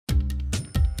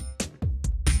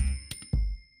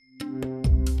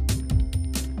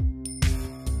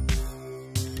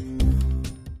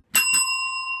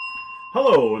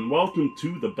Hello and welcome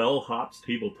to the Bellhop's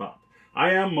Tabletop.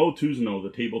 I am Mo Tuzano, the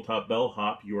Tabletop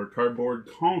Bellhop, your cardboard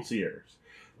concierge.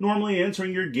 Normally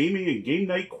answering your gaming and game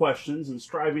night questions and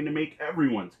striving to make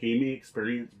everyone's gaming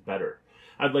experience better.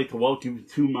 I'd like to welcome you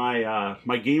to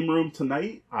my game room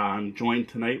tonight. I'm joined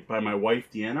tonight by my wife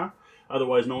Deanna,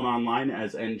 otherwise known online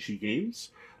as NG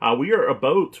Games. We are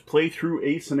about to play through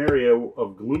a scenario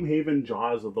of Gloomhaven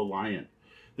Jaws of the Lion.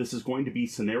 This is going to be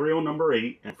scenario number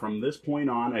 8, and from this point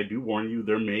on, I do warn you,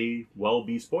 there may well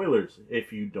be spoilers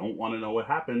if you don't want to know what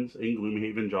happens in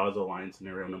Gloomhaven Jaws of the Lion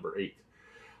scenario number 8.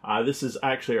 This is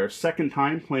actually our second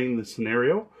time playing this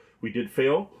scenario. We did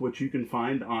fail, which you can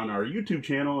find on our YouTube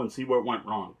channel and see what went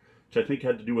wrong, which I think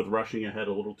had to do with rushing ahead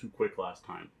a little too quick last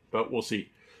time. But we'll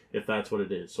see if that's what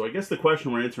it is. So I guess the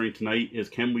question we're answering tonight is,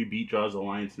 can we beat Jaws of the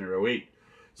Lion scenario 8?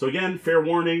 So again, fair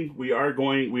warning, we are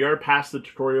past the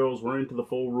tutorials, we're into the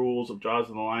full rules of Jaws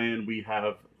of the Lion. We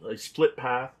have a split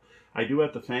path. I do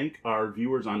have to thank our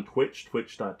viewers on Twitch,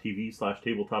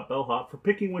 twitch.tv/tabletopbellhop, for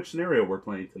picking which scenario we're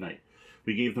playing tonight.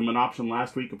 We gave them an option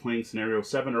last week of playing scenario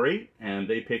 7 or 8, and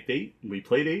they picked 8. We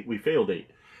played 8, we failed 8.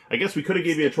 I guess we could have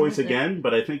gave you a choice again,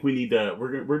 but I think we need to,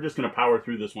 we're just going to power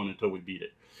through this one until we beat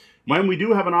it. When we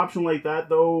do have an option like that,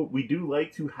 though, we do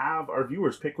like to have our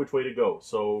viewers pick which way to go.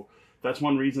 So that's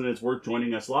one reason it's worth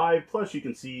joining us live. Plus, you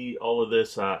can see all of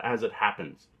this as it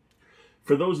happens.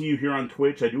 For those of you here on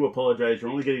Twitch, I do apologize. You're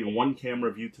only getting a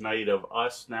one-camera view tonight of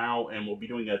us now, and we'll be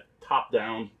doing a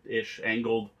top-down-ish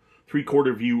angled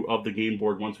three-quarter view of the game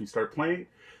board once we start playing.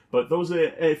 But those,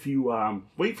 if you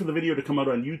wait for the video to come out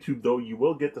on YouTube, though, you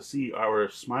will get to see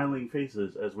our smiling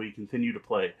faces as we continue to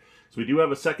play. So we do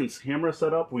have a second camera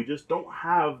set up. We just don't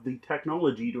have the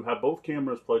technology to have both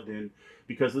cameras plugged in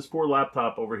because this poor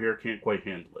laptop over here can't quite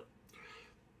handle it.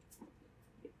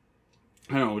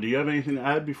 I don't know. Do you have anything to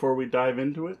add before we dive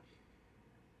into it?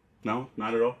 No,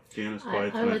 not at all. Janice,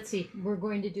 quiet tonight. Let's see. We're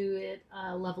going to do it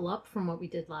level up from what we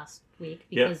did last week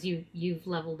because you've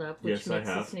leveled up, which makes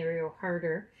the scenario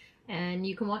harder. And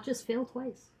you can watch us fail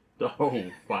twice. Oh,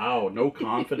 wow. No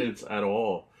confidence at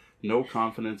all. No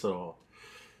confidence at all.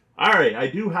 All right. I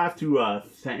do have to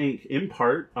thank, in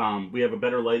part, we have a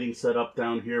better lighting setup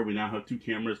down here. We now have 2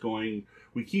 cameras going.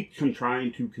 We keep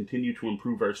trying to continue to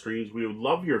improve our streams. We would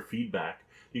love your feedback.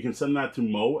 You can send that to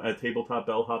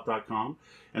mo@tabletopbellhop.com.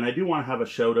 And I do want to have a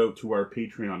shout out to our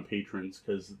Patreon patrons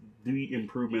because the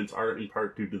improvements are in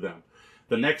part due to them.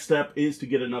 The next step is to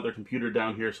get another computer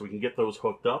down here so we can get those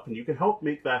hooked up, and you can help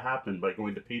make that happen by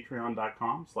going to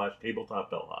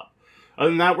patreon.com/tabletopbellhop. Other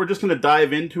than that, we're just going to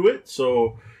dive into it.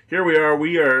 So here we are.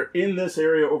 We are in this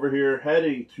area over here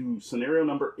heading to scenario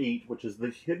number 8, which is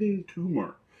the Hidden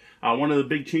Tumor. One of the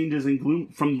big changes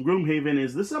from Gloomhaven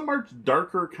is this is a much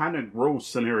darker, kind of gross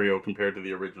scenario compared to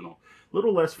the original. A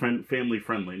little less family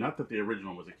friendly. Not that the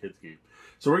original was a kid's game.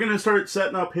 So we're going to start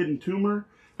setting up Hidden Tumor.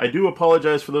 I do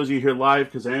apologize for those of you here live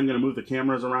because I am going to move the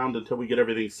cameras around until we get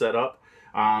everything set up.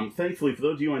 Thankfully, for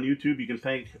those of you on YouTube, you can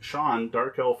thank Sean,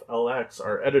 Dark Elf LX,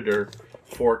 our editor,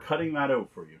 for cutting that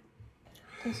out for you.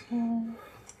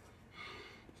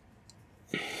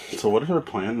 So what is our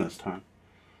plan this time?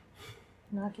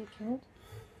 Not get killed?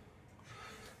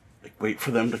 Like, wait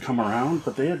for them to come around?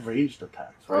 But they had ranged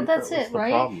attacks, right? Well, that's it,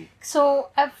 right? Problem.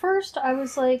 So at first I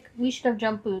was like, we should have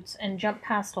jump boots and jump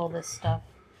past all this stuff.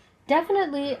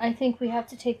 Definitely, I think we have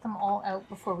to take them all out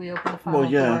before we open the final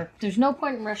door. There's no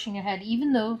point in rushing ahead,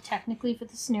 even though technically for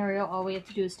the scenario, all we have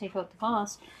to do is take out the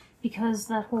boss, because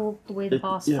the way the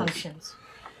boss functions.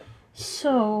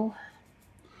 So,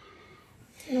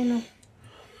 I don't know.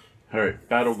 All right,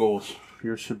 battle goals.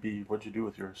 Yours should be, what'd you do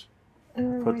with yours?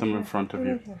 Put them in front of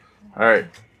you. All right.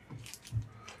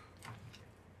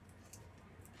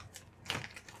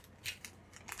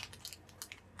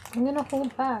 I'm going to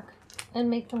hold back and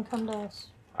make them come to us.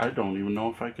 I don't even know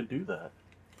if I could do that.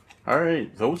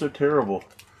 Alright, those are terrible.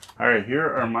 Alright, here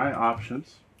are my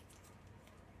options.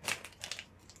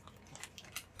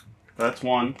 That's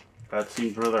one. That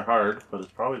seems rather hard, but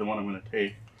it's probably the one I'm going to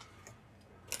take.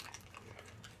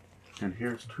 And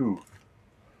here's 2.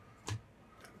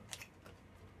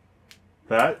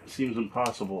 That seems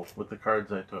impossible with the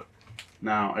cards I took.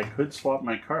 Now, I could swap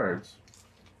my cards.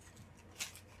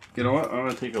 You know what? I'm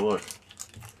going to take a look.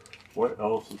 What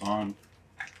else is on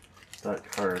that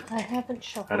card? I haven't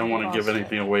shuffled. I don't want to give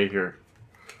anything away here.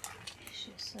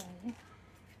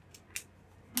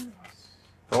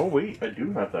 Oh wait, I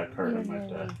do have that card in my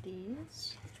deck.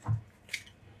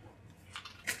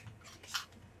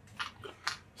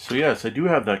 So yes, I do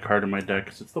have that card in my deck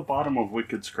because it's the bottom of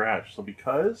Wicked Scratch. So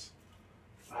because,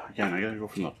 again, I gotta go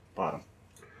from the bottom.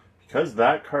 Because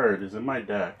that card is in my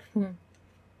deck,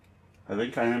 I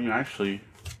think I am actually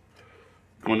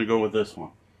I'm going to go with this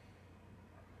one.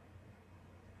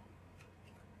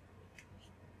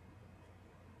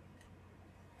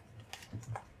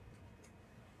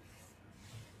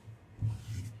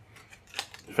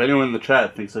 If anyone in the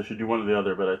chat thinks I should do one or the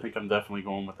other, but I think I'm definitely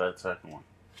going with that second one.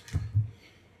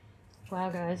 Wow,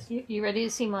 guys. You ready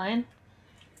to see mine?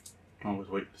 I was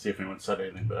waiting to see if anyone said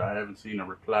anything, but I haven't seen a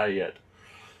reply yet.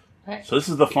 Right. So this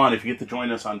is the fun. If you get to join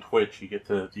us on Twitch, you get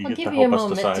to help us decide. I'll give you a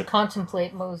moment to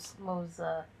contemplate Mo's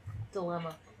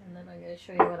dilemma, and then I'm going to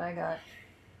show you what I got.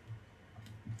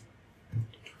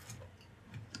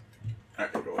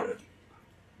 Alright, go ahead.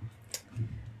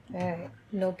 Alright,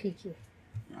 no peeky.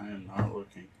 I am not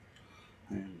looking.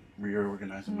 I am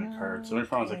reorganizing my cards. The only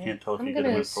problem is I can't tell if you get I'm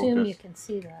them going in to focus. assume you can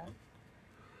see that.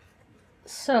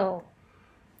 So,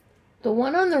 the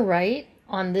one on the right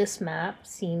on this map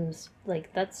seems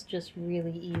like that's just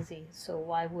really easy. So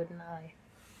why wouldn't I?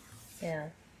 Yeah.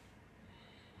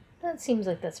 That seems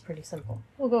like that's pretty simple.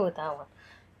 We'll go with that one.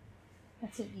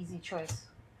 That's an easy choice.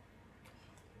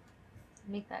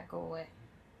 Make that go away.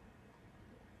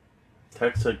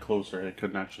 Text said closer. I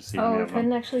couldn't actually see any of them. Oh, I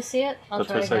couldn't actually see it? I'll That's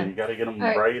try what I said. again. You got to get them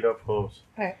right. right up close.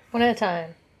 Alright, one at a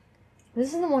time.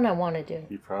 This is the one I want to do.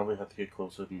 You probably have to get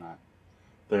closer than that.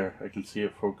 There, I can see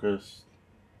it focused.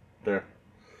 There.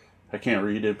 I can't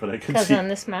read it, but I can see. Because on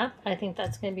this map, I think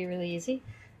that's going to be really easy.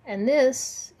 And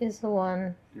this is the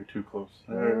one. You're too close.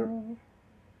 There.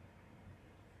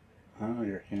 Oh,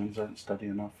 your hands aren't steady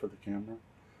enough for the camera.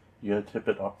 You gotta tip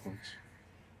it upwards.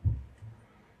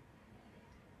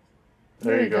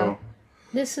 There you go.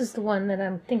 This is the one that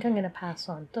I think I'm going to pass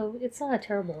on. Though it's not a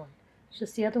terrible one. It's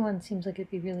just the other one seems like it'd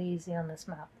be really easy on this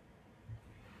map.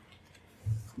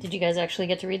 Did you guys actually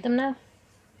get to read them now?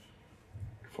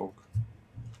 Folk.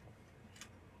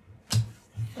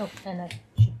 Oh, and I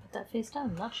should put that face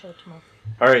down, not show it tomorrow.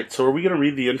 Alright, so are we going to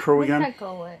read the intro again? Let that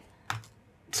go away.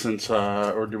 Since,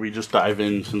 or do we just dive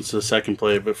in since the second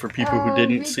play? But for people who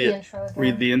didn't see it,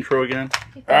 read the intro again.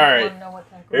 Alright,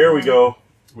 here we go.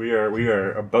 We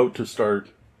are about to start.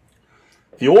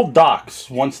 The old docks,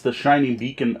 once the shining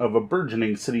beacon of a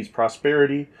burgeoning city's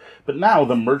prosperity, but now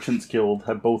the Merchants Guild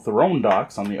have both their own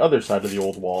docks on the other side of the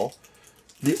old wall.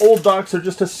 The old docks are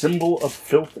just a symbol of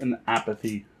filth and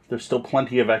apathy. There's still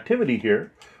plenty of activity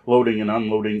here, loading and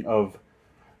unloading of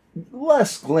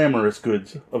less glamorous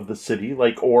goods of the city,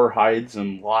 like ore hides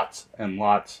and lots and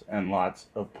lots and lots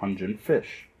of pungent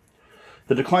fish.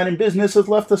 The decline in business has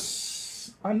left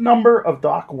a number of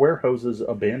dock warehouses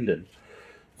abandoned,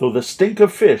 though the stink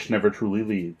of fish never truly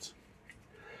leaves.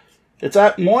 It's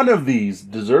at one of these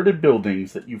deserted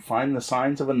buildings that you find the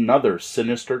signs of another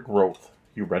sinister growth.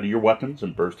 You ready your weapons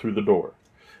and burst through the door.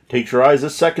 Takes your eyes a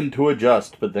second to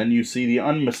adjust, but then you see the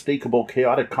unmistakable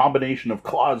chaotic combination of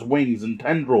claws, wings, and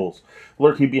tendrils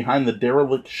lurking behind the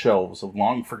derelict shelves of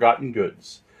long-forgotten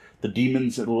goods. The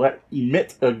demons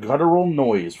emit a guttural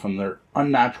noise from their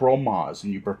unnatural maws,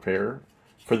 and you prepare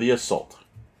for the assault.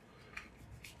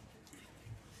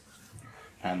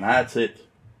 And that's it.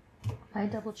 I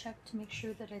double-checked to make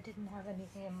sure that I didn't have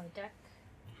anything in my deck.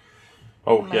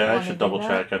 Oh, yeah, I should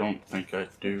double-check. I don't think I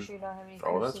do. Sure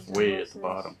Oh, that's way at the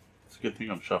bottom. It's a good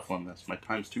thing I'm shuffling this. My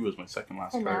 ×2 is my second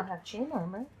last card. And now have chain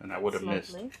armor. And I would have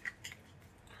missed.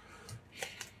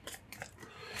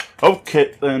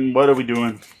 Okay, then what are we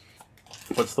doing?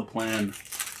 What's the plan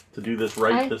to do this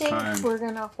right this time? I think we're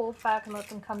going to hold back and let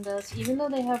them come to us. Even though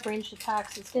they have ranged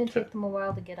attacks, it's going to take them a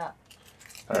while to get up.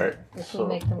 Alright, so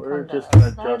we're just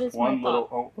going to adjust one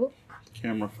little... Oh,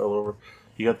 camera fell over.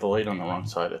 You got the light on the wrong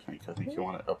side, I think. I think you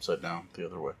want it upside down the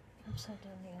other way. Upside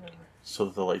down the other way. So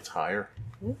that the light's higher.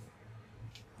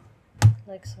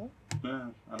 Like so? Yeah,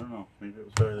 I don't know. Maybe it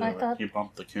was better that you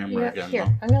bumped the camera again. Here,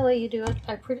 though. I'm going to let you do it.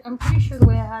 I'm pretty sure the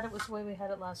way I had it was the way we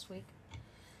had it last week.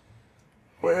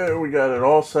 Well, we got it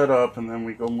all set up, and then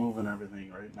we go moving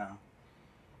everything right now.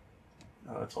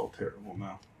 Oh, it's all terrible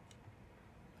now.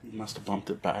 You must have bumped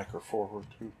it back or forward,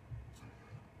 too.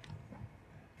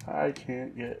 I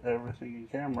can't get everything in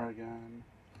camera again.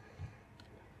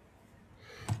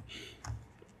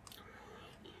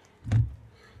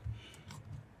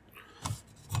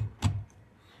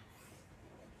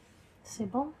 C'est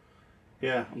bon?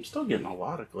 Yeah, I'm still getting a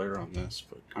lot of glare on this,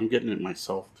 but I'm getting it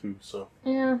myself, too, so...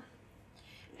 Yeah.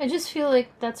 I just feel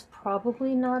like that's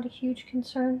probably not a huge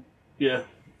concern. Yeah.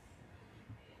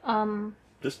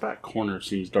 This back corner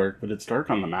seems dark, but it's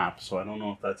dark on the map, so I don't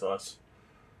know if that's us.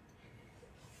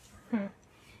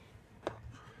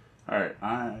 Alright,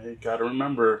 I gotta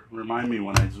remind me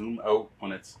when I zoom out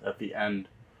when it's at the end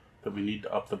that we need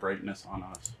to up the brightness on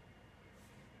us.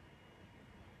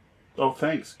 Oh,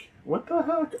 thanks. What the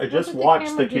heck? I just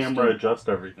watched the camera adjust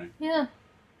everything. Yeah.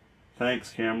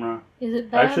 Thanks, camera. Is it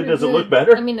bad? Actually, does it look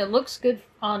better? I mean, it looks good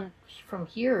from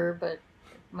here, but it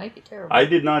might be terrible. I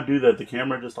did not do that. The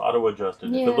camera just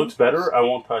auto-adjusted. Yeah, if it looks better, I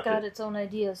won't touch it. Got its own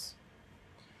ideas.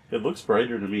 It looks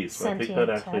brighter to me, so I think that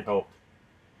actually helped.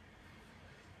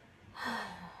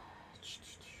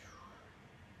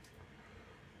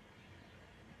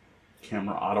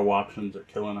 Camera auto options are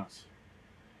killing us.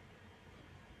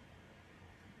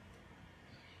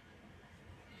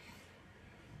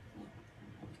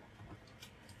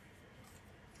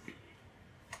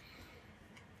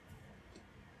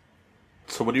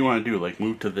 So what do you want to do? Like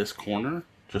move to this corner?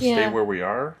 Just stay where we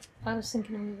are? I was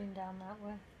thinking of moving down that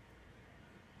way.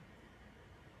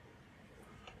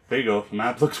 There you go. The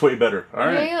map looks way better. All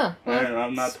right. Yeah. All right,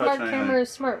 I'm not touching anything. Smart camera is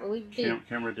smart. We'll leave it be.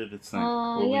 Camera did its thing.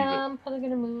 We'll leave it. I'm probably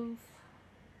going to move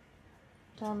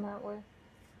down that way.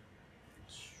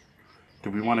 Do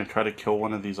we want to try to kill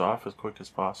one of these off as quick as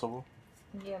possible?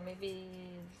 Yeah, maybe...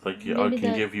 Like, I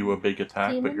can give you a big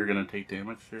attack, but you're going to take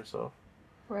damage to yourself.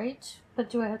 Right. But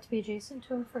do I have to be adjacent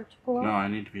to him for it to pull off? No, I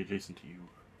need to be adjacent to you.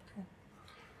 Okay.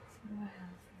 What do I have?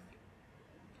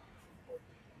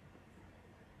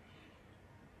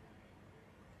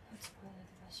 That's probably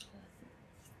the best bet.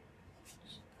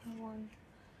 Just that one.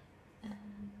 And...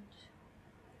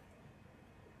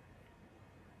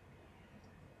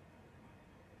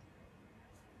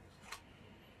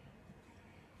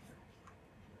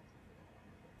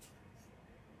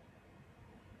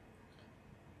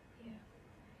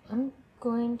 I'm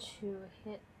going to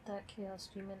hit that Chaos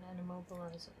Demon and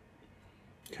immobilize it.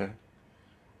 Okay.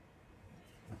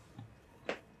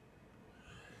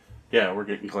 Yeah, we're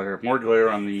getting glare. More glare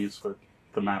on these, but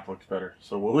the map looks better.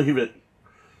 So we'll leave it.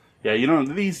 Yeah, you know,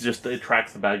 these just, it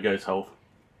tracks the bad guy's health.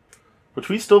 Which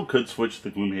we still could switch to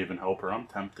the Gloomhaven Helper. I'm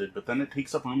tempted, but then it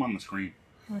takes up room on the screen.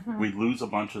 Mm-hmm. We lose a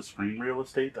bunch of screen real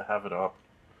estate to have it up.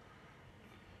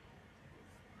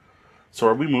 So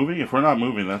are we moving? If we're not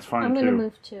moving, that's fine too. I'm going to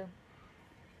move too.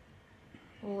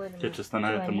 Wait a minute. It's just then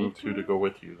I have to move two to go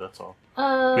with you, that's all.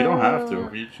 We don't have to.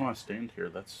 If you just want to stand here,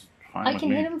 that's fine with me. I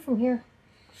can hit him from here.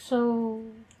 So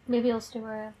maybe I'll stay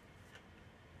where I am.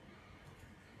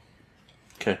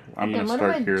 Okay, I'm going to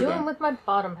start here then. What am I doing with my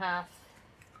bottom half?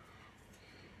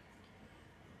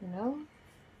 You know?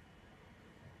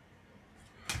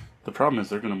 The problem is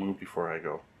they're going to move before I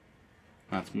go.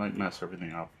 That might mess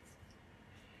everything up.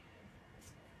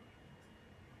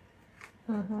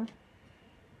 Mm-hmm.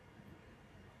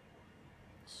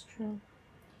 It's true.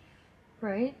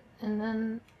 Right? And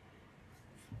then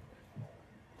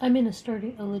I'm in a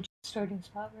legit starting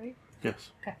spot, right?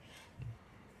 Yes. Okay.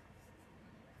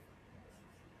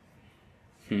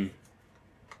 I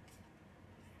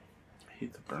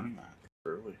hate to burn that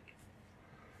early.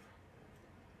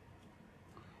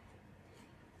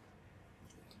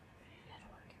 How do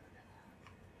I get rid of that?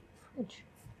 Fridge.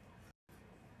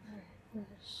 Alright, where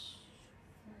is it?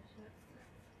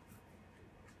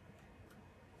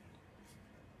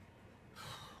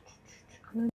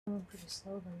 I'm going pretty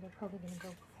slow then. They're probably going to go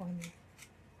before me.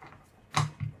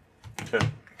 Okay.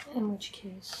 In which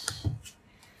case,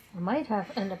 I might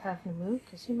end up having to move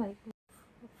because he might move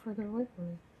further away from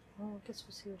me. Well, I guess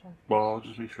we'll see what happens. Well, I'll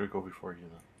just make sure to go before you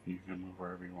then. You can move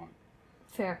wherever you want.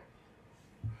 Fair.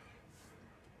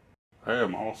 I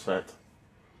am all set.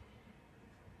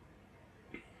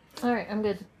 Alright, I'm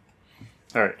good.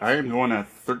 Alright, I am going at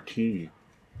 13.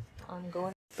 I'm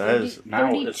going That is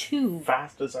now 32. as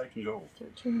fast as I can go.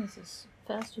 13 is as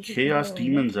fast as you Chaos can go.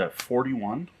 Demon's at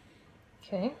 41.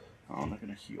 Okay. Oh, I'm not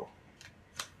going to heal.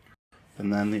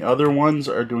 And then the other ones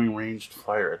are doing ranged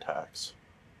fire attacks.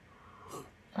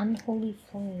 Unholy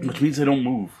Flame. Which means they don't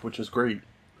move, which is great.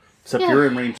 Except you're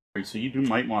in range 3, so you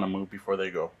might want to move before they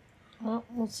go. Well,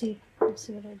 we'll see. We'll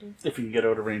see what I do. If you can get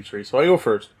out of range 3. So I go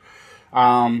first.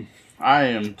 I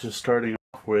am just starting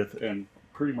off with, and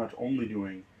pretty much only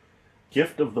doing,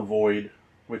 Gift of the Void,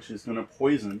 which is going to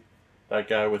poison that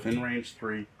guy within range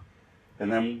 3.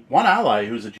 And then one ally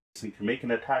who's adjacent can make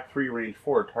an attack 3 range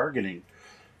 4 targeting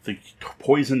the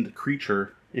poisoned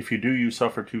creature. If you do, you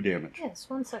suffer 2 damage. Yes,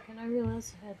 1 second. I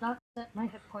realized I had not set my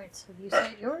hit points. Have you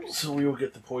set yours? So we will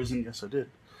get the poison. Yes, I did.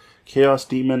 Chaos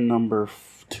Demon number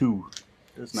 2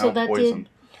 is now poisoned.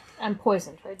 I'm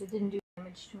poisoned, right? It didn't do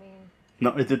damage to me. No,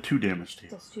 it did 2 damage to you.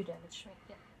 It does 2 damage to me,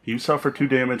 yeah. You suffer 2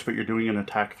 damage, but you're doing an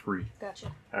attack 3.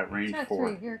 Gotcha. At range attack 4.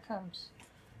 3, here it comes.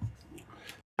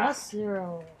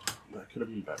 +0. That could have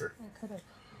been better. I could have.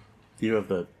 You have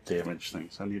the damage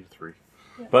things. I need a 3.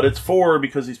 Yeah. But it's 4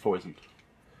 because he's poisoned.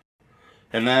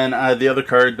 And then the other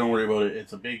card, don't worry about it.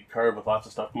 It's a big card with lots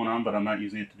of stuff going on, but I'm not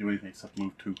using it to do anything except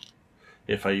move 2.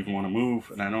 If I even want to move,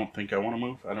 and I don't think I want to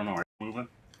move. I don't know. Are you moving?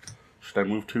 Should I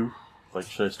move 2? Like,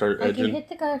 should I start edging? I can hit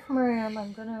the guy from where I am.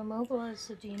 I'm going to immobilize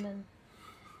the demon.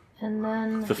 And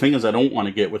then... The thing is, I don't want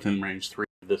to get within range 3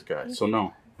 of this guy. So,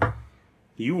 no.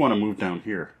 You want to move down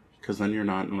here. Because then you're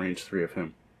not in range 3 of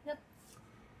him. Yep.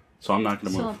 So I'm not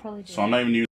going to move. I'll probably do so I'm not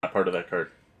even using that part of that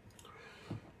card.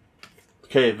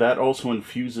 Okay, that also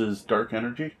infuses dark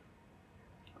energy.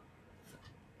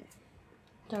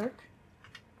 Dark?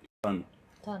 Done.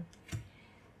 Done.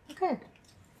 Okay.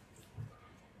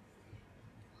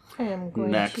 I am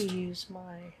going to use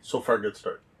my... So far, good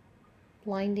start.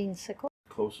 Blinding sickle.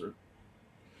 Closer.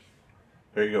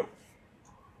 There you go.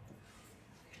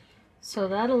 So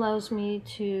that allows me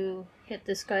to hit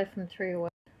this guy from 3 away.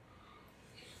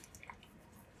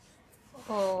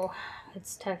 Oh,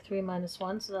 it's attack 3 minus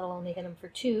 1, so that'll only hit him for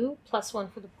 2, plus 1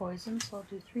 for the poison, so I'll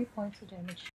do 3 points of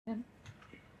damage to him.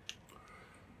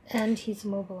 And he's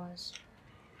immobilized.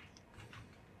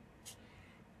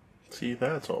 See,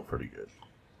 that's all pretty good.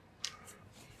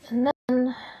 And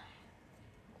then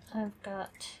I've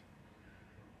got...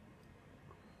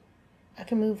 I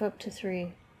can move up to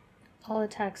 3. All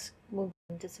attacks will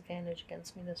be disadvantage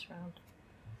against me this round.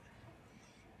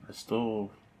 I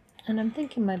still... And I'm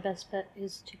thinking my best bet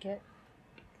is to get...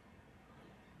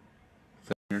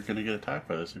 You're going to get attacked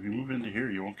by this. If you move into here,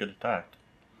 you won't get attacked.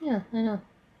 Yeah, I know.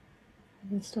 You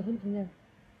can still hit me there.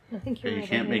 I think you're right. You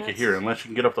can't make it here unless you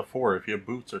can get up to 4 if you have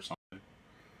boots or something.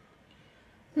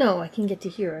 No, I can get to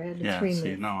here. I had a 3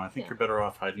 move. No, I think you're better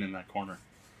off hiding in that corner.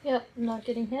 Yep, not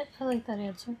getting hit. I like that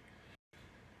answer.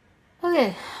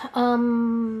 Okay,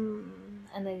 and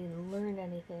I didn't learn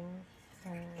anything.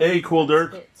 Hey, Cool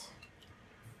Dirt!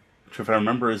 Which, if I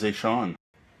remember, is a Sean.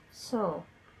 So,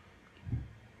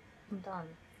 I'm done.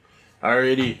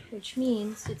 Alrighty. Which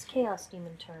means it's Chaos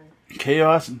Demon turn.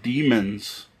 Chaos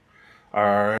Demons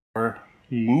are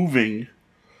moving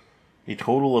a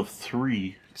total of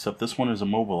 3, except this one is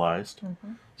immobilized.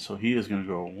 Mm-hmm. So he is going to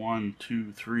go 1,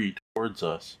 2, 3 towards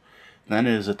us. Then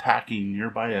is attacking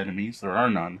nearby enemies. There are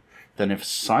none. Then if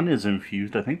sun is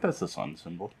infused, I think that's the sun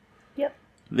symbol. Yep.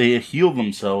 They heal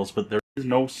themselves, but there is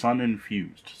no sun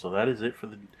infused. So that is it for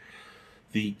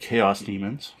the Chaos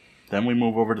Demons. Then we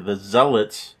move over to the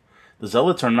Zealots. The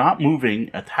Zealots are not moving,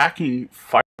 attacking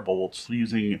firebolts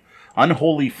using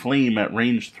Unholy Flame at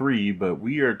range 3, but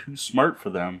we are too smart for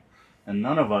them, and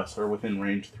none of us are within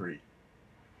range 3.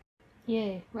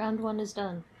 Yay, round 1 is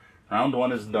done. Round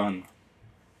 1 is done.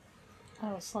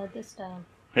 I will slide this down.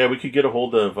 Yeah, we could get a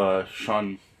hold of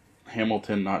Sean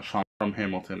Hamilton, not Sean from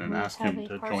Hamilton, and ask him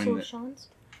to join it.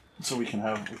 So we can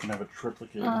have a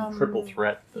triplicate, triple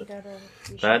threat.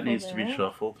 That needs to be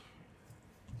shuffled.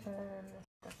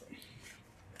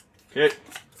 Okay,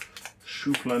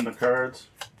 shuffling the cards.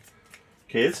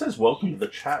 Okay, it says welcome to the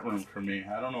chat room for me.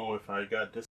 I don't know if I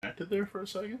got disconnected there for a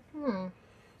second.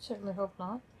 Certainly hope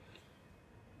not.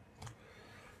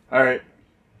 Alright,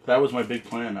 that was my big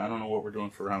plan. I don't know what we're doing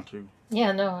for round 2.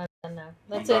 Yeah, no, I'm done now.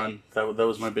 That's I'm done. That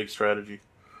was my big strategy.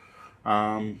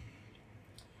 I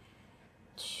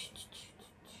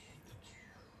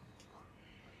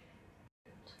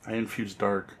infused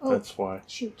dark. That's why.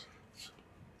 Shoot.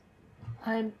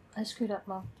 I screwed up,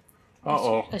 Mom.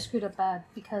 Uh-oh. I screwed up bad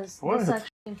because this actually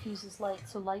infuses light,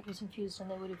 so light was infused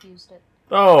and they would have used it.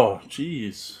 Oh,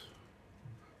 jeez.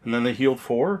 And then they healed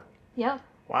 4? Yeah.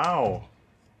 Wow.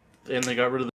 And they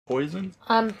got rid of the poison?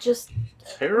 Just...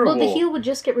 Terrible. Well, the heal would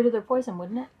just get rid of their poison,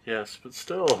 wouldn't it? Yes, but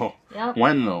still. Yeah.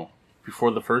 When, though?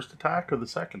 Before the first attack or the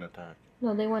second attack?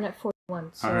 No, they went at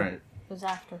 41, so it was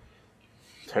after.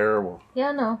 Terrible.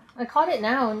 Yeah, no. I caught it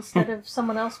now instead of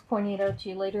someone else pointing it out to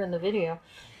you later in the video.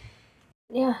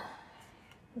 Yeah.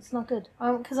 It's not good.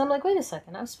 Because I'm like, wait a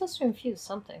second. I was supposed to infuse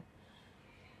something.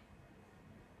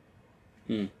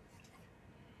 Okay,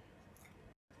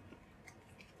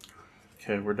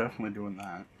 we're definitely doing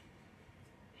that.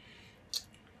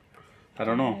 I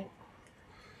don't know.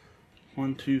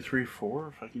 1, 2, 3,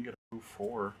 4. If I can get a move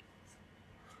 4.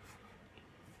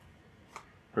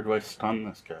 Or do I stun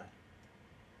this guy?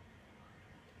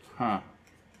 Huh.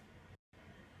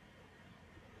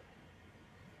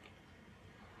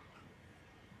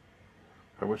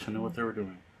 I wish I knew what they were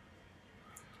doing.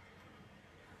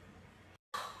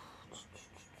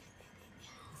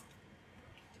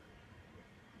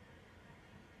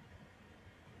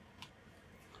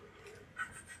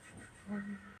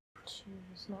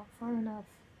 It's not far enough.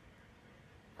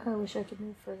 I wish I could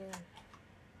move further.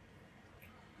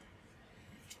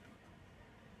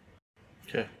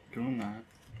 Okay, doing that.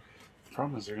 The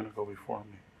problem is they're going to go before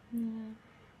me. Yeah.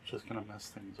 It's just going to mess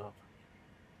things up.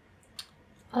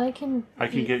 I can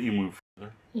get you move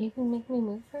further. You can make me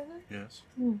move further? Yes.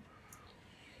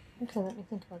 Okay, let me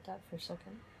think about that for a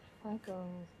second. If I go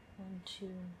 1, 2.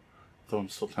 Though I'm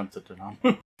still tempted to not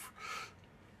move.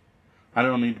 I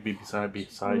don't need to be beside you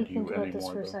anymore. Let me think about this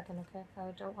for a second, okay?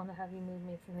 I don't want to have you move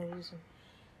me for no reason.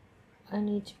 I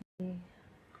need to be...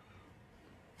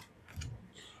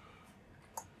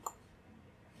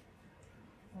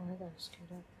 Oh, I gotta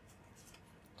scoot up.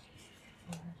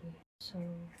 Alrighty. So, 1,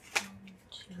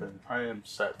 2... I am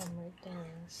set. I'm right there.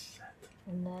 Set.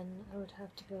 And then I would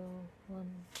have to go 1,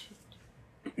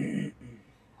 2...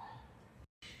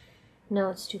 No,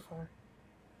 it's too far.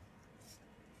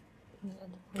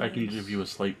 I can give you a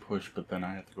slight push, but then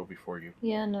I have to go before you.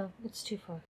 Yeah, no, it's too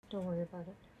far. Don't worry about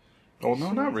it. Oh,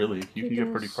 no, not really. You can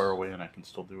get pretty far away and I can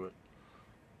still do it.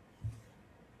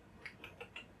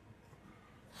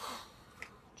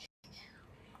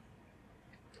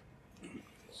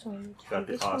 So got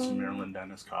the awesome Maryland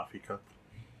Dennis coffee cup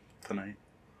tonight.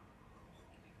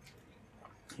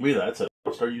 That's it.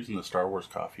 We'll start using the Star Wars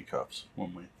coffee cups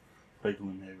when we play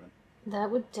Gloomhaven.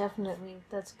 That would definitely,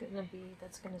 that's gonna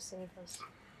save us.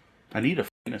 I need a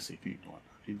fantasy themed one.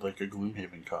 I need like a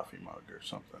Gloomhaven coffee mug or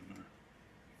something. Or,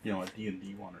 you know, a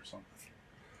D&D one or something.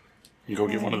 You go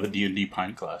get one of the D&D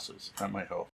pint glasses. That might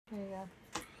help. There you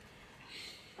go.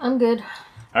 I'm good.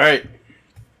 Alright.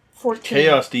 14.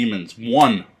 Chaos Demons.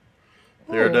 1.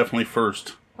 They are definitely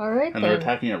first. Alright, and they're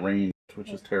attacking at range, which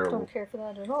is terrible. Don't care for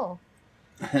that at all.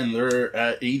 And they're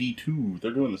at 82.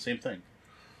 They're doing the same thing.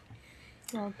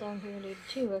 Well, down here at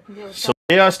 82, I can deal with So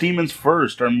Chaos Demons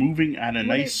first are moving at a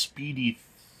nice speedy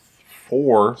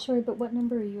 4. Sorry, but what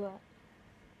number are you at?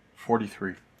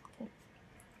 43. Okay.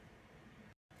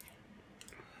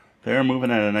 They're moving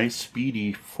at a nice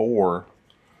speedy 4.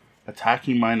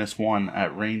 Attacking -1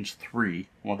 at range 3.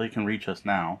 Well, they can reach us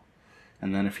now.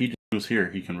 And then if he moves here,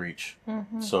 he can reach.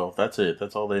 So that's it.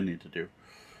 That's all they need to do.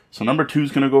 So number 2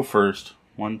 is going to go first.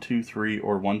 1, 2, 3,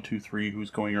 or 1, 2, 3. Who's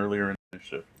going earlier in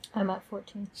initiative? I'm at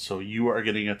 14. So you are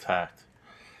getting attacked.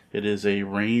 It is a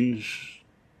range...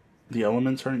 The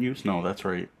elements aren't used? No, that's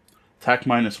right. Attack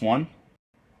 -1.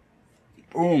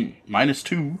 Boom.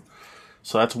 -2.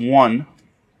 So that's 1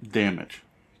 damage.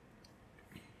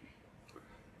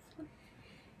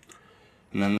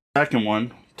 And then the second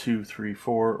one, 2, 3,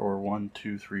 4, or 1,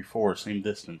 2, 3, 4. Same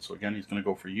distance. So again, he's going to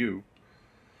go for you.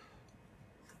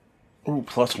 Ooh,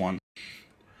 +1.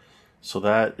 So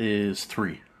that is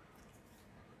 3.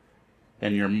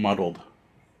 And you're muddled.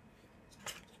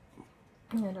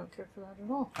 I don't care for that at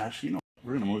all. Actually, you know,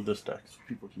 we're going to move this deck so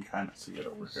people can kind of see it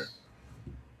over here.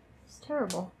 It's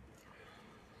terrible.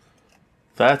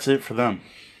 That's it for them.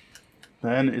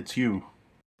 Then it's you.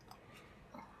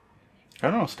 I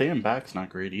don't know, staying back's not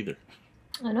great either.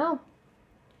 I know.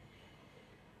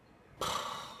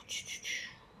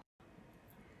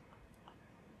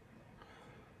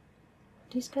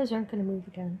 These guys aren't going to move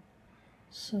again.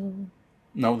 So...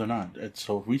 No, they're not.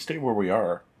 So if we stay where we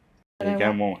are, the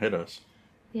again won't hit us.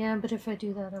 Yeah, but if I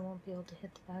do that, I won't be able to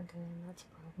hit the bad guy, and that's a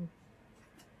problem.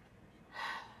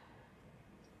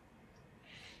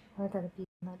 I gotta beat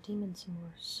that demon some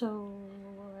more. So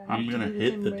I'm gonna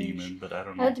hit the demon, but I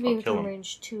don't know. I have to be within within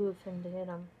range 2 of him to hit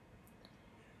him,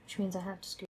 which means I have to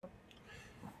scoot up.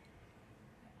 1,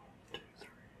 2, 3.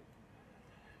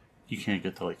 You can't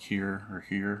get to like here or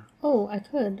here. Oh, I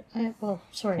could.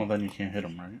 Sorry. Well, then you can't hit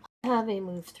him, right? I have a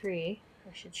move 3.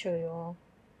 I should show you all.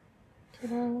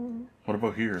 Ta-da. What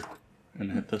about here?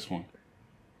 And hit this one.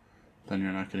 Then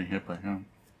you're not getting hit by him.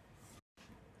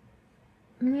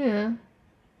 Yeah.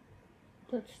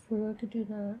 That's true. I could do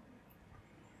that.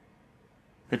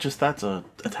 That's a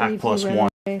attack +1.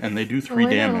 And they do 3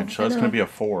 damage, so that's going to be a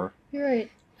 4. You're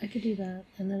right. I could do that.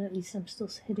 And then at least I'm still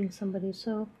hitting somebody,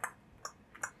 so...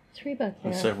 3 back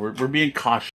there. I said, we're being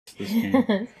cautious this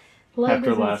game. Blood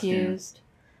is infused.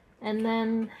 And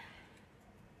then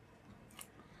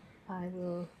I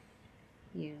will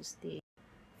use the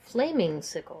flaming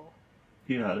sickle.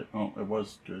 He had it. Oh, it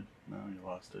was good. Now you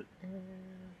lost it.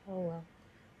 Oh well.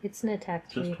 It's an attack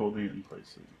 3. Just holding it in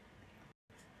place.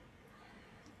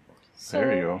 So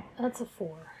there you go. That's a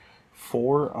 4.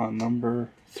 4 on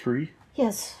number 3?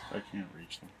 Yes. I can't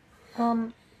reach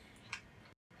them.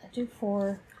 I do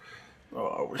 4. Oh,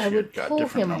 I wish I you would had got pull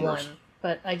different him numbers. 1,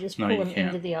 but I just No, pull you him can't.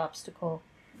 into the obstacle.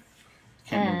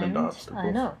 Can't move into obstacles.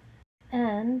 I know.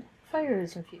 And fire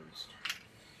is infused.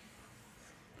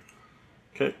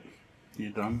 Okay.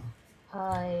 You done?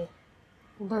 I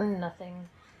learned nothing.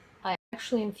 I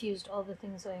actually infused all the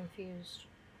things I infused.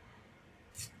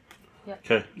 Yep.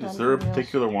 Okay. Is there a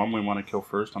particular one we want to kill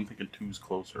first? I'm thinking 2's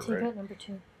closer, So you right? got number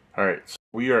 2. Alright, so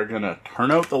we are going to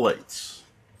turn out the lights.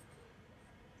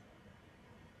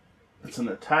 It's an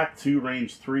attack 2,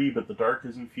 range 3, but the dark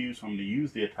is infused, so I'm going to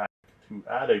use the attack to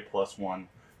add a +1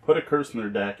 put a curse in their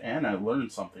deck, and I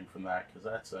learned something from that, because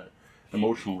that's an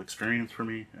emotional experience for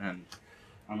me, and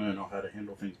I'm going to know how to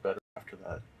handle things better after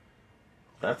that.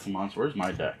 That's the monster. Where's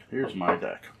my deck? Here's my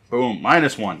deck. Boom.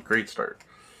 -1. Great start.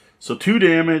 So 2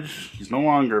 damage. He's no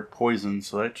longer poisoned,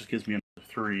 so that just gives me another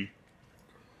 3.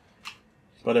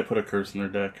 But I put a curse in their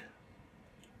deck.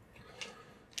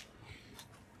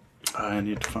 I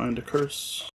need to find a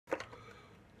curse.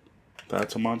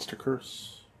 That's a monster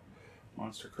curse.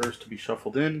 Monster curse to be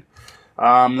shuffled in.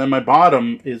 Then my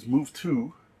bottom is move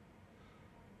 2.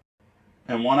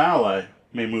 And 1 ally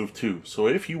may move 2. So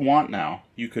if you want now,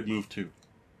 you could move 2.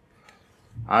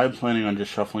 I'm planning on just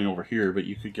shuffling over here, but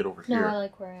you could get over here. No, I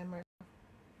like where I am right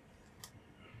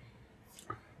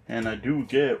now. And I do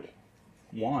get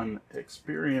 1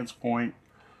 experience point.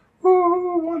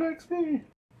 Woo! 1 XP!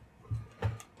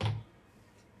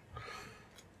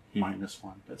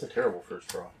 -1. That's a terrible first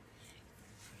draw.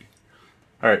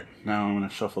 Alright, now I'm going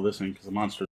to shuffle this in because the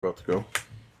monster's about to go.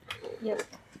 Yep.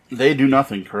 They do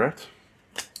nothing, correct?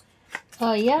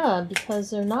 Yeah,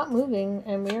 because they're not moving,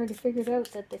 and we already figured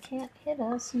out that they can't hit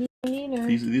us.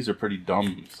 These are pretty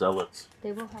dumb zealots.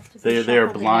 They will have to be they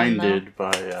are blinded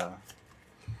by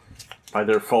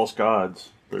their false gods,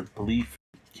 their belief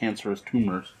in cancerous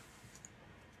tumors.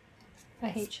 I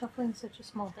hate shuffling such a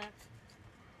small deck.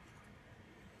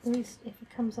 At least if it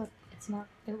comes up,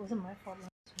 it wasn't my fault.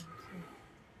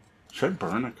 Should I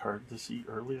burn a card this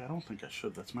early? I don't think I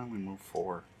should. That's my only move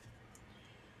 4.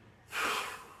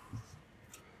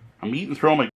 I'm eating through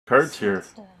all my cards here.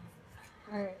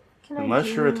 Alright. Unless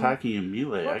you're attacking in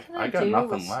melee, I got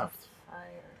nothing left.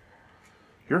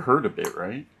 You're hurt a bit,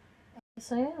 right?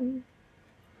 Yes, I am.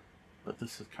 But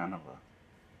this is kind of a...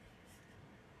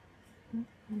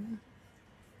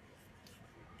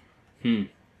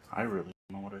 I really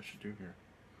don't know what I should do here.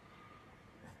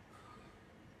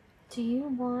 Do you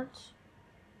want...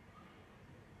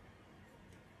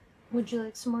 Would you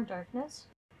like some more darkness?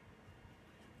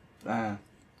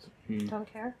 Don't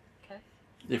care? Okay.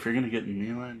 If you're going to get in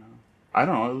melee, no. I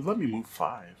don't know. Let me move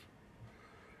 5.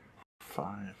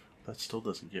 5. That still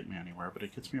doesn't get me anywhere, but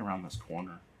it gets me around this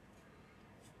corner.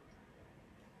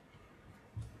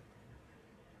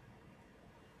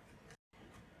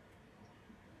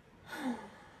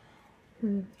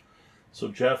 So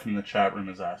Jeff in the chat room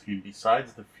is asking,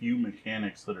 besides the few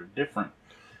mechanics that are different,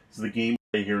 is the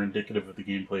gameplay here indicative of the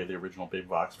gameplay of the original Big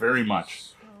Box? Very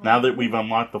much. Now that we've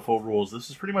unlocked the full rules, this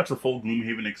is pretty much the full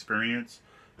Gloomhaven experience.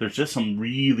 There's just some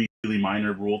really, really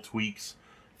minor rule tweaks.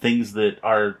 Things that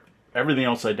are everything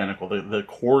else identical. The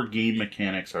core game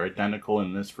mechanics are identical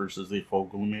in this versus the full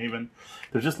Gloomhaven.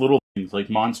 There's just little things like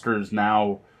monsters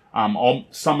now, all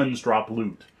summons drop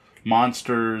loot.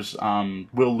 Monsters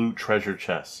will loot treasure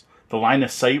chests. The line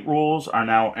of sight rules are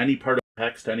now any part of a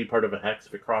hex to any part of a hex.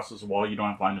 If it crosses a wall, you don't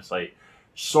have line of sight.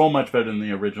 So much better than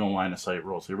the original line of sight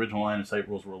rules. The original line of sight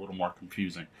rules were a little more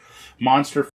confusing.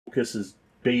 Monster focus is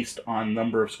based on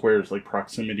number of squares, like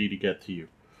proximity to get to you,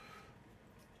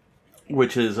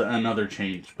 which is another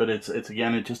change. But it's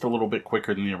again, it's just a little bit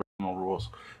quicker than the original rules.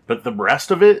 But the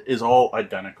rest of it is all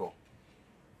identical.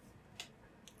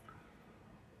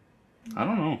 I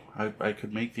don't know. I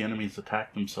could make the enemies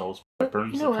attack themselves, but it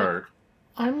burns the card.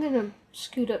 I'm going to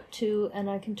scoot up 2, and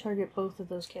I can target both of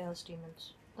those Chaos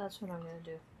Demons. That's what I'm going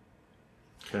to do.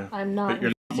 Okay. I'm not but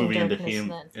you're not moving into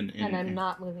hand, and I'm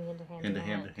not moving into hand to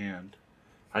hand.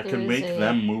 I could make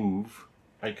them move.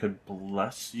 I could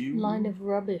bless you. Line of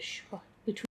rubbish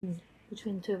between the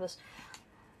two of us.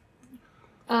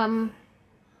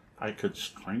 I could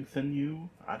strengthen you.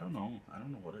 I don't know. I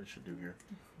don't know what I should do here.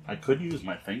 I could use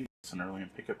my thing early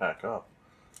and pick it back up.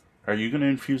 Are you going to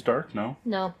infuse dark? No?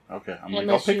 No. Okay.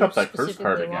 I'll pick up that curse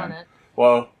card again.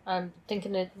 Well, I'm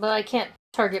thinking it, but I can't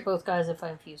target both guys if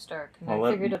I infuse dark. And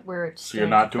I figured out where it's. So you're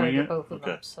not doing it? Both of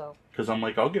them, so. Because I'm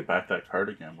like, I'll get back that card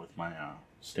again with my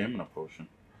stamina potion.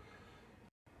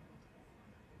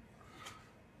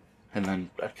 And then,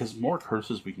 because more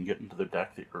curses we can get into the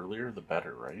deck, the earlier the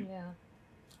better, right? Yeah.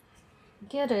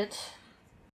 Get it.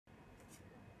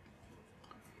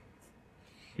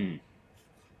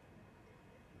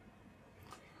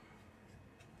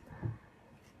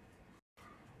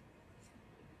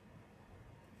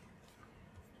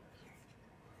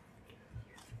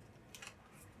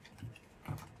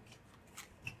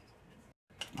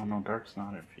 Oh no, dark's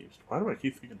not infused. Why do I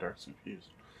keep thinking dark's infused?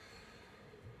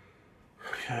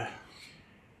 Okay.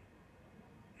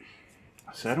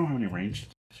 See, I don't have any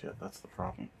ranged yet. That's the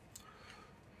problem.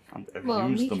 I've used them all.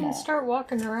 We can start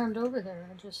walking around over there.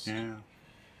 Yeah.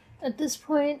 At this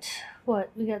point,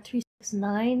 what? We got 3, 6,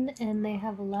 9, and they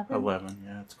have 11? 11,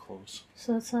 yeah, it's close.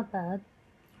 So that's not bad.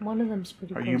 One of them's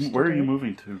pretty close. Where are you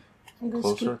moving to? I'm going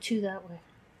to scoot 2 that way.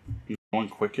 You going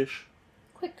quickish?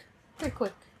 Quick. Very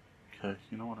quick. Okay,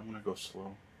 you know what? I'm going to go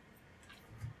slow.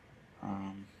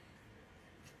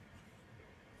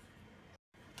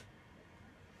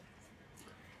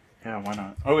 Yeah, why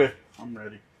not? Okay, I'm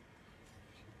ready.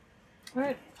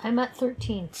 Alright, I'm at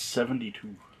 13.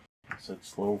 72. I said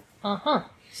slow. Uh-huh.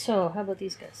 So, how about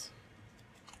these guys?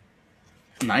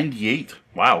 98.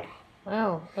 Wow.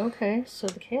 Wow, okay. So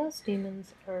the Chaos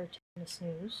Demons are taking a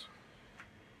snooze.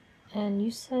 And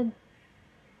you said...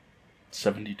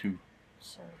 72.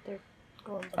 So they're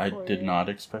going before I did not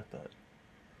expect that.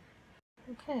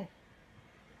 Okay.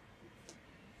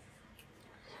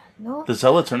 No. The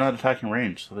Zealots are not attacking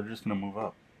range, so they're just going to move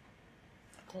up.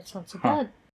 That's not so bad.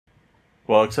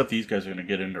 Well, except these guys are going to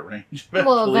get into range eventually.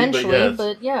 Well, eventually,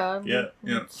 but yeah.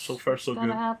 Yeah, so far so good.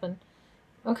 Gotta happen.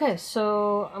 Okay,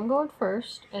 so I'm going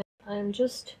first, and I'm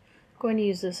just going to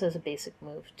use this as a basic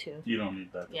move, too. You don't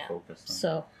need that to focus. Then.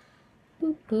 So,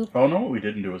 boop, boop. Oh, no, what we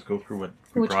didn't do is go through what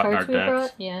we brought in our decks.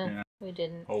 Brought? Yeah, we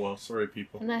didn't. Oh, well, sorry,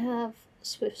 people. And I have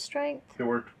Swift Strength. It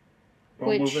worked.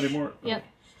 Don't move anymore. Yep.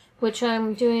 Which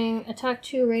I'm doing attack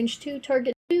 2, range 2,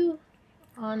 target 2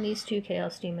 on these 2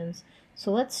 Chaos Demons.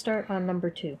 So let's start on number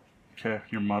 2. Okay,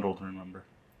 you're muddled, remember.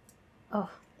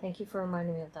 Oh, thank you for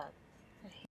reminding me of that. I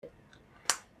hate it.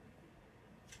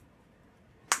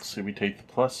 So we take the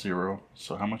 +0.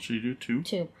 So how much do you do? 2?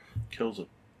 2. Kills it.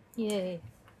 Yay.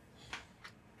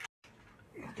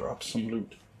 Drop some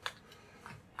loot.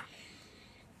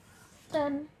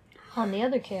 Then, on the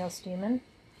other Chaos Demon,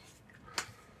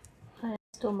 I'm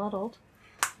still muddled.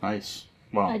 Nice.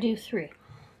 Wow. I do 3.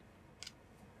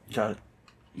 Got it.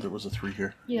 There was a 3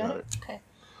 here. Yeah. Got it. Okay.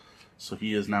 So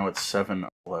he is now at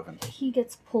 711. He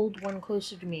gets pulled one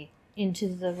closer to me into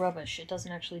the rubbish. It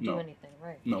doesn't actually do anything,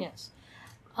 right? No. Yes.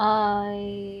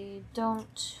 I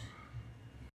don't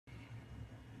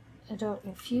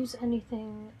infuse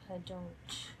anything. I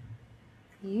don't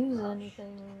use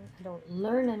anything. I don't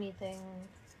learn anything.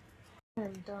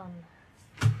 I'm done.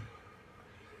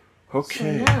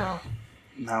 Okay. So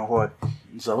now what?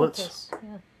 Zealots? Focus.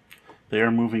 Yeah. They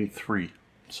are moving 3.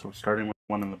 So starting with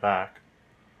 1 in the back.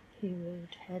 He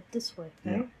would head this way,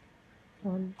 right? Yeah.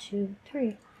 1, 2,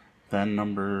 3. Then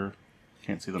number...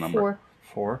 Can't see the number.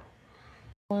 4.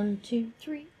 1, 2,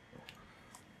 3.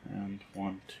 And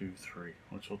 1, 2, 3.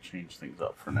 Which will change things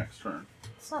up for next turn.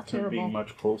 It's not terrible. Being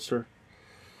much closer.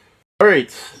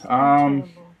 Alright.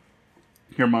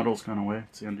 Your model's gone away.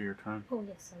 It's the end of your turn. Oh,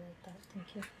 yes, I like that.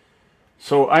 Thank you.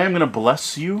 So I am going to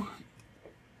bless you.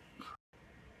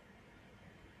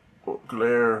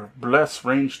 Bless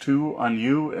range 2 on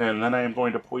you, and then I am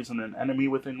going to poison an enemy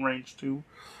within range 2,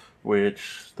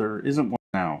 which there isn't one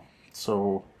now.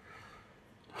 So,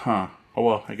 oh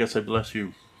well, I guess I bless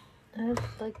you. I'd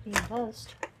like being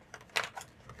blessed.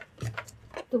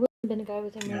 There wouldn't have been a guy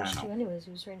within range 2 anyways,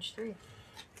 he was range 3.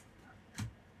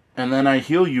 And then I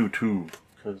heal you too,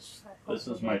 because this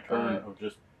is my turn of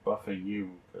just buffing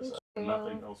you, because I have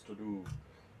nothing else to do.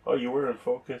 Oh, you were in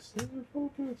focus? You were in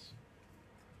focus.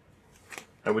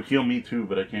 I would heal me too,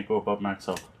 but I can't go above max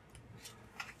health.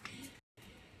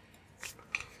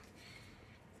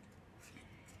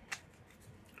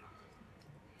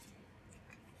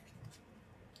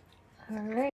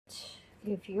 Alright,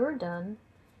 if you're done,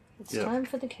 it's time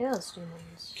for the Chaos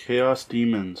Demons. Chaos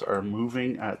Demons are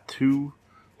moving at 2.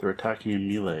 They're attacking in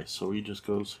melee, so he just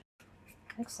goes...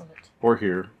 Excellent. Or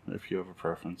here, if you have a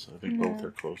preference. I think both are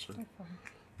closer. They're fine.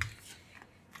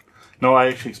 No, I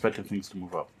actually expected things to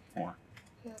move up more.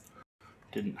 Yep.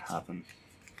 Didn't happen.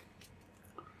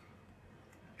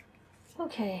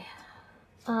 Okay.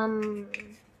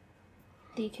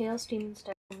 The Chaos Demons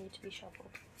deck will need to be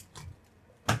shuffled.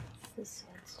 This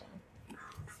side's down.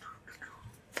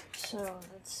 So,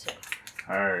 let's see.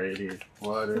 Alrighty,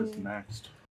 what is next?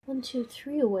 1, 2,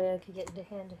 3 away, I could get into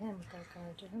hand-to-hand with that guy.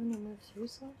 Do you have any move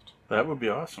 3s left? That would be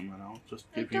awesome, and I'll just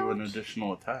give you an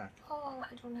additional attack. Oh,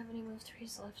 I don't have any move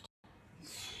 3s left.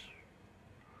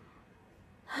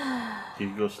 You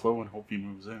can go slow and hope he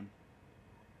moves in.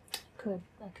 I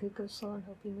could go slow and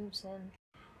hope he moves in.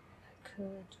 I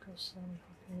could go slow and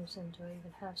hope he moves in. Do I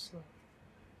even have slow?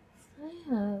 I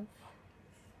have.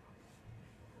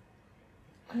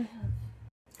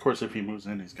 Of course, if he moves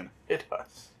in, he's gonna hit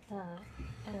us.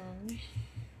 And...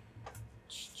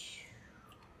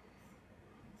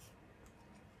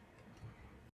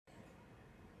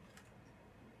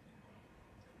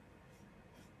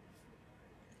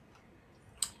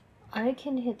 I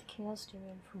can hit the Chaos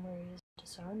Demon from where he is and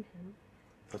disarm him.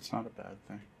 That's not a bad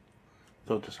thing.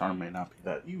 Though disarm may not be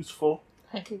that useful.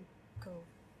 I could go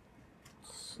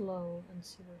slow and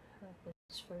see what happens.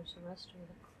 as far as the rest of it.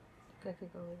 I think I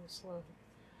could go a little slow.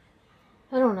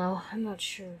 I don't know. I'm not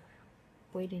sure.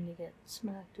 Waiting to get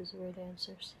smacked is the right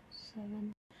answer.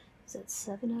 7. Is that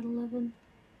 7 out of 11?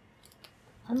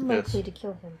 Unlikely to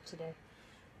kill him today.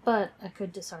 But I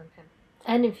could disarm him.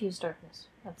 And infuse darkness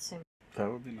at the same time.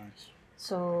 That would be nice.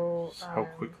 So, how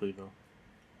quickly, though?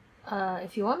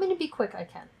 If you want me to be quick, I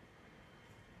can.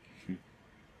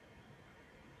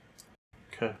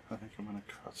 Okay, I think I'm going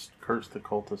to curse the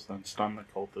cultist, then stun the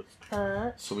cultist.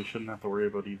 So we shouldn't have to worry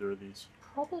about either of these.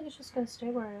 Probably just going to stay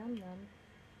where I am, then.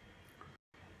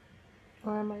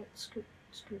 Or I might scoot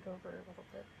over a little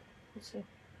bit. We'll see.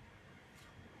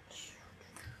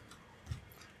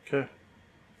 Okay.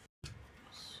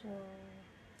 So...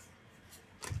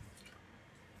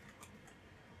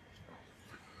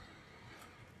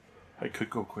 I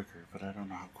could go quicker, but I don't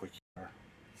know how quick you are.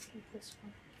 Take this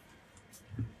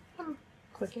one. I'm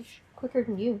quickish. Quicker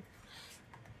than you.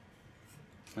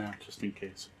 Yeah, just in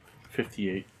case.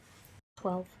 58.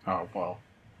 12. Oh, well.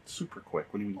 Super quick.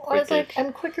 What do you mean I was like,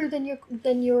 I'm quicker than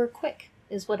you're quick,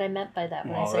 is what I meant by that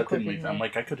when I said quicker than you. I'm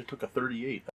like, I could have took a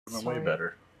 38. That would have been way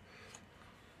better.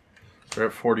 They're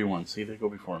at 41. See, they go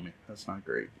before me. That's not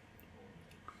great.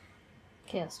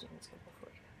 Chaos Demons go before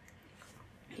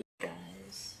you.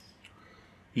 Guys.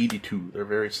 82. They're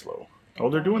very slow. Oh,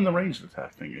 they're doing the ranged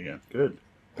attack thing again. Good.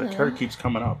 That card keeps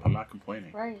coming up. I'm not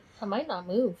complaining. Right. I might not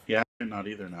move. Yeah, I might not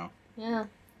either now. Yeah.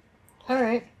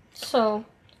 Alright. So,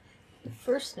 the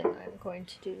first thing I'm going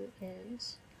to do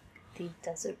is the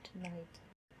Desert Knight.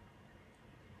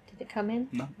 Did it come in?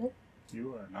 No. Nope.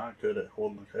 You are not good at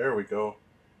holding it. There we go.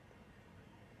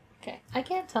 Okay. I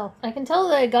can't tell. I can tell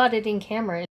that I got it in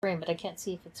camera in frame, but I can't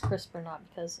see if it's crisp or not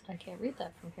because I can't read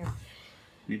that from here.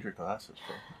 Need your glasses,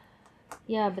 bro.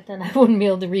 Yeah, but then I wouldn't be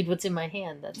able to read what's in my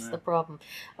hand. That's the problem.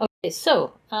 Okay,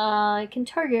 so I can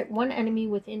target one enemy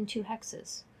within 2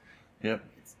 hexes. Yep.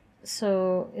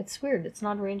 So it's weird. It's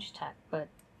not a ranged attack, but...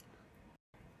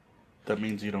 That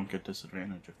means you don't get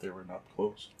disadvantage if they were not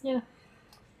close. Yeah.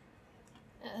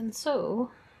 And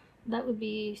so that would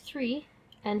be 3,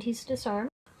 and he's disarmed.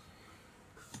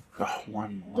 Oh,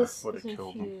 one more. This would is have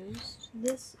killed him. infused.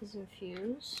 This is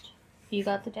infused. You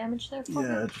got the damage there for me?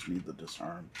 Yeah, I just need the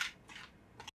disarm.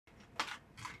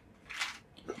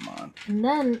 Come on. And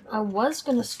then I was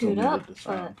going to scoot up,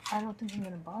 but I don't think I'm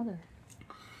going to bother.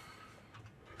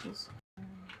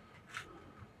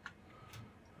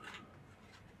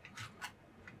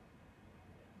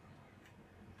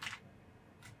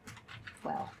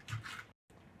 Well.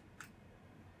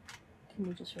 Can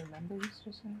we just remember this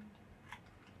disarmed?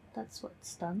 That's what,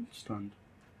 stunned? Stunned.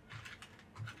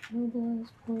 Mobilize,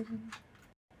 poison.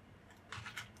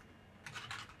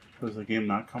 Does the game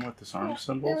not come with disarm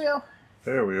symbols? There we go.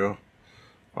 There we go.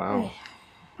 Wow.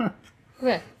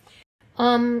 Okay.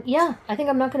 Yeah, I think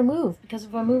I'm not going to move, because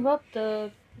if I move up,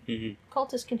 the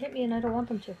cultists can hit me, and I don't want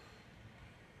them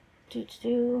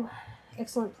to.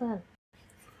 Excellent plan.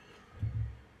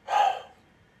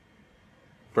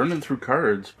 Burning through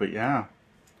cards, but yeah.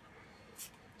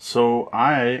 So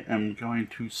I am going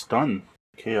to stun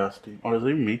Chaos Demon. Oh, is it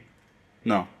even me?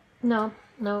 No. No,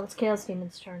 it's Chaos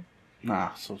Demon's turn.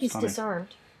 Nah, so he's stunning.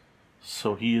 Disarmed.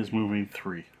 So he is moving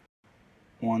 3.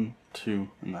 1, 2,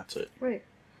 and that's it. Right.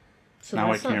 So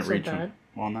now that's I can't not so reach bad. him.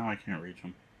 Well, now I can't reach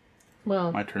him.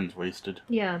 Well, my turn's wasted.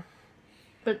 Yeah,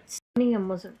 but stunning him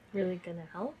wasn't really gonna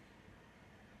help.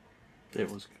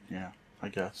 It was, yeah, I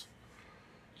guess.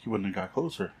 He wouldn't have got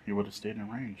closer. He would have stayed in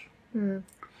range.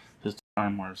 His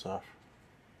arm wears off.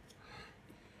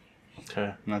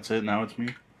 Okay, and that's it. Now it's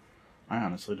me. I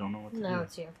honestly don't know what to do. Now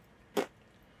it's you.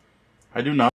 I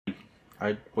do nothing.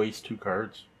 I waste 2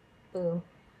 cards. Boo.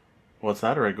 Well, it's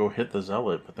that or I go hit the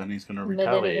zealot, but then he's going to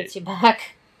retaliate. But then it hits you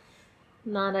back.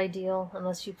 Not ideal,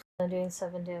 unless you plan on doing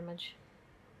 7 damage.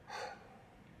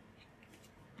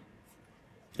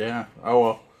 Yeah. Oh,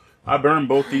 well. I burned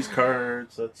both these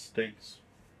cards. That stinks.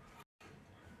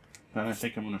 Then I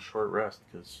think I'm going to short rest,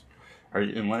 because,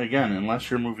 again, unless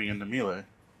you're moving into melee.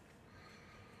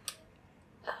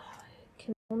 I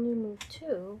can only move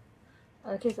 2.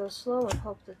 I could go slow and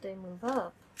hope that they move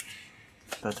up.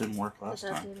 That didn't work last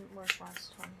time. That didn't work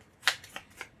last time.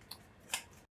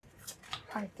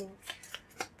 I think.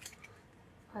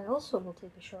 I also will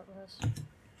take a short rest.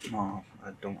 No,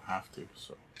 I don't have to,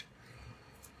 so.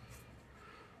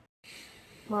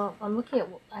 Well, I'm looking at...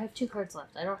 I have 2 cards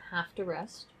left. I don't have to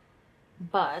rest.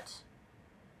 But...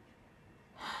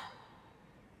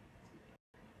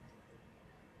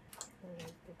 it would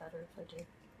be better if I do.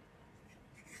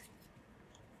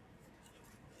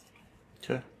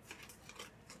 Okay.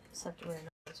 Just have to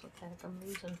recognize what the heck I'm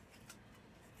losing.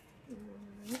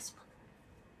 This one.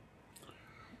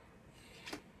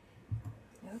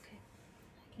 Okay.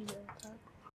 I can do that.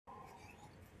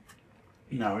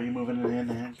 Now are you moving in hand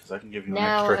to hand? Because I can give you an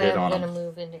now extra hit on I'm him. going to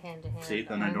move into hand to hand. See,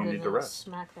 then I don't need to rest.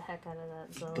 Smack the heck out of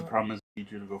that zone. The problem is I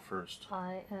need you to go first.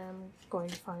 I am going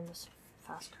to find this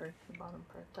fast card at the bottom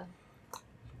part then.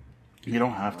 You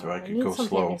don't have to. I could go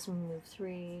slow. I need some move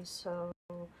 3, so...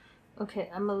 Okay,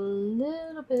 I'm a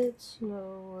little bit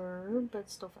slower, but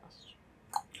still fast.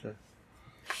 Okay.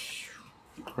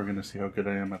 We're going to see how good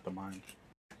I am at the mind.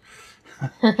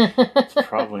 It's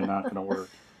probably not going to work.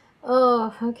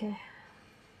 Oh, okay.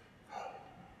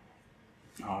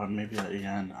 Oh, maybe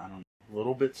again, I don't know. A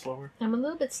little bit slower? I'm a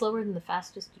little bit slower than the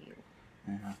fastest you.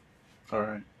 Yeah.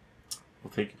 Alright.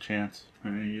 We'll take a chance.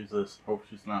 I'm going to use this. Hope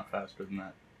she's not faster than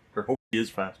that. Or hope she is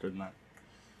faster than that.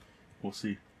 We'll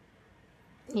see.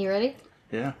 You ready?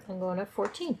 Yeah. I'm going at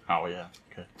 14. Oh, yeah.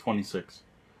 Okay. 26.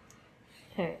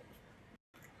 Alright.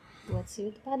 Let's see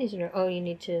what the baddies are doing. Oh, you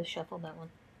need to shuffle that one.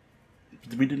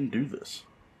 We didn't do this.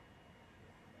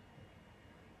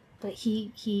 But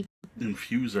he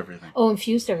infused everything. Oh,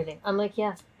 infused everything. I'm like,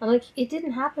 yeah. I'm like, it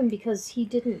didn't happen because he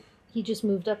just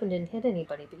moved up and didn't hit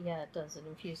anybody. But yeah, it does. It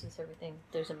infuses everything.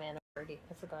 There's a mana already.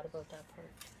 I forgot about that part.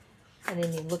 I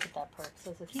didn't even look at that part. So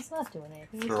I was like, he's not doing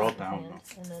anything. They're all down,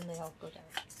 though. And then they all go down.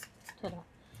 Ta-da.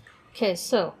 Okay,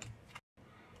 so.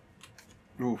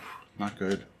 Oof, not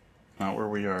good. Not where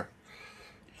we are.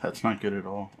 That's not good at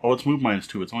all. Oh, it's move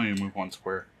 -2. It's only a move 1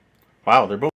 square. Wow,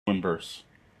 they're both wind bursts.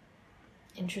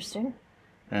 Interesting.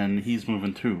 And he's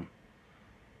moving 2.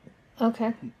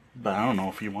 Okay. But I don't know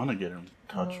if you want to get in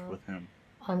touch with him.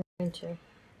 I'm going to.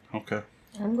 Okay.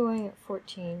 I'm going at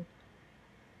 14.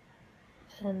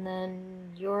 And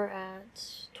then you're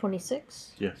at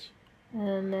 26? Yes.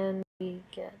 And then we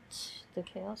get the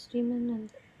Chaos Demon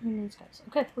and these guys.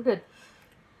 Okay, we're good.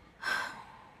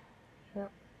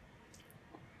 Yep.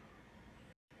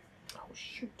 Oh,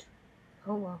 shoot.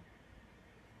 Oh, well.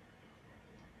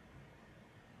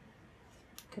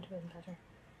 Could have been better.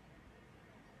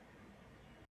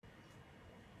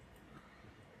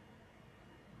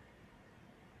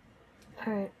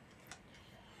 Alright.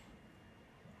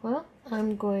 Well,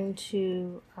 I'm going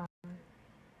to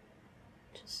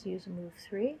just use a move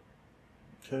 3.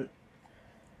 Okay.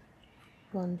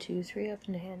 1, 2, 3 up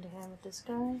into hand to hand with this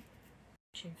guy,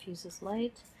 which infuses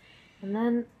light. And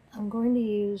then I'm going to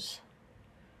use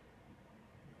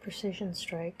Precision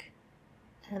Strike,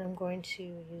 and I'm going to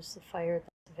use the fire that's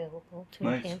available to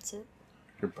enhance it.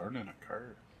 You're burning a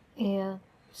card. Yeah,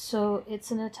 so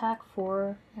it's an attack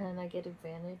 4, and I get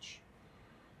advantage.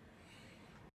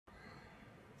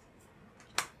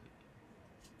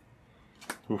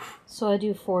 Oof. So I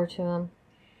do 4 to him.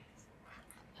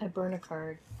 I burn a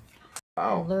card.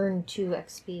 Wow. I learn 2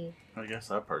 XP. I guess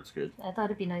that part's good. I thought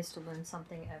it'd be nice to learn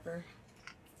something ever.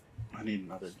 I need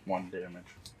another 1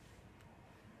 damage.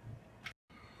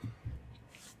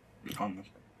 On the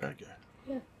bad guy.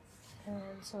 Yeah.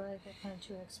 And so I get my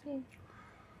 2 XP.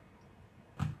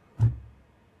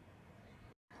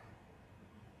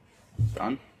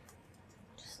 Done?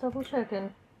 Just double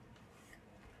checking.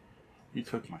 You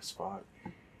took my spot.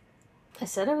 I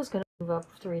said I was going to move up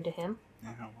 3 to him.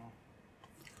 Yeah, well.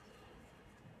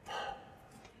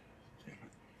 Damn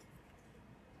it.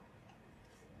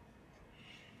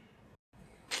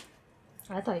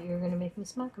 I thought you were going to make me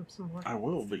smack him some more. I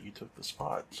will, but you took the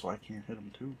spot, so I can't hit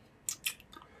him too.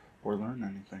 Or learn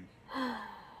anything.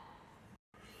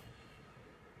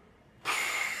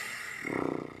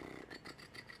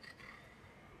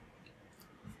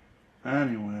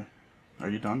 Anyway, are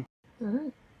you done? Mm-hmm.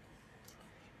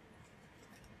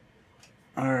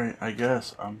 Alright, I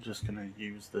guess I'm just gonna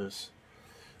use this.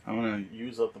 I'm gonna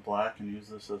use up the black and use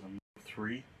this as a move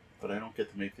 3, but I don't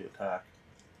get to make the attack.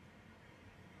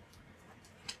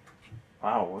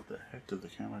 Wow, what the heck did the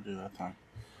camera do that time?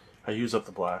 I use up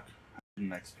the black in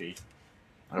XP.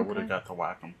 I would have got to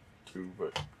whack him too,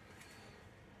 but...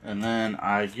 And then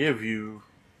I give you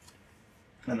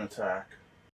an attack.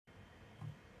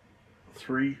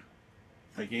 3,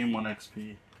 I gain 1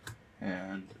 XP,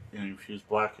 and infuse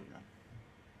black again.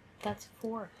 That's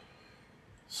 4.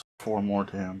 So 4 more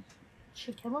to him.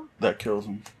 Should kill him? That kills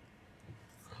him.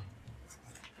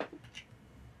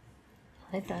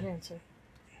 I like that answer.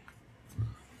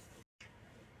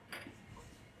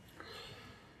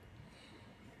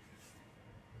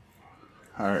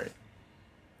 Alright.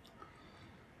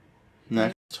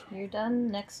 Next. You're done.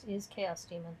 Next is Chaos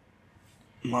Demon.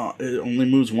 Well, it only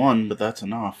moves 1, but that's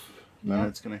enough. Yeah. Then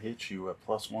it's going to hit you at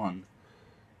 +1.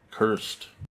 Cursed.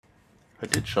 I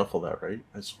did shuffle that, right?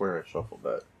 I swear I shuffled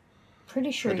that.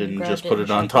 Pretty sure I you didn't grabbed just put and it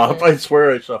on shuffled top. it. I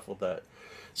swear I shuffled that.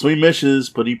 So he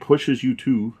misses, but he pushes you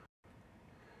 2.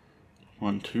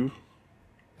 1, 2.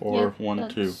 Or 1,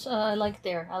 2? I like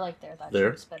there. I like there. That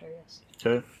there? Is better, yes.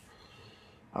 Okay.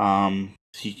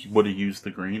 He would have used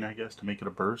the green, I guess, to make it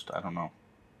a burst. I don't know.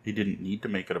 He didn't need to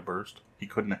make it a burst. He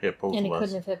couldn't have hit both of us. And he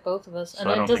couldn't have hit both of us. So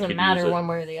And it doesn't matter one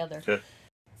way or the other. Okay.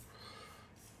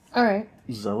 Alright.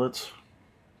 Zealots.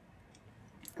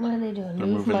 What are they doing? They're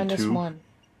Move moving minus 2. 1.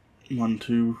 1,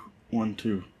 2, 1,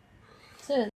 2. That's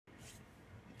it.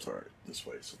 Sorry, this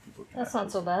way so people can. That's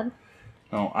not so bad.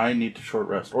 No, I need to short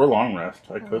rest or long rest.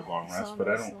 I could long rest, but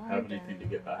I don't have anything to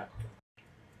get back.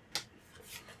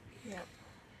 Yep.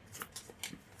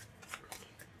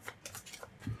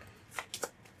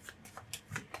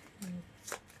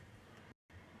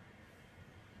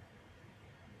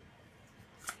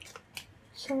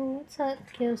 So what's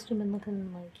that Chaos Demon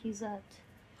looking like? He's at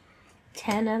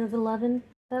 10 out of 11?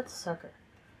 That's a sucker.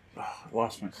 Oh, I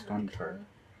lost my stun card.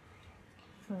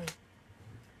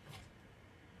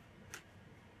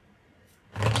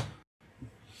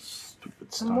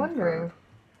 Stupid stun I'm wondering. card.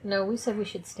 No, we said we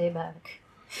should stay back.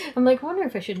 I'm like, wonder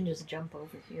if I shouldn't just jump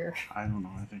over here. I don't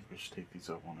know. I think we should take these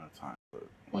out one at a time, but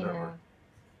whatever. Yeah.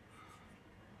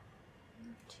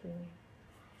 2.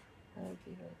 That would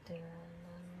be right there, and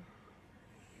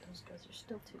then those guys are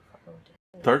still too far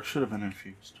away. Dark should have been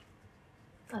infused.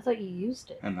 I thought you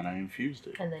used it. And then I infused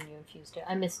it. And then you infused it.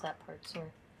 I missed that part,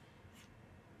 sorry.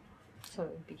 So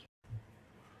it would be...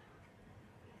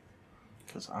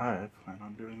 Because I plan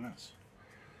on doing this.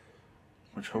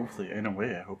 Which hopefully, in a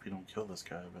way, I hope you don't kill this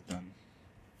guy, but then...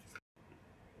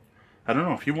 I don't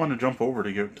know, if you want to jump over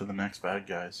to get to the next bad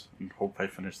guys and hope I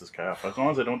finish this guy off. As long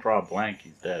as I don't draw a blank,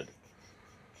 he's dead.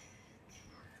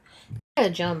 I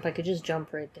could jump. I could just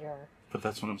jump right there. But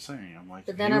that's what I'm saying. I'm like,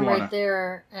 but then I'm right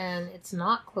there, and it's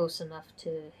not close enough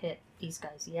to hit these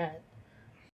guys yet.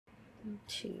 1,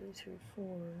 2, 3, 4.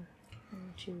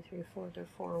 1, 2, 3, 4. They're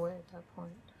 4 away at that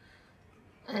point.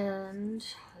 And...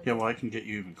 Yeah, well, I can get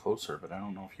you even closer, but I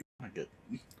don't know if you want to get...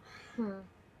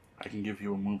 I can give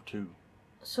you a move, too.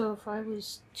 So if I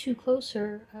was 2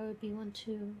 closer, I would be 1,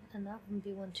 2, and that would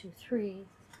be 1, 2, 3.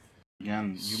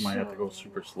 Again, you might have to go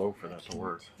super slow for that to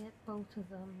work. I hit both of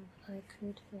them. I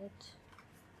could hit...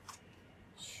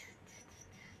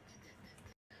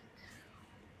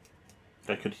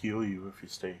 I could heal you if you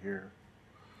stay here.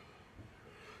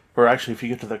 Or actually, if you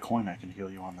get to that coin, I can heal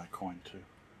you on that coin, too.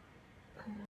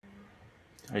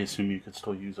 I assume you could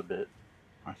still use a bit.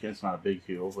 It's not a big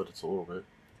heal, but it's a little bit.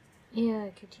 Yeah,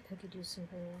 I could do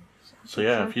something else. So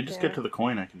yeah, if you just get to the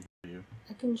coin, I can heal you.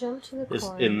 I can jump to the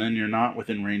coin. And then you're not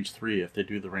within range 3 if they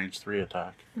do the range 3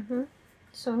 attack.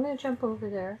 So I'm going to jump over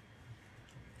there.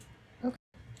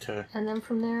 Okay. And then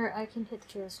from there, I can hit the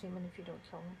Chaos Demon if you don't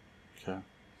kill me. Okay.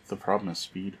 The problem is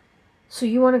speed. So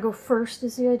you want to go first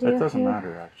is the idea? It doesn't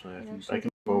matter, actually. I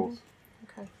can both.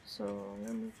 Okay, so I'm going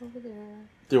to move over there.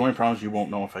 The only problem is you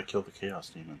won't know if I kill the Chaos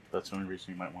Demon. That's the only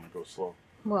reason you might want to go slow.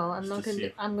 Well, I'm not going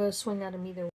to... I'm going to swing at him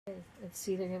either way. It's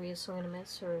either going to be a swing and a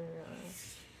miss or...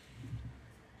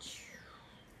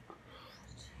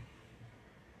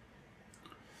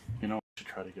 You know, I should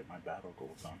try to get my battle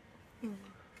goal done.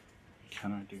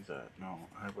 Can I do that? No,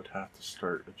 I would have to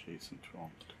start adjacent to him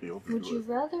to be able to do it. Would you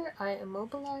rather I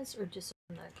immobilize or disarm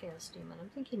that Chaos Demon? I'm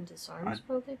thinking disarm is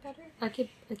probably better. I could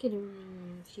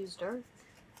infuse Dark.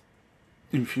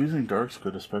 Infusing Dark's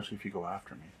good, especially if you go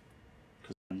after me.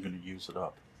 Because I'm going to use it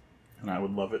up. And I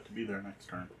would love it to be there next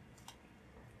turn.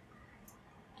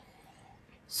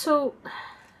 So,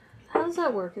 how does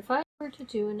that work? If I were to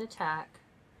do an attack,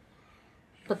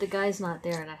 but the guy's not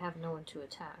there and I have no one to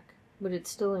attack, would it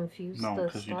still infuse the stuff? No,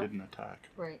 because you didn't attack.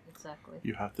 Right, exactly.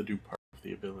 You have to do part of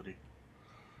the ability.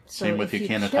 So same with you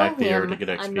can't attack the air to get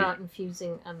XP. I'm not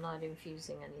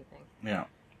infusing anything. Yeah.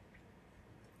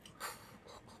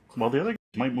 Well, the other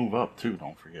guys might move up too,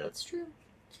 don't forget. That's true.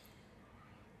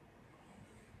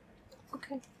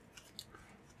 Okay.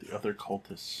 The other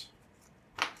cultists.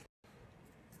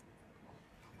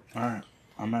 Alright,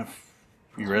 I'm at...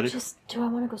 You ready? Do I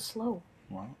want to go slow?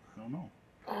 Well, I don't know.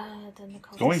 Then the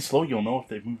cultists... Going slow, you'll know if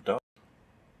they've moved up.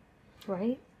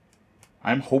 Right?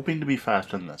 I'm hoping to be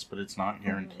faster than this, but it's not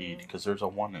guaranteed, because there's a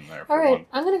 1 in there for Alright,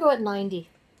 I'm going to go at 90.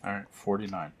 Alright,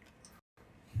 49.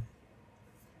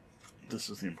 This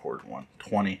is the important one.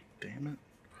 20. Damn it.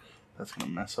 That's going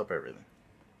to mess up everything.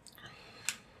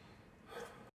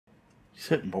 He's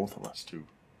hitting both of us, too.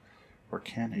 Or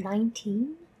can he?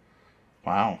 19?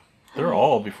 Wow. They're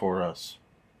all before us.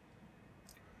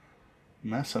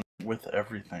 Messing with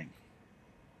everything.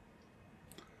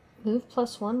 Move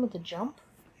 +1 with a jump?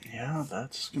 Yeah,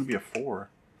 that's going to be a 4.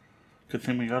 Good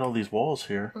thing we got all these walls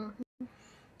here.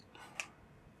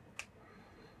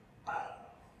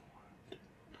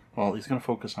 Well, he's going to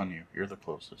focus on you. You're the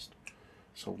closest.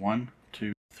 So 1,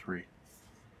 2, 3.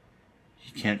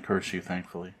 He can't curse you,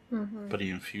 thankfully. But he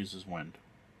infuses wind.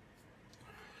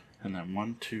 And then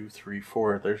 1, 2, 3,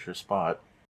 4. There's your spot.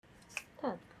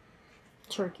 Huh.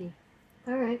 Turkey.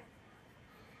 Alright.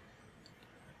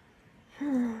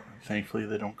 Thankfully,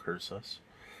 they don't curse us.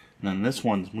 And then this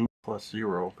one's move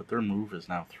 +0, but their move is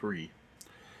now 3.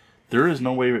 There is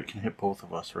no way it can hit both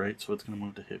of us, right? So it's going to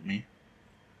move to hit me.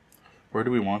 Where do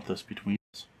we want this between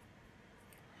us?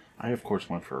 I, of course,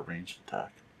 went for a ranged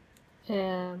attack.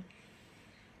 It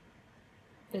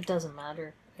doesn't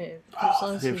matter. They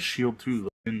have shield too, the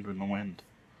wind and the wind.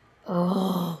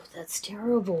 Oh, that's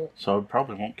terrible. So I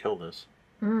probably won't kill this.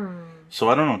 So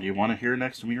I don't know, do you want it here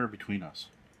next to me or between us?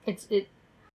 It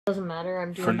doesn't matter.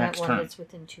 I'm doing that one that's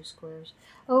within 2 squares.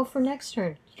 Oh, for next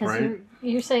turn. Because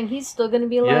you're saying he's still going to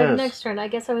be alive next turn. I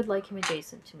guess I would like him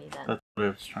adjacent to me then. That's what I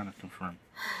was trying to confirm.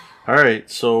 Alright,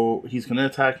 so he's going to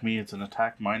attack me. It's an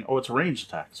attack mine. Oh, it's a ranged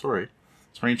attack. Sorry.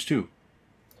 It's range 2.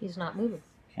 He's not moving.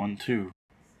 1, 2.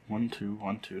 1, 2,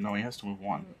 1, 2. No, he has to move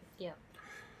 1. Yeah.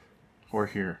 Or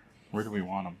here. Where do we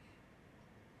want him?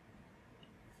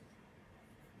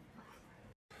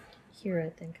 Here,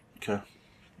 I think. Okay.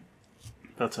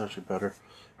 That's actually better.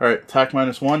 Alright, attack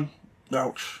 -1.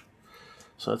 Ouch.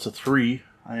 So that's a 3.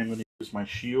 I am going to use my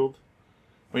shield.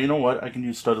 But you know what? I can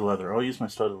use studded leather. I'll use my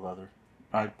studded leather.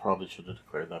 I probably should have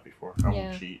declared that before. I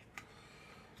won't cheat.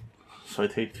 So I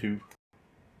take 2.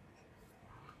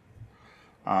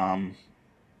 And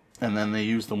then they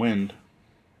use the wind.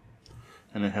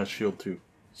 And it has shield too.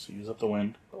 So use up the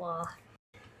wind. Blah.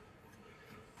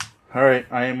 Alright,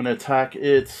 I am going to attack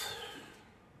it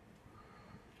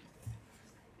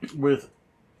with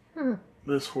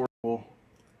this horrible.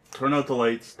 Turn out the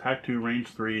lights. Attack 2, range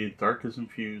 3. Dark is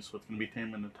infused, so it's going to be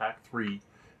tamed in attack 3.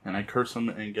 And I curse him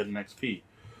and get an XP.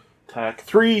 Attack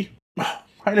 3.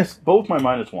 Both my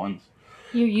 -1s.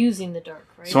 You're using the dark,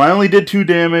 right? So I only did 2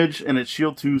 damage, and it's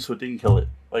shield 2, so it didn't kill it.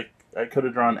 Like, I could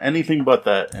have drawn anything but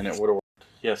that, and it would have worked.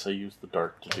 Yes, I used the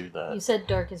dark to do that. You said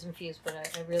dark is infused, but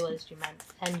I realized you meant,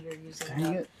 and you're using Dang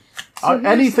dark. it. So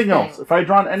anything else. If I had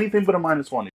drawn anything but a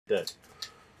 -1, he's dead.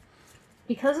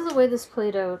 Because of the way this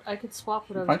played out, I could swap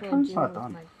what I was going to do. Not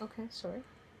done. Okay, sorry.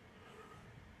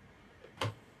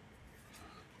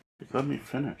 Let me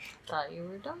finish. Thought you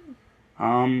were done.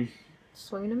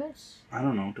 Swing and a miss. I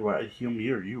don't know. Do I heal me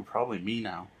or you? Probably me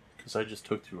now. Because I just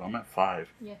took 2. I'm at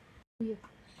 5. Yeah. You.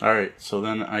 Alright, so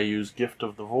then I use Gift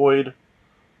of the Void.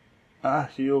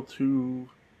 Heal 2.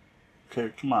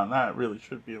 Okay, come on. That really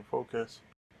should be a focus.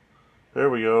 There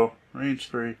we go. Range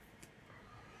 3.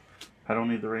 I don't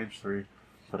need the range 3.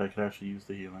 But I could actually use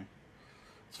the healing.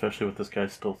 Especially with this guy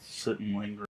still sitting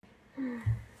lingering.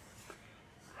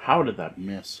 How did that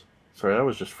miss? Sorry, that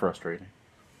was just frustrating.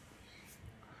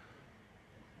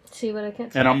 See what I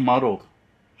can't see? And I'm muddled.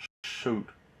 Shoot.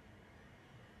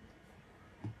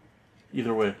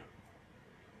 Either way.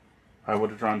 I would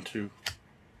have drawn 2.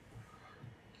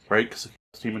 Right? Because the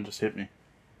Chaos Demon just hit me.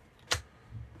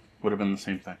 Would have been the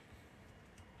same thing.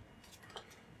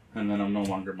 And then I'm no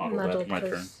longer muddled after my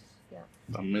turn. Yeah.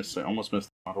 I almost missed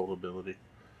the muddled ability.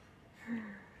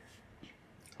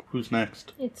 Who's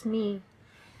next? It's me.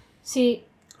 See,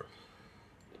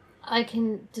 I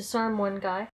can disarm one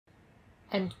guy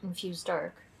and infuse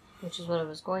dark, which is what I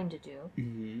was going to do.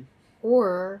 Mm-hmm.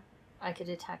 Or I could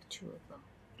attack 2 of them.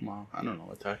 Well, I don't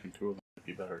know. Attacking 2 of them would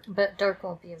be better. But dark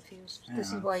won't be infused. Yeah,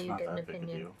 this is why you get an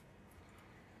opinion.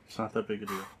 It's not that big a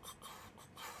deal.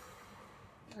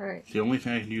 Alright. The only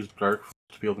thing I can use dark for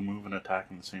is to be able to move and attack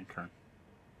in the same turn.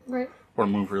 Right. Or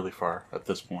move really far at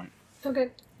this point.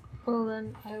 Okay. Well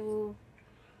then, I will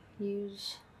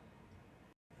use...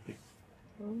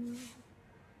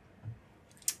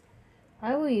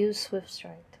 I will use Swift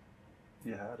Strike.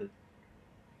 You had it.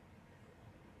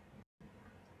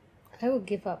 I will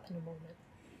give up in a moment.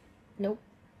 Nope.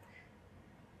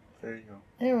 There you go.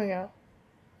 There we go.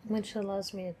 Which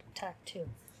allows me to attack 2.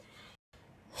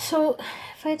 So,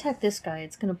 if I attack this guy,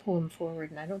 it's going to pull him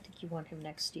forward, and I don't think you want him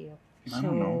next to you. I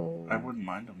don't know. I wouldn't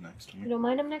mind him next to me. You don't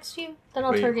mind him next to you? Then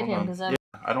I'll target him, because Yeah,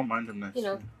 I don't mind him next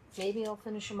to me. Maybe I'll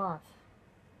finish him off.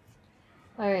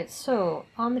 Alright, so,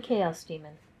 on the Chaos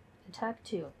Demon. Attack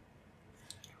 2.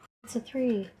 It's a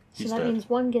 3. So that means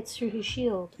 1 gets through his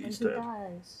shield, and he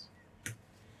dies.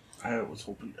 I was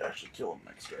hoping to actually kill him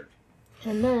next turn.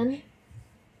 And then,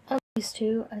 of these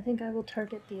 2, I think I will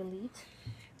target the Elite.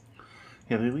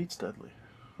 Yeah, the Elite's deadly.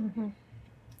 Mm-hmm.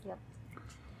 Yep.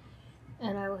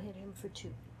 And I will hit him for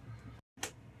 2.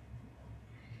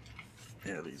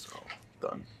 Yeah, these are all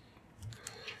done.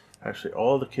 Actually,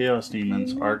 all the Chaos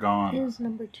Demons are gone. Is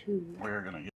number 2. We're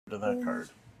going to get rid of that card.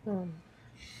 Boom.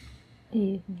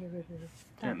 You can get rid of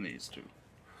that. And these two.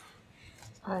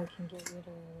 I can get rid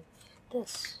of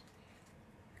this.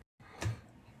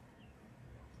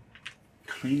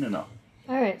 Clean it up.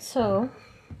 Alright, so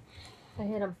I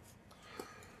hit him.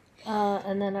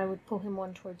 And then I would pull him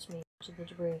one towards me to the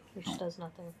debris, which does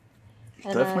nothing.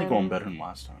 And definitely going better than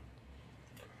last time.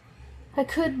 I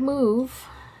could move.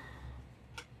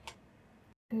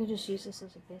 I could just use this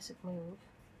as a basic move.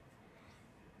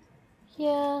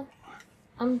 Yeah,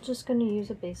 I'm just gonna use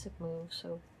a basic move,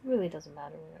 so it really doesn't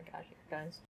matter what I got here,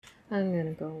 guys. I'm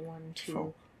gonna go 1,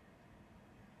 2,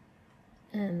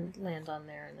 and land on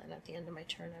there, and then at the end of my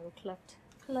turn I will collect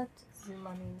the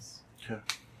monies. Okay.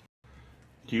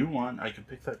 Do you want... I could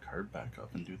pick that card back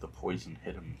up and do the poison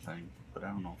hit him thing, but I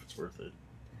don't know if it's worth it.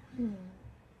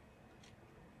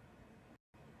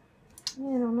 I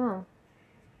don't know.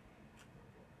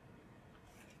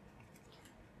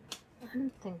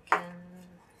 I'm thinking...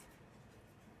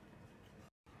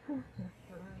 what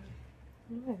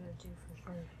am I gonna do for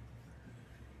fun?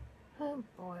 Oh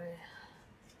boy.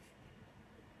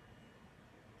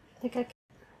 I think I can...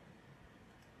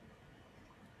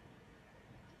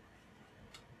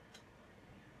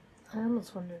 I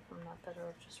almost wonder if I'm not better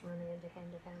off just running into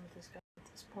hand-to-hand with this guy at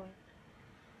this point.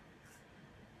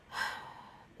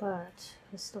 But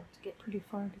I still have to get pretty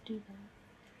far to do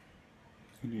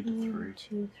that. You need a 3.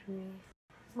 2, 3.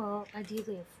 Well,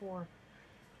 ideally a 4.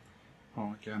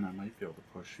 Well, again, I might be able to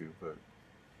push you, but...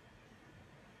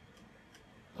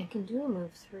 I can do a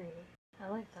move 3. I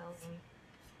like that one.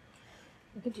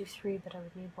 I could do 3, but I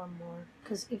would need 1 more.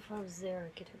 Because if I was there,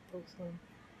 I could hit both of them.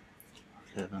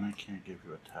 Okay, then I can't give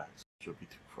you attacks. You'll be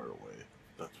too far away.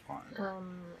 That's fine.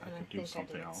 I could do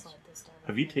something else.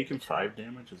 Have you taken 5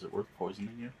 damage? Is it worth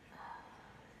poisoning you?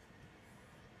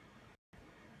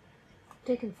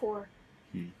 Taken 4.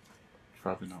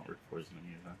 Probably not worth poisoning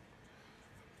you then.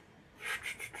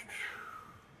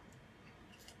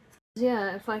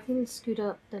 Yeah, if I can scoot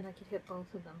up, then I could hit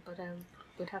both of them, but I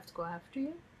would have to go after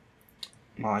you.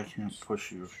 Well, I can't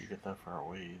push you if you get that far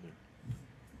away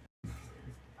either.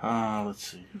 Let's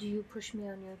see. Do you push me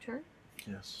on your turn?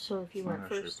 Yes. So if you went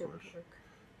first, it would work.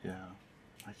 Yeah.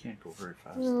 I can't go very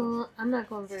fast, well, though. I'm not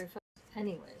going very fast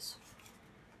anyways.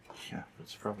 Yeah, but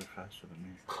it's probably faster than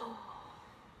me.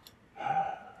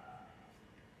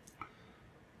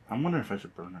 I'm wondering if I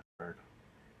should burn a card.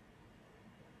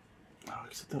 Oh,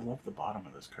 except I love the bottom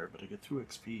of this card, but I get 2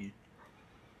 XP.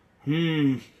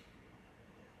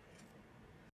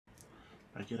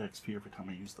 I get XP every time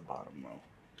I use the bottom, though.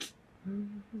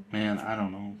 Man, I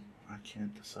don't know. I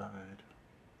can't decide.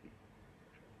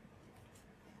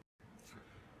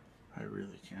 I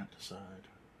really can't decide.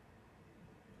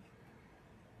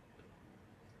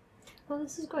 Well,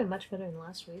 this is going much better than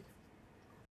last week.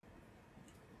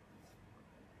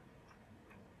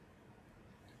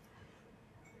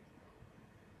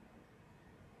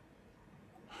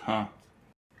 Huh.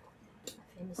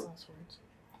 Famous last words.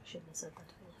 I shouldn't have said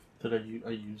that. Did I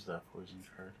use that poison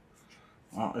card?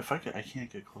 Well, if I can't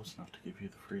get close enough to give you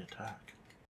the free attack.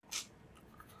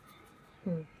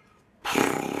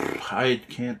 I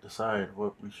can't decide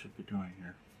what we should be doing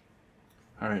here.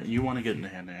 Alright, you want to get into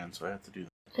hand-to-hand, so I have to do that.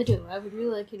 I do. I would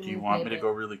really like you to move. Do you want me to go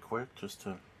really quick, just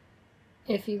to...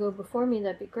 If you go before me,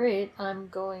 that'd be great. I'm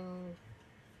going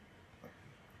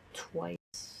twice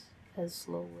as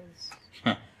slow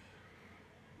as...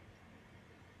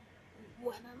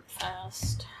 when I'm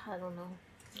fast. I don't know.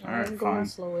 Alright, I'm going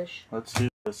fine. slowish. Let's do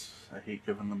this. I hate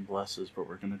giving them blesses, but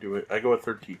we're gonna do it. I go at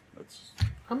 13. That's...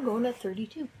 I'm going at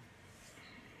 32.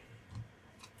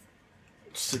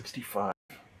 65.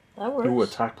 That works. Ooh,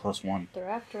 attack +1. They're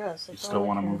after us. You still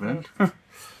want to move in?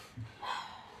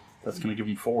 That's gonna give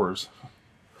them 4s.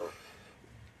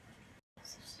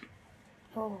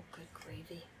 Oh, good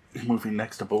gravy. Moving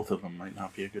next to both of them might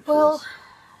not be a good Well, choice.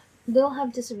 they'll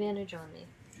have disadvantage on me.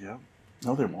 Yeah.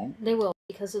 No, they won't. They will,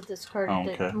 because of this card. Oh,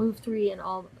 okay. That move 3 and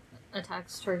all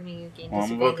attacks targeting you gain Well, I'm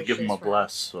disadvantage. about to give them a this round.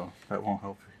 bless, so that won't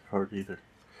help hard either.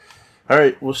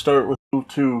 Alright, we'll start with move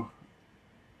 2.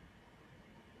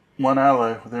 One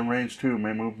ally within range 2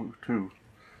 may move 2.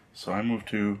 So I move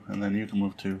 2, and then you can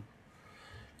move 2.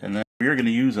 And then we're going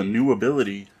to use a new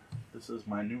ability. This is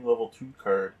my new level 2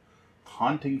 card.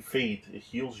 Haunting Fate. It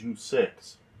heals you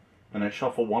 6. And I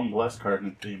shuffle 1 bless card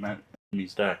into the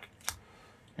enemy's deck.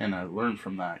 And I learned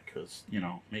from that, because, you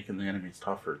know, making the enemies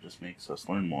tougher just makes us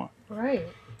learn more. Right.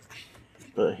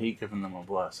 But I hate giving them a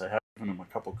bless. I have given them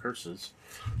a couple curses,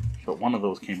 but one of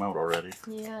those came out already.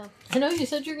 Yeah. I know you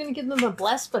said you were going to give them a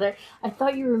bless, but I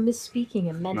thought you were misspeaking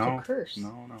and meant a curse.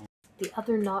 No. The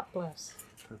other not bless.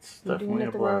 That's You're definitely doing a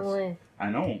it the blast. wrong way. I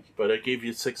know, but it gave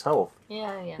you 6 health.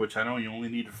 Yeah. Which I know you only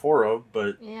needed 4 of,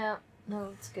 but... Yeah, no,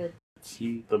 it's good. It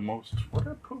seemed the most... Where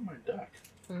did I put my deck?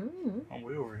 Mm-hmm. I'm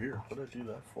way over here. What did I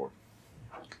do that for?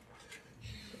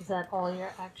 Is that all your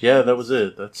actions? Yeah, that was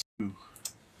it. That's 2.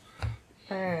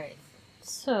 Alright,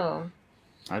 so...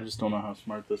 I just don't know how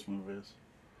smart this move is.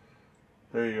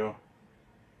 There you go.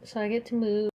 So I get to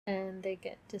move, and they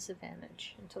get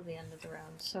disadvantage until the end of the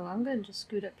round. So I'm going to just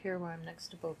scoot up here where I'm next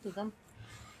to both of them.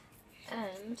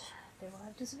 And they will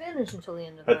have disadvantage until the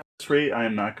end of the round. At this rate, I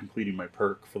am not completing my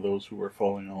perk for those who are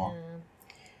following along.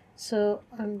 Yeah. So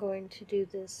I'm going to do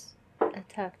this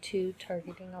attack 2,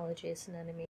 targeting all adjacent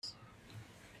enemies.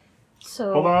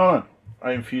 So... Hold on.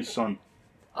 I infused Sun.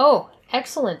 Oh,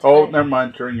 excellent. Oh, never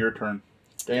mind. During your turn.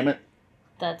 Damn it.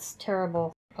 That's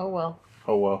terrible. Oh well.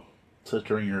 Oh well. It says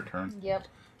during your turn. Yep.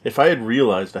 If I had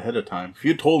realized ahead of time, if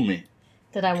you told me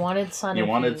that I wanted Sun you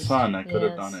infused, wanted Sun, I could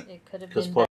have done it. It could have because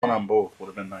been plus 1 on both would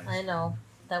have been nice. I know.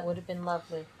 That would have been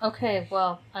lovely. Okay,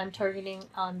 well, I'm targeting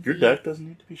on Your deck doesn't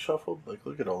need to be shuffled. Like,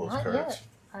 look at all those Not cards.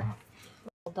 Yet.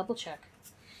 I'll double check.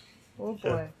 Oh boy.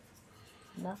 Okay.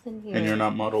 Nothing here. And you're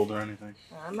not muddled or anything?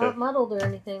 I'm not muddled or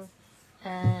anything.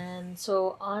 And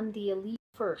so on the elite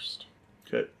first.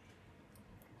 Okay.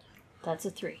 That's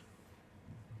a 3.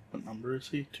 What number is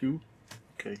he? 2?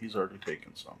 Okay, he's already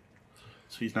taken some.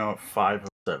 So he's now at 5 of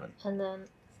 7. And then...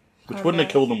 Which wouldn't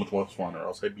have killed him with +1, or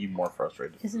else I'd be more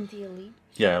frustrated. Isn't the elite?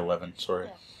 Yeah, 11, sorry.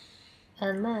 Yeah.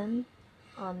 And then,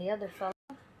 on the other fella...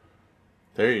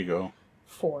 There you go.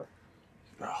 4.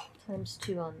 Oh. Times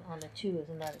 2 on a 2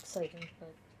 isn't that exciting,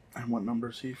 but... And what number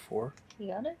is he? 4?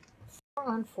 You got it? 4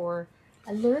 on 4.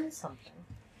 I learned something.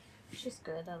 Which is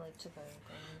good. I like to learn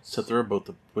things. So they're about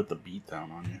to put the beat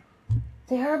down on you.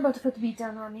 They are about to put the beat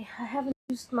down on me. I haven't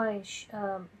used my...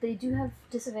 they do have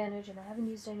disadvantage, and I haven't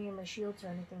used any of my shields or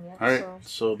anything yet. Alright,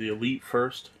 so the elite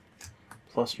first.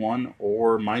 +1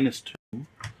 or -2. Okay.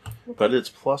 But it's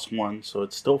 +1, so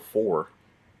it's still 4.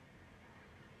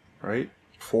 Right?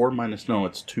 4 minus... No,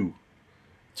 it's 2.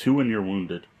 2 and you're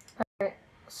wounded. Alright,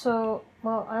 so...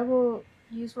 Well, I will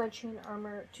use my chain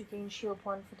armor to gain shield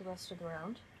 1 for the rest of the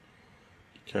round.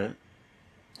 Okay.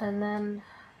 And then...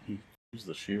 Use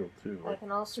the shield, too. Right? I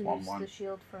can also use the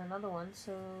shield for another one,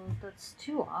 so that's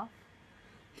 2 off.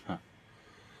 Huh.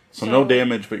 So no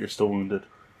damage, but you're still wounded.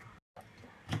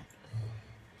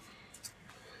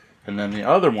 And then the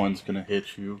other one's going to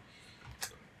hit you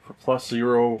for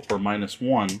 +0 or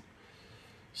 -1.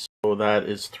 So that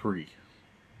is 3.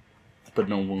 But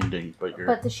no wounding, but you're...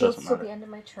 But the shield's till the end of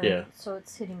my turn, yeah. So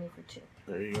it's hitting me for 2.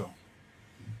 There you go.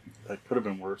 That could have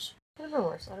been worse. Could have been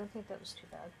worse. I don't think that was too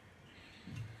bad.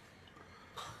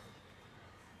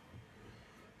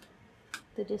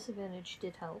 The disadvantage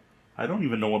did help. I don't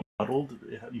even know what muddled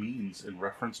means in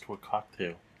reference to a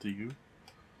cocktail. Do you?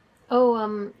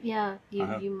 Oh, yeah.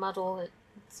 You muddle it.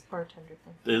 It's a bartender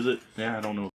thing. Is it? Yeah, I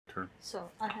don't know the term.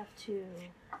 So, I have to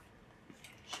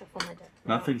shuffle my deck.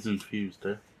 Nothing's infused,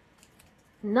 eh?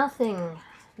 Nothing.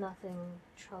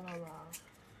 Tra-la-la.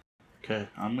 Okay,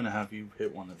 I'm going to have you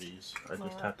hit one of these. I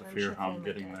just have to figure how I'm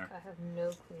getting there. I have no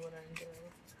clue what I'm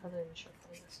doing other than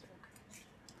shuffling this deck.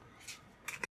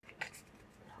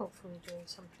 Hopefully doing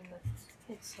something that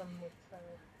hits them with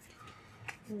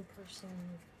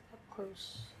in-person,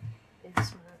 up-close, big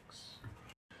smacks.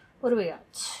 What do we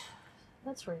got?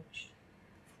 That's ranged.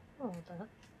 I don't want that.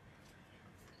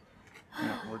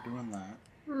 Yeah, we're doing that.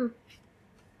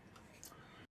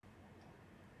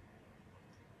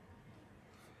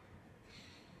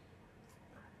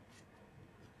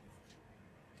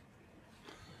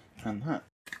 And that.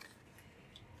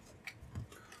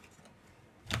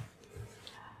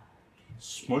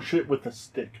 Smush it with a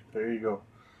stick. There you go.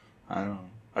 I don't know.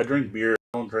 I drink beer.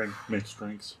 I don't drink mixed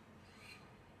drinks.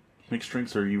 Mixed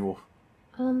drinks are evil.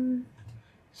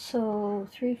 So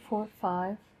 3, 4,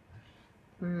 5.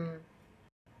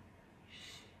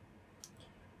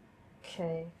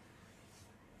 Okay.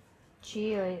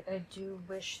 Gee, I do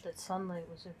wish that sunlight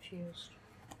was infused.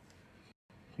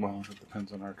 Well, it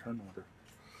depends on our turn order.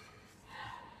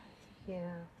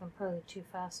 Yeah, I'm probably too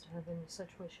fast to have any such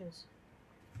wishes.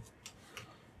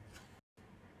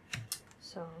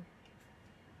 So,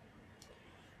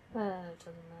 it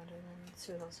doesn't matter then. Let's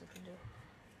see what else I can do.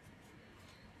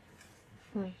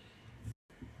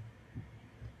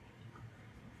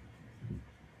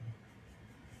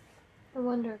 I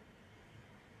wonder.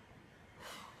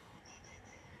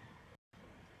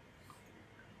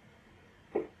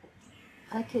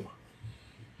 I could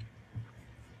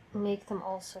make them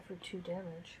all suffer 2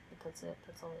 damage, but that's it.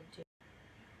 That's all I do.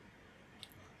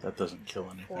 That doesn't kill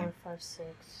anything. 4, 5,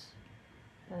 6.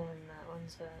 And that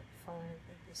one's at 5,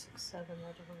 6, 7,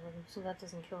 out of 11. So that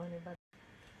doesn't kill anybody.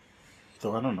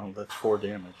 So I don't know, that's 4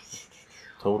 damage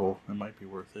total. It might be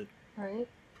worth it. Right?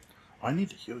 I need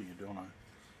to heal you, don't I?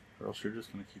 Or else you're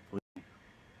just going to keep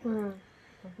bleeding.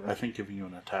 I think giving you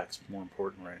an attack's more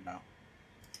important right now.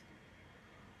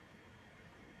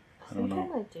 I don't know.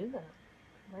 I might do that.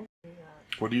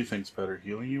 What do you think's better,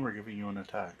 healing you or giving you an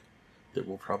attack that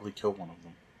will probably kill one of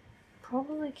them?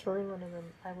 Probably killing one of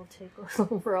them. I will take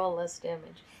overall less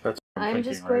damage. That's what I'm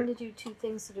thinking, just going to do 2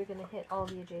 things that are going to hit all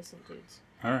the adjacent dudes.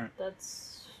 Alright.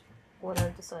 That's what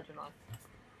I've decided on.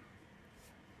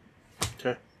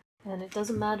 Okay. And it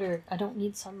doesn't matter. I don't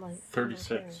need sunlight.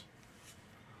 36.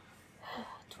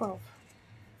 12.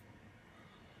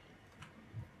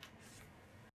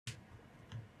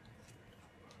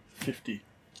 50.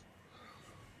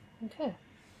 Okay.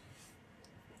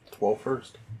 12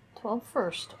 first. 12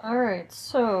 first. Alright,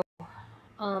 so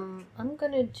I'm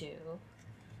gonna do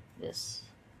this.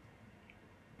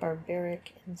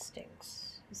 Barbaric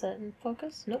Instincts. Is that in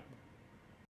focus? Nope.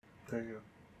 There you go.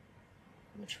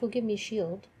 Which will give me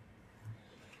shield.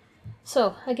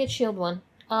 So, I get shield 1.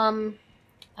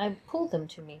 I pull them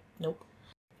to me. Nope.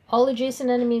 All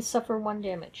adjacent enemies suffer 1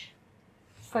 damage.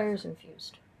 Fire's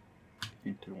infused.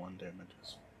 You do 1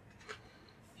 damages.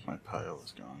 My pile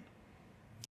is gone.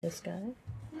 This guy and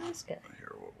this guy.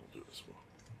 Here, what we'll do is we'll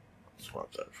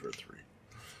swap that for a 3.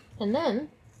 And then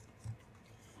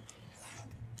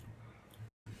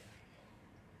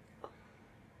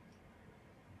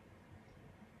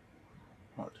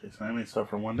Jason, I may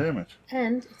suffer 1 damage.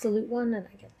 and it's a loot 1 and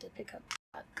I get to pick up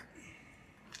that.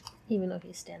 Even though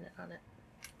he's standing on it.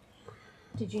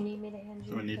 Did you need me to hand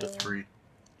you? We need a 3.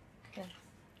 Okay.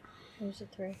 There's a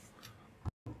 3.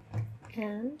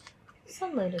 And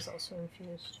sunlight is also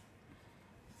infused.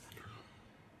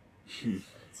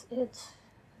 That's it.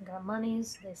 I got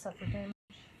monies, they suffer damage.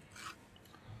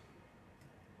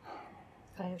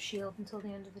 I have shield until the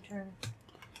end of the turn.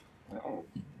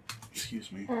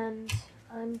 Excuse me. And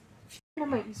I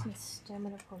might use my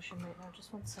stamina potion right now,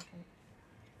 just 1 second.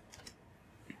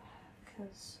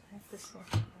 Because I have this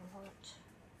left in my wallet.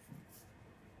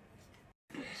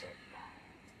 Where is it?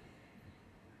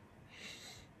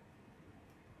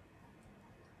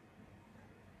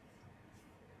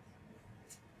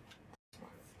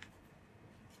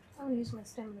 I'll use my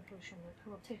stamina potion. I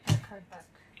will take that card back.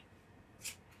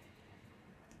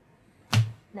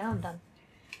 Now I'm done.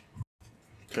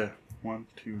 Okay, 1,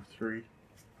 2, 3.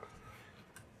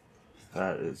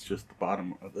 That is just the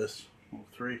bottom of this.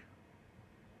 3.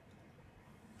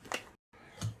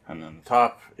 And then the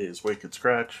top is Wicked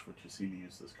Scratch, which you see me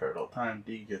use this card all the time.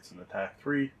 D gets an attack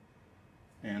 3,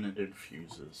 and it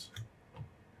infuses.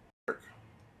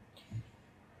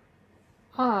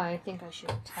 I think I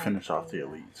should finish off the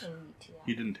elites. Yeah.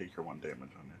 You didn't take your 1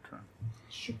 damage on your turn.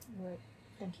 Shoot, right.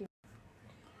 Thank you.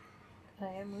 I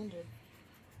am wounded.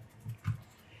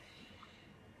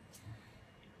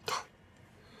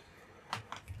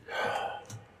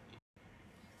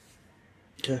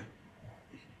 Okay.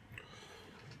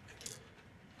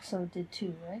 So it did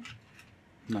 2, right?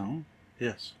 No.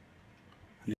 Yes.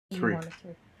 I need You 3. wanted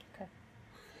 3. Okay.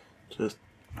 Just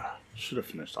should have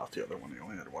finished off the other one. You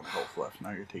only had 1 health left. Now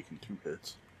you're taking 2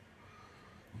 hits.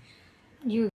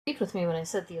 You agreed with me when I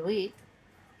said the elite.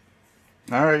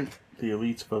 Alright. The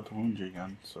elite's about to wound you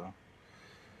again, so.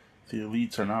 The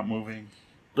elites are not moving.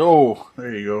 Oh,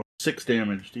 there you go. 6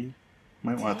 damage, D.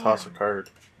 Might want to toss a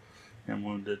card. I'm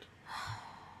wounded.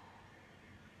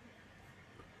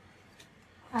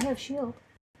 I have shield.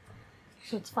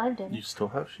 So it's 5 damage. You still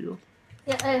have shield?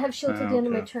 Yeah, I have shield at the end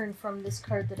of my okay. turn from this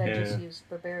card that I just used,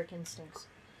 Barbaric Instincts.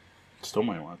 Still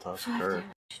might want to toss a 5 card. damage.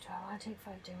 Do I want to take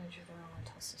 5 damage or do I want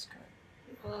to toss this card?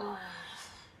 Ugh.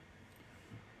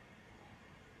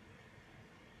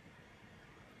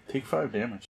 Take 5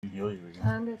 damage. I can heal you again.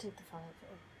 I'm going to take the 5.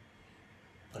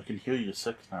 I can heal you to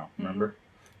 6 now, remember?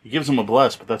 He gives him a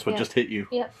bless, but that's what just hit you.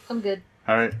 Yep, I'm good.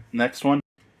 Alright, next one.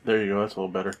 There you go, that's a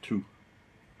little better. 2.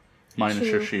 Minus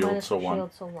your shield, minus so your 1.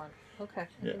 Shield, so 1. Okay,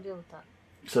 I can deal with that.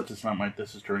 Except it's not my,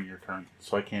 this is during your turn,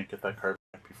 so I can't get that card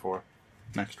back before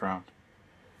next round.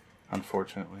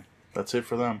 Unfortunately. That's it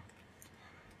for them.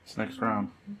 It's next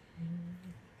round.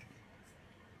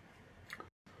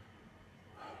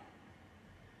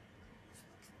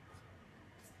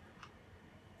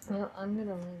 Well, I'm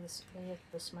gonna lay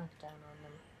the smackdown on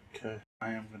them. Okay, I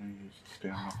am gonna use the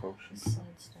stamina potion.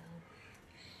 Slides down.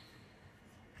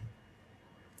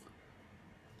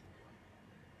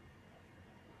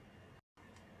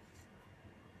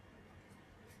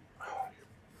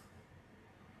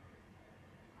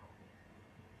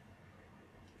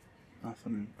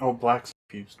 Nothing. Oh, black's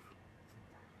confused.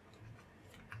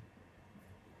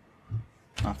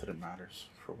 Not that it matters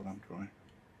for what I'm doing.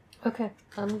 Okay,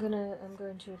 I'm going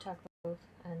to attack them both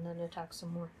and then attack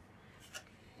some more.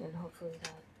 And hopefully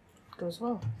that goes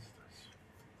well.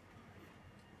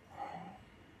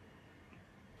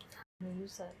 I'm going to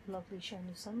use that lovely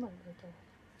shiny sunlight right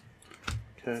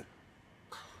there. Okay.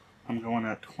 I'm going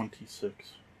at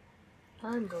 26.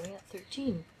 I'm going at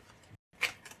 13.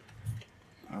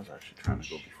 I was actually trying to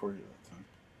go before you that time.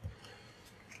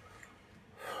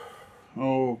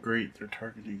 Oh, great. They're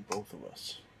targeting both of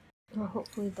us. Well,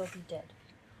 hopefully they'll be dead.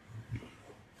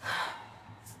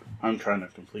 I'm trying to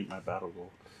complete my battle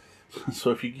goal.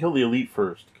 So if you kill the elite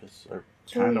first, because I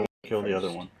kind of want to kill the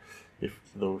other one. If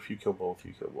you kill both,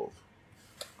 you kill both.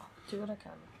 I'll do what I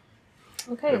can.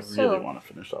 Okay, I really want to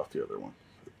finish off the other one.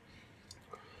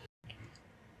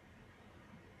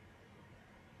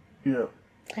 Yeah.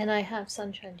 And I have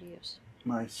sunshine to use.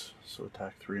 Nice. So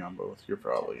attack 3 on both. You're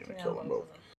probably going to kill them both.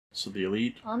 So the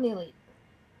elite. On the elite.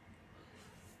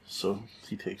 So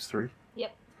he takes 3.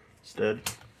 Yep. He's dead.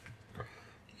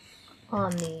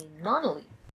 On the non-elite.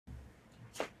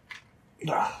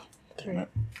 Ah, damn it.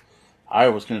 I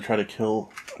was going to try to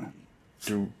kill and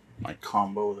do my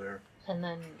combo there. And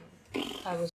then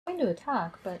I was going to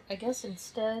attack, but I guess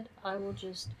instead I will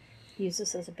just use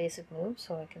this as a basic move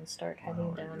so I can start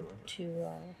heading down to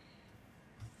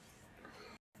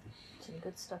some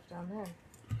good stuff down there.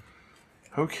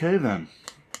 Okay then.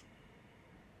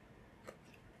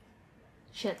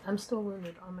 Shit, I'm still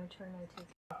wounded. On my turn I take...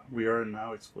 We are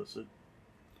now explicit.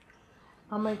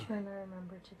 On my turn I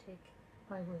remember to take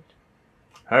my wound.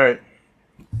 Alright.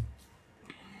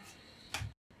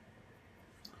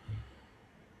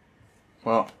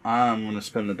 Well, I'm going to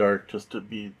spend the dark just to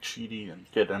be cheaty and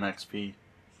get an XP.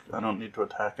 I don't need to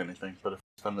attack anything, but if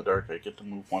I spend the dark I get to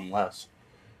move 1 less.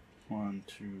 1,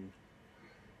 2,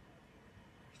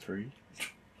 3.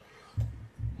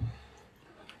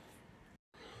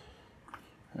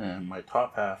 And my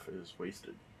top half is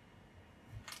wasted.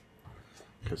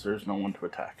 Because there's no one to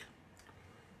attack.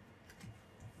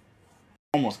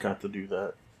 Almost got to do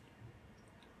that.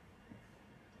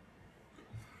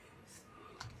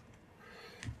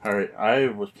 Alright, I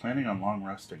was planning on long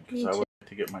resting because I would like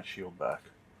to get my shield back.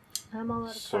 I'm all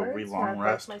out of so cards. We long I'd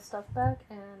rest. Like my stuff back,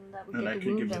 and that would and get I the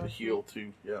could wound give you the heal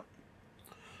too. Yeah.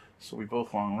 So we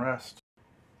both long rest.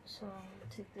 So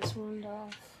I'll take this wound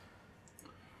off.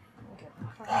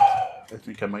 I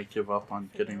think I might give up on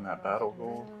getting that battle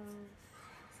goal.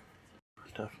 I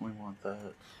definitely want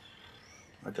that.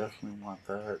 I definitely want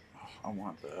that. I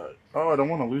want that. Oh, I don't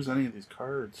want to lose any of these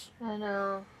cards. I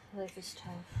know. Life is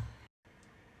tough.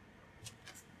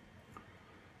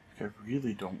 I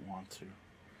really don't want to.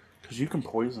 Because you can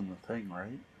poison the thing,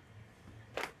 right?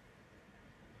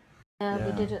 Yeah,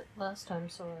 we did it last time,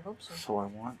 so I hope so. So I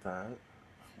want that.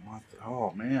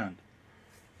 Oh, man.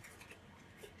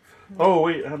 Oh,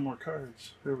 wait, I have more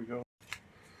cards. There we go.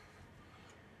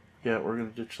 Yeah, we're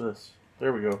going to ditch this.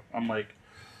 There we go. I'm like...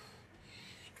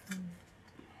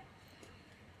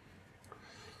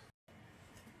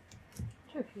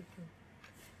 Sure, if you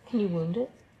can you wound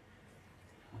it?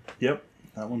 Yep,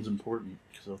 that one's important,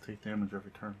 because it'll take damage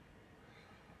every turn.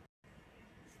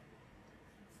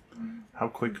 How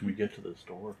quick can we get to this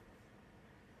door?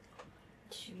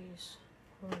 Jeez.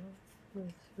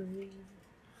 Move 3.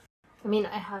 I mean,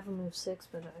 I have a move 6,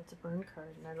 but it's a burn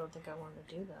card, and I don't think I want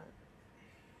to do that.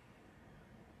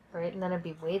 Right? And then I'd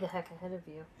be way the heck ahead of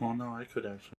you. Well, no, I could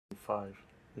actually do 5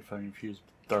 if I infuse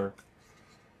Dark,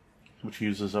 which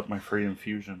uses up my free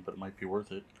infusion, but it might be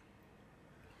worth it.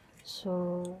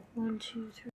 So, 1,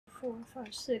 2, 3, 4,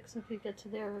 5, 6. If we get to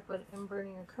there, but I'm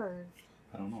burning a card.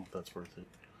 I don't know if that's worth it.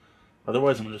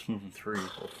 Otherwise, I'm just moving 3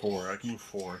 or 4. I can move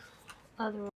 4.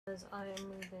 Otherwise, I am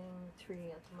moving 3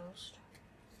 at the most.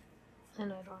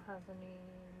 And I don't have any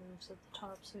moves at the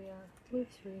top, so yeah, move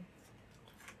 3.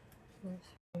 Move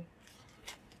 3.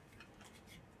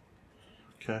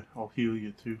 Okay, I'll heal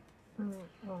you too. Oh,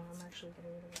 I'm actually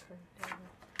getting rid of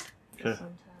a card. Okay.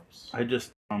 I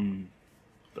just,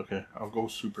 okay, I'll go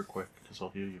super quick, because I'll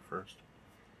heal you first.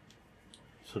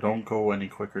 So don't go any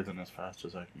quicker than as fast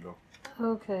as I can go.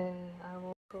 Okay, I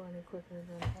won't go any quicker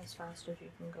than as fast as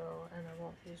you can go, and I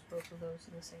won't use both of those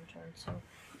in the same turn, so...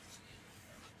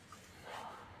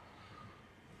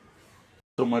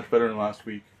 So much better than last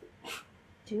week.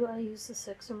 Do I use the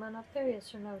 6 and run up there,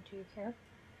 yes or no? Do you care?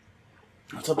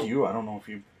 It's up to you. I don't know if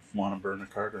you want to burn a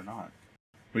card or not.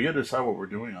 We gotta decide what we're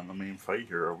doing on the main fight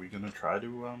here. Are we gonna try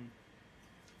to,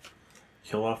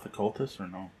 kill off the cultists or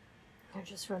no? Or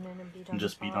just run in and beat on and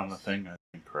just the beat on the thing, I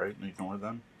think, right? And ignore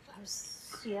them? I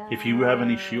Yeah. If you have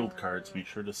any shield cards, make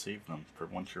sure to save them for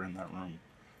once you're in that room.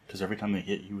 Because every time they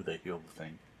hit you, they heal the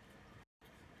thing.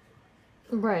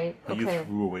 Right, But okay. you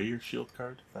threw away your shield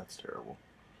card? That's terrible.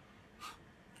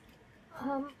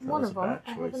 One of them.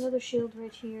 I have another shield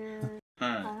right here.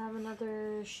 I have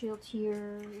another shield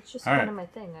here. It's just kind of my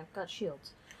thing. I've got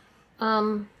shields.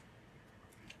 Ugh,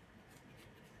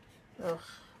 I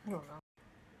don't know.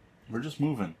 We're just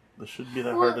moving. This shouldn't be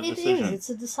that hard a decision. It is. It's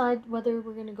to decide whether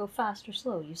we're going to go fast or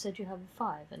slow. You said you have a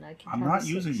 5, and I can. I'm not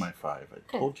using my 5.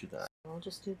 I told you that. I'll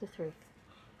just do the 3,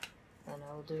 and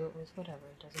I will do it with whatever.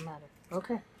 It doesn't matter.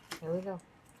 Okay, here we go.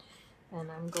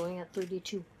 And I'm going at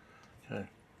 32. Okay.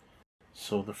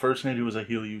 So the first thing I do is I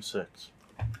heal you 6.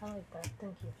 I like that.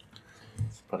 Thank you.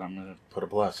 But I'm going to put a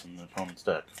bless in the opponent's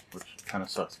deck, which kind of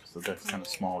sucks because the deck's kind of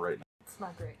small right now. It's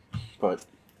not great. But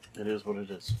it is what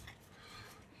it is.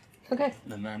 Okay.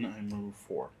 And then I move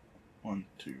 4. 1,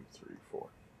 2, 3, 4.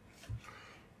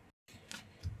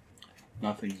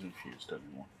 Nothing's infused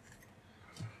anymore.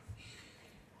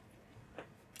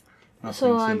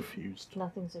 Nothing's infused.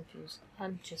 Nothing's infused.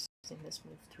 I'm just using this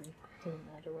move 3.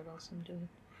 Doesn't matter what else I'm doing.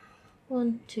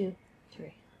 1, 2,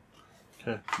 3.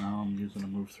 Okay, now I'm using a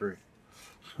move 3.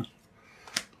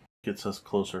 Gets us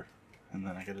closer. And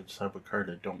then I gotta decide what card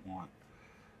I don't want.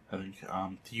 I think,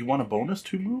 do you want a bonus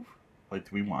 2 move? Like,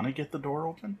 do we want to get the door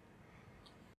open?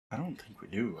 I don't think we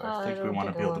do. I think we want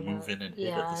to be able to move in and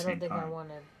hit at the same time. I want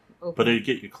to open. But it'd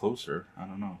get you closer. I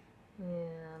don't know.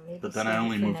 Yeah, maybe. But then I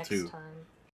only move 2. Time.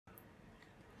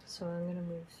 So I'm going to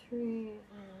move 3,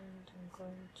 and I'm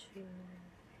going to...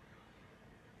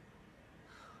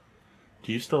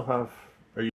 Do you still have...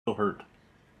 Are you still hurt?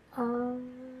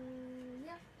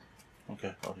 Yeah.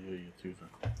 Okay, I'll heal you 2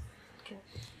 then. Okay.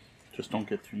 Just don't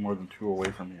get more than 2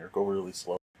 away from me, or go really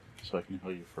slow, so I can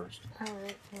heal you first.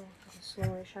 Alright, well,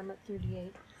 slowish. I'm at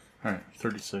 38. Alright,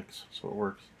 36, so it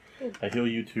works. Good. I heal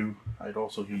you 2. I'd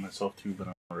also heal myself 2, but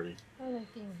I'm already... I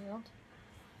like being healed.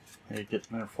 Hey,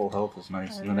 getting their full health is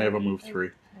nice, and then I have a move 3.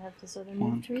 I have this other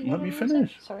move 3 Let me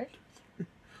finish. Sorry.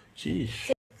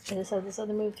 Jeez. I just have this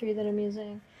other move 3 that I'm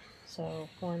using. So,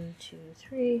 1, 2,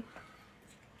 3.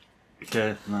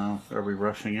 Okay, now, are we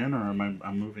rushing in, or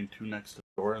I'm moving 2 next to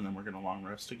the door, and then we're going to long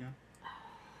rest again?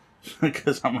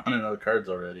 Because I'm running out of cards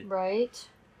already. Right.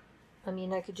 I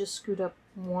mean, I could just scoot up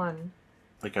 1.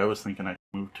 Like, I was thinking I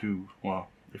could move 2. Well,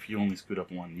 if you only scoot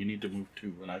up 1, you need to move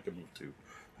 2, and I can move 2.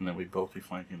 And then we'd both be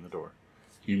flanking the door.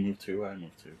 You move 2, I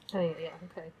move 2. Oh, yeah,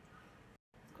 okay.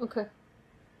 Okay.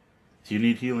 Do you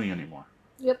need healing anymore?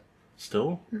 Yep.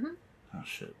 Still? Mm-hmm. Oh,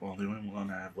 shit. Well, the only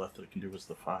one I have left that I can do is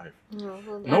the 5. No,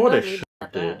 well, you know what I should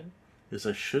have did? Is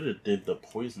I should have did the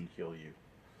poison heal you.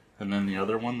 And then the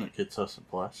other one that gets us a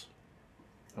bless.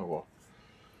 Oh,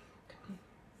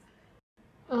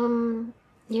 well.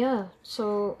 Yeah,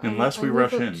 so... Unless we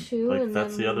rush in. 2, like,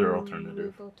 that's the other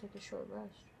alternative. We both take a short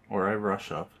rest. Or I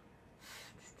rush up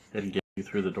and get you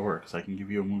through the door, because I can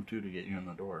give you a move 2 to get you in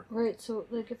the door. Right, so,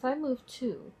 like, if I move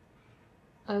 2,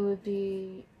 I would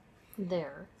be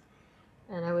there.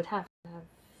 And I would have to have...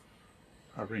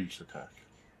 A ranged attack.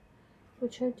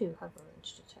 Which I do have a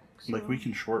ranged attack. So like, we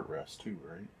can short rest, too,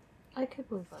 right? I could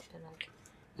move up and I could...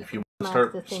 If you want to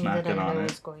start the thing smacking that I know on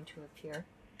is it, going to appear.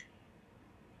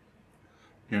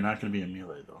 you're not going to be in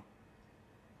melee, though.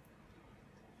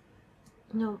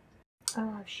 No, I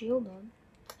don't have shield on,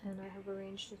 and I have a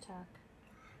ranged attack.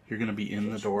 You're going to be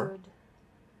in the door?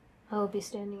 I'll be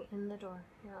standing in the door,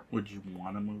 yeah. Would you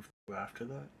want to move after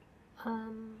that?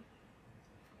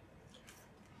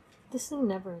 This thing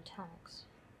never attacks.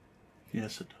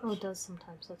 Yes, it does. Oh, it does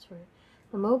sometimes, that's right.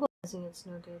 Immobilizing it's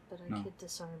no good, but I could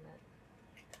disarm it.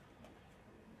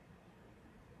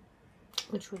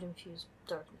 Which would infuse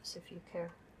darkness, if you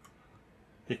care.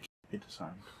 It can't be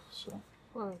disarmed, so...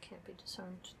 Well, it can't be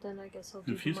disarmed. Then I guess I'll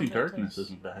do Infusing darkness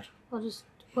isn't bad. I'll just...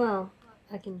 Well,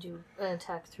 I can do an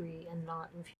attack 3 and not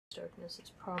infuse darkness.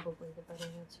 It's probably the better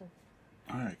answer.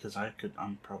 Alright, because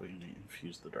I'm probably going to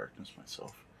infuse the darkness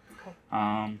myself. Okay.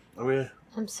 I'm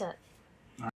set.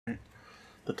 Alright.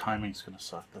 The timing's going to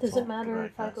suck. Does it matter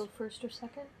if I go first or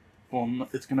second? Well,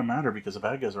 it's going to matter because the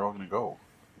bad guys are all going to go.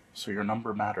 So your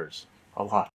number matters a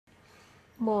lot.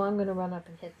 Well, I'm going to run up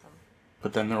and hit them.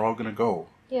 But then they're all going to go.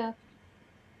 Yeah.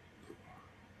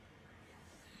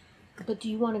 But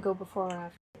do you want to go before or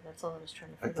after? That's all I was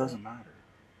trying to figure out. It doesn't matter.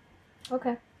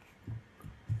 Okay.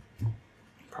 I'm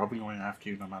probably going after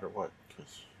you no matter what,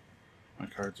 because my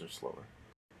cards are slower.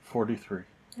 43.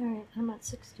 Alright, I'm at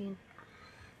 16.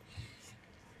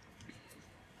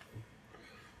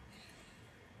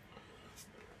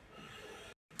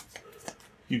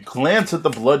 You glance at the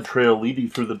blood trail leading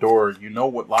through the door. You know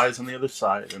what lies on the other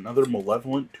side. Another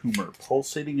malevolent tumor,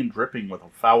 pulsating and dripping with a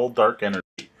foul, dark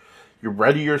energy. You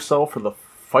ready yourself for the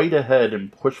fight ahead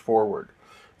and push forward.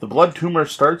 The blood tumor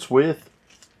starts with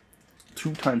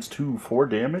 2 times 2, 4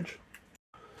 damage.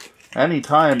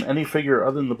 Anytime any figure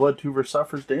other than the blood tumor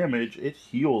suffers damage, it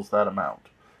heals that amount.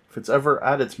 If it's ever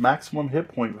at its maximum hit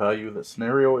point value, the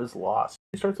scenario is lost.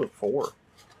 It starts with 4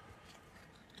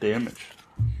 damage.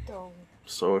 Oh.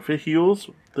 So if it heals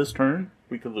this turn,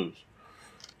 we could lose.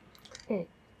 Okay.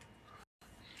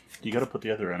 You gotta put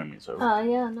the other enemies out.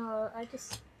 Yeah, no,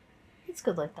 it's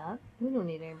good like that. We don't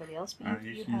need anybody else. But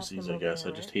you can use these, I guess.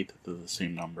 I just hate that they're the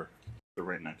same number. They're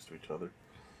right next to each other.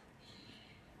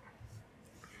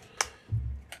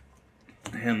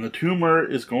 And the tumor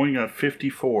is going at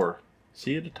 54.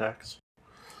 See, it attacks.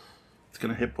 It's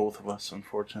gonna hit both of us,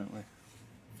 unfortunately.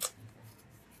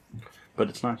 But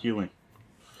it's not healing.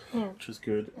 Yeah. Which is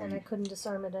good. And I couldn't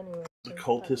disarm it anyway. The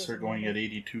cultists are going at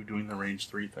 82 doing the range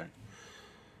 3 thing.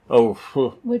 Oh.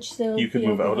 Which they'll you could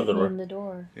move out of the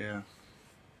door. Yeah.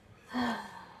 I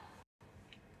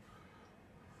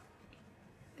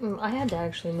had to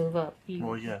actually move up.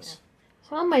 Well, yes. Yeah.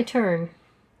 So on my turn.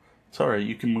 It's alright,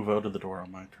 you can move out of the door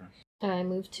on my turn. I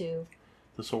move 2.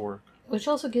 This will work. Which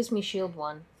also gives me shield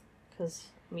 1. Because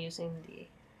I'm using the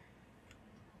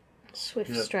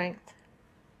swift strength.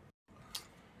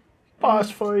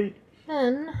 Boss fight!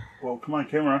 Then... Well, come on,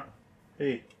 camera.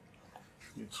 Hey.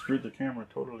 You screwed the camera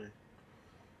totally.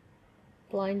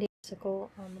 Blinding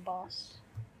sickle on the boss.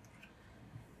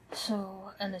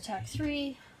 So, an attack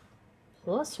 3,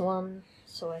 plus 1,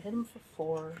 so I hit him for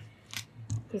 4.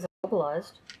 He's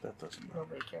immobilized. That doesn't matter.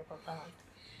 Nobody care about that.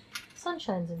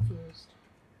 Sunshine's infused.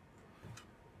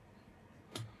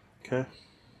 Okay.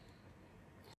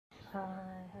 I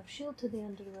have shield to the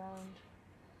end of the round.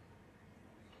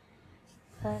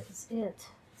 That is it.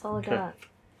 That's all I got.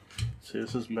 See,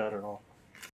 this isn't bad at all.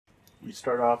 We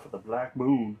start off with a black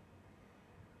moon.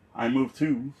 I move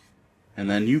 2, and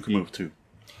then you can move 2.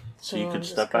 So you could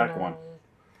step back 1.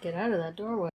 Get out of that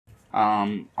doorway.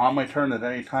 On my turn at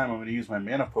any time, I'm going to use my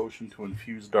mana potion to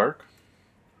infuse dark.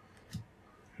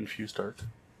 Infuse dark.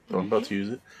 So I'm about to use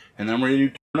it. And then we're going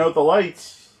to turn out the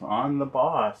lights on the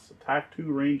boss. Attack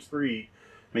 2, range 3.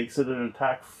 Makes it an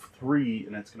attack 3,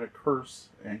 and it's going to curse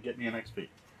and get me an XP.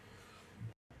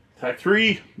 Attack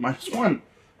 3, -1.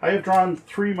 I have drawn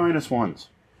 3 -1s.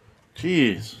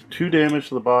 Jeez. 2 damage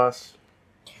to the boss.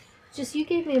 Just, you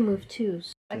gave me a move 2,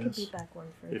 so I could beat back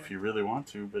 1 further. If you really want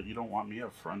to, but you don't want me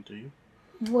up front, do you?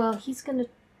 Well, he's going to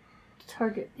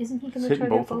target... Isn't he going to target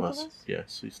both of us?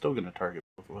 Yes, he's still going to target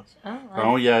both of us.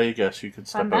 Oh, yeah, I guess you could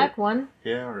step out. I'm back 1.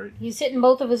 Yeah, alright. He's hitting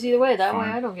both of us either way. That way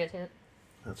I don't get hit.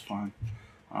 That's fine.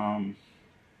 I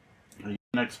use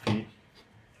an XP.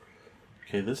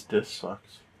 Okay, this disc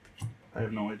sucks. I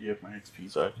have no idea if my XP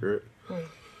is accurate.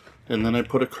 And then I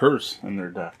put a curse in their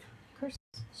deck. Curse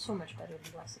is so much better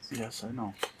than blesses. Yes, I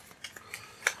know.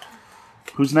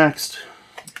 Who's next?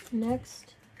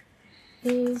 Next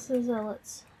is the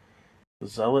Zealots. The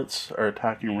Zealots are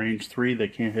attacking range 3. They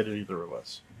can't hit either of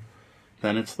us.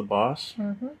 Then it's the boss.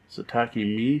 It's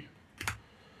attacking me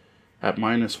at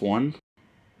 -1.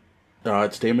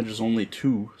 Its damage is only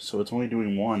 2, so it's only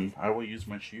doing 1. I will use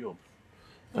my shield.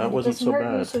 That wasn't so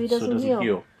bad. You, so he doesn't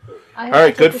heal.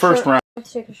 Alright, good first round. I have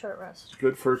to take a short rest.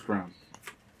 Good first round.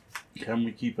 Can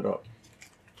we keep it up?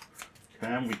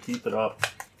 Can we keep it up?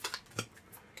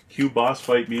 Cue boss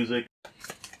fight music.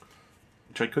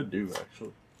 Which I could do,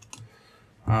 actually.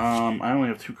 I only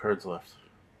have 2 cards left.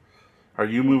 Are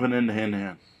you moving into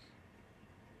hand-to-hand?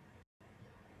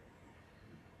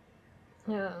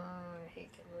 Yeah, I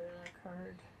hate getting rid of that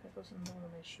card. That goes in one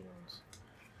of my shields.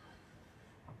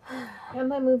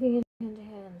 Am I moving in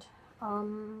hand-to-hand?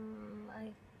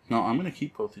 No, I'm going to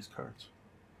keep both these cards.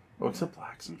 Oh, except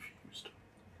black's infused.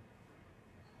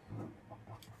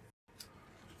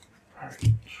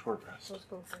 Alright, short rest. Let's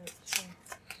go for it. So,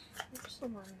 where's the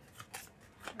one?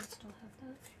 I still have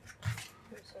that.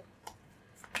 Here's it.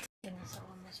 Yes, that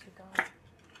one must be gone.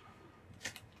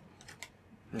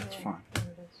 Yeah, it's fine. There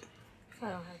it is. I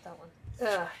don't have that one.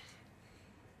 Ugh.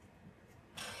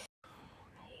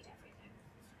 I hate everything.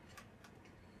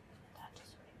 That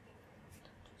just made me.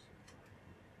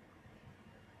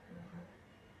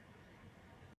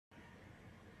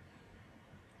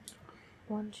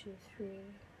 1, 2, 3.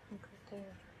 Look right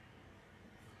there.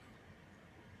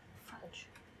 Fudge.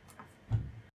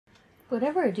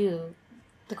 Whatever I do,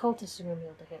 the cultists are going to be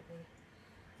able to hit me.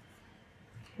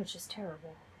 Which is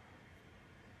terrible.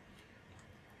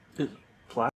 Is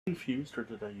black infused or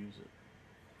did I use it?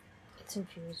 It's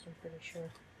infused, I'm pretty sure.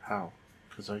 How?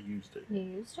 because I used it. You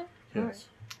used it? Yes. Right.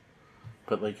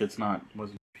 But like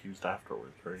wasn't used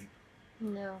afterwards, right?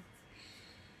 No.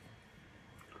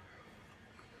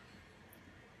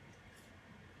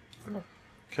 No.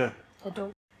 Okay.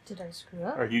 Did I screw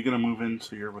up? Are you going to move in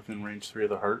so you're within range 3 of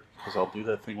the heart? Because I'll do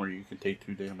that thing where you can take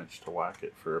 2 damage to whack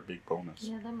it for a big bonus.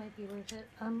 Yeah, that might be worth it.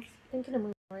 I'm thinking of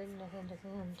moving right into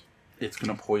hand-to-hand. It's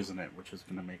going to poison it, which is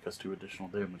going to make us do additional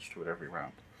damage to it every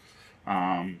round.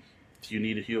 Do you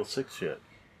need a heal 6 yet?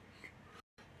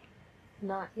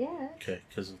 Not yet. Okay,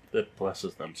 because it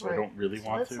blesses them, so right. I don't really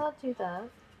want to. Let's not do that.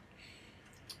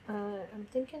 I'm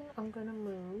thinking I'm going to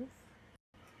move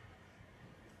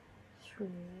 3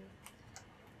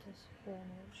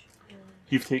 disadvantage.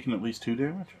 You've taken at least 2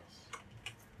 damage?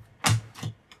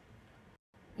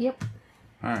 Yep.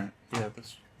 Alright, yeah,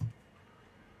 this...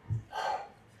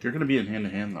 You're going to be in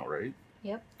hand-to-hand though, right?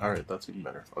 Yep. Alright, that's even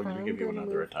better. I'm going to give you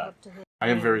another attack. I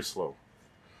am am very slow.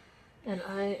 And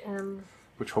I am...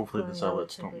 Which hopefully the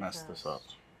zealots don't mess this up.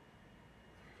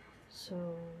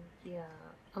 So, yeah,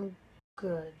 I'm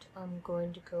good. I'm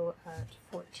going to go at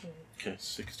 14. Okay,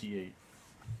 68.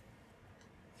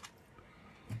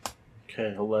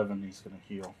 Okay, 11 he's going to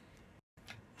heal.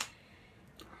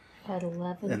 At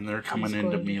 11, and they're coming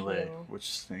into melee, which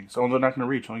stinks. Oh, they're not going to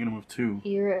reach. I'm only going to move 2.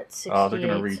 You're at 68, oh, they're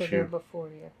going to reach so they're before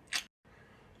you.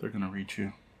 They're going to reach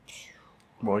you.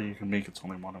 Well, you can make it's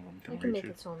only one of them can reach you. I can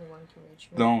make it's only one can reach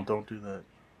me. No, don't do that.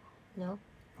 No?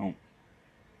 No.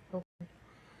 Okay.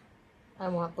 I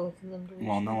want both of them to reach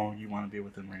Well, no, you want to be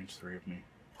within range 3 of me.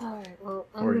 Alright, well,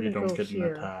 I'm going to go here. Or you don't get an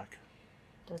attack.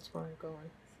 That's where I'm going.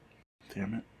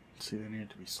 Damn it. See, they need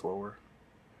to be slower.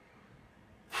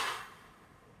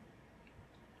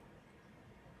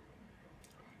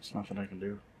 There's nothing I can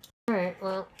do. Alright,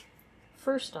 well,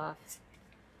 first off...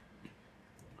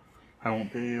 I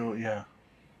won't be able... Yeah.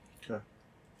 Okay.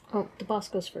 Oh, the boss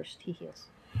goes first. He heals.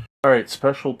 Alright,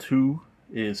 special 2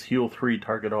 is heal 3,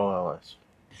 target all allies.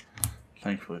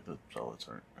 Thankfully, the zealots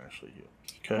aren't actually healed.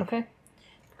 Okay. Okay.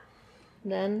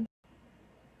 Then...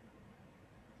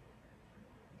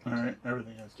 Alright,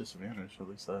 everything has disadvantage, at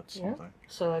least that's something.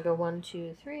 So I go 1,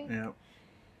 2, 3. Yep.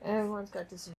 Everyone's got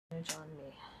disadvantage on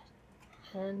me.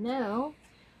 And now,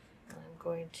 I'm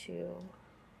going to...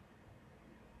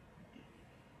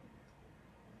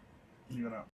 You're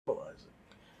going to equalize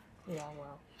it. Yeah,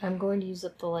 well. I'm going to use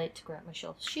up the light to grant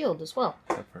myself shield as well.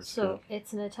 So,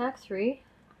 it's an attack 3.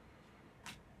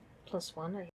 Plus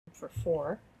 1, I hit for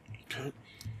 4. Okay.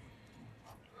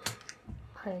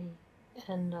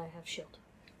 And I have shield.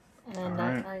 And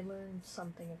I learned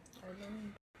something. I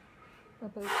learned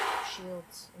about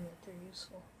shields and that they're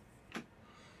useful.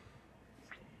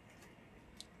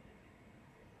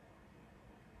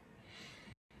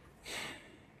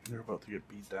 They're about to get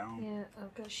beat down. Yeah,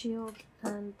 I've got shield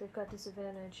and they've got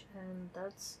disadvantage, and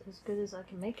that's as good as I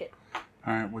can make it.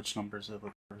 Alright, which number is it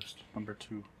first? Number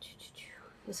 2.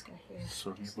 This guy here.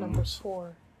 So he moves. Number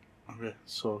 4. Okay,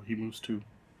 so he moves 2.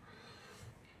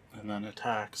 And then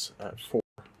attacks at 4.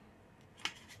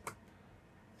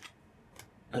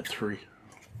 At 3.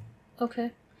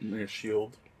 Okay. And a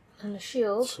shield. And a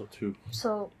shield. So 2.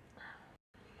 So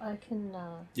I can...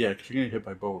 Yeah, because you're going to hit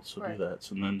by both, so do that.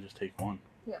 So then just take 1.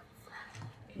 Yeah.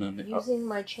 And then using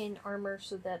my chained armor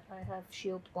so that I have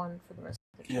shield 1 for the rest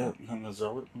of the turn. Yeah, and the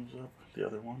zealot moves up, the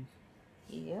other one.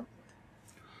 Yep.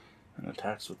 And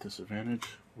attacks with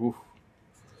disadvantage. Oof.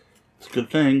 It's a good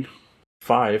thing.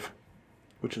 5,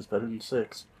 which is better than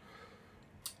 6.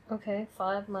 Okay,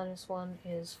 5 minus 1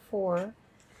 is 4.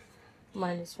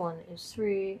 Minus 1 is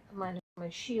 3. Minus my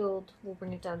shield will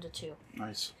bring it down to 2.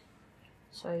 Nice.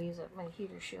 So I use up my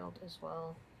heater shield as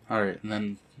well. Alright, and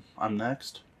then I'm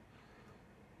next.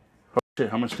 Oh shit,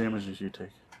 how much damage did you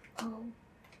take? Oh.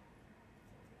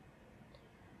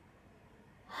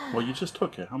 Well, you just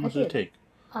took it. How much did it take?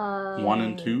 1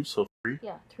 and 2, so 3?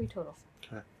 Yeah, 3 total.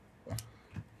 Okay. Yeah.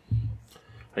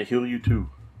 I heal you 2.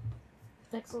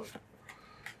 Excellent.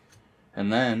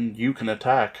 And then you can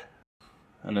attack.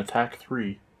 And attack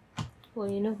 3.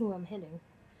 Well, you know who I'm hitting.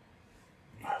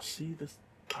 See, this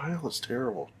tile is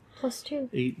terrible. Plus 2.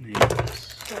 8 and 8.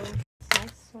 So, that's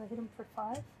nice. So I hit him for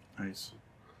 5. Nice.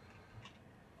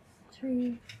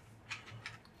 3,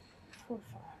 4,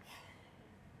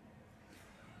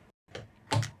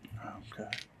 5. Okay.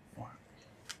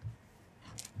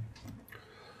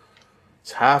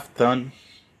 It's half done.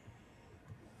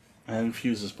 And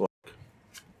infuses black.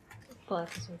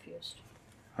 Black is infused.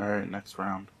 Alright, next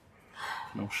round.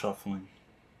 No shuffling.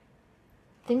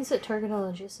 Things that target all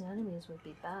adjacent enemies would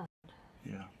be bad.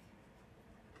 Yeah.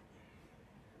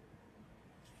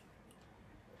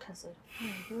 Because I don't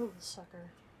want to heal the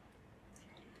sucker.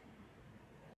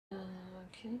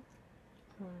 Okay.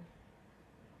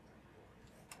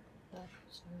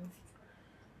 That's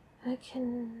I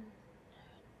can...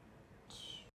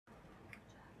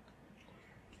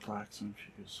 Black's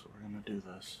infused, so we're going to do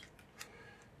this.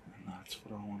 And that's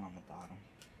what I want on the bottom.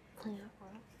 Yeah,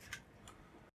 well.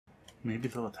 Maybe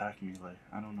they'll attack melee.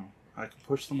 I don't know. I can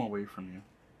push them away from you.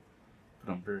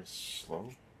 But I'm very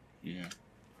slow. Yeah.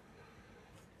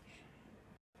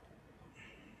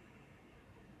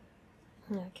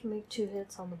 Yeah, I can make 2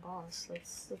 hits on the boss.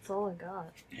 That's all I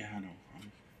got. Yeah, I know.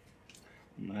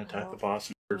 I'm going to attack the boss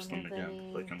and curse them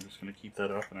again. Like, I'm just going to keep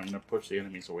that up, and I'm going to push the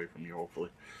enemies away from you, hopefully.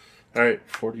 Alright,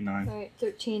 49. Alright,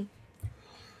 13.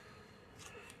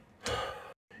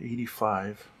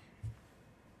 85.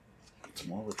 It's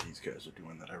more what these guys are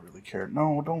doing that I really care.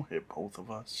 No, don't hit both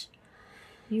of us.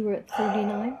 You were at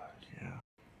 39? Yeah.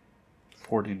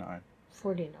 49.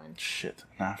 49. Shit,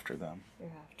 and after them. You're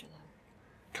after them.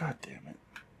 God damn it.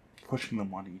 Pushing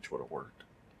them on each would have worked.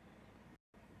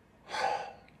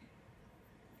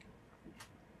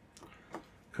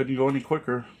 Couldn't go any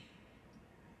quicker.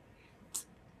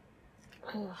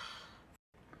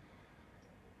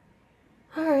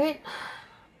 Alright.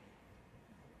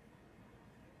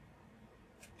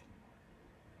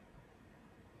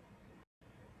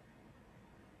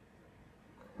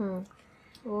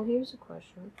 Well, here's a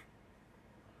question.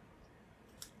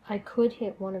 I could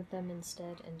hit one of them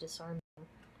instead and disarm them.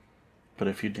 But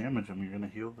if you damage them, you're going to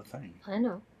heal the thing. I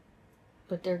know.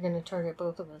 But they're going to target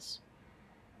both of us.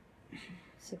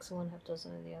 6 of one, half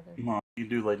dozen of the other. Well, you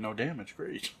do like no damage,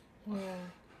 great. Yeah.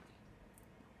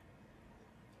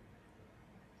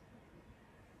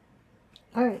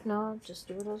 Alright, no, I'll just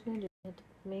do what I was going to do. Hit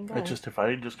the main guy. It's just, if I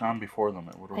had just gone before them,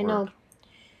 it would have worked. I know.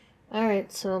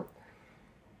 Alright, so...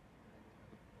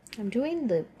 I'm doing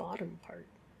the bottom part.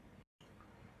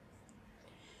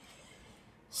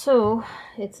 So,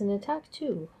 it's an attack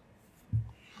 2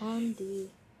 on the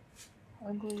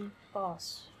ugly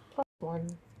boss. Plus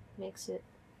 1 makes it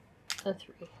a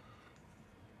 3.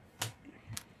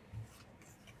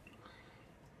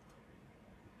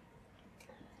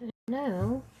 And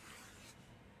now,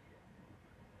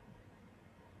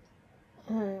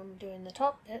 I'm doing the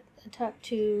top bit. Attack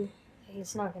 2,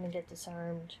 he's not going to get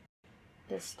disarmed.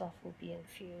 This stuff will be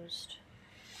infused.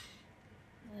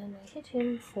 And I hit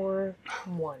him for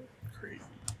 1. Great.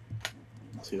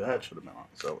 See, that should have been on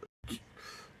Zealot.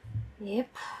 Yep.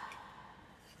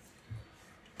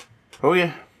 Oh,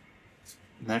 yeah.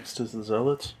 Next is the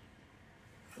Zealots.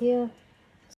 Yeah.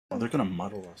 Oh, they're going to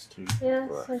muddle us, too. Yeah,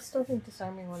 so I still think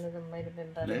disarming one of them might have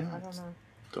been better. Yeah, I don't know.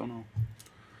 Don't know.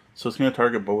 So it's going to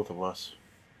target both of us.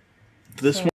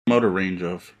 This one I'm out of range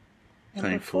of,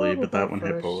 thankfully, but that one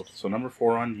hit both. So number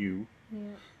 4 on you.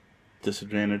 Yeah.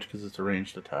 Disadvantage because it's a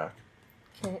ranged attack.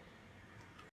 Okay.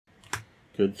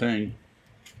 Good thing.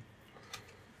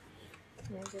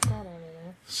 Yeah, get that out of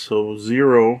there. So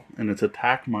 0, and it's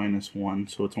attack -1,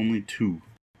 so it's only 2.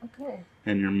 Okay.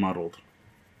 And you're muddled.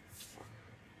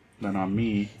 Then on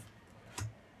me,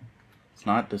 it's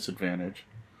not disadvantage.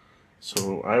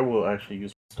 So I will actually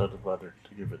use studded leather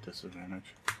to give it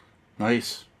disadvantage.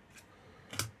 Nice.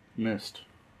 Missed.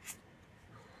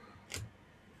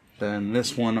 Then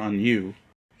this one on you,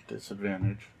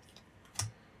 disadvantage.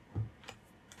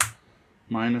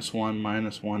 -1,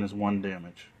 -1 is 1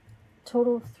 damage.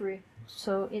 Total of 3.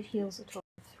 So it heals a total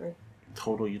of 3.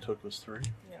 Total you took was 3?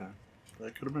 Yeah. Okay.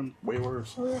 That could have been way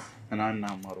worse. Oh, yeah. And I'm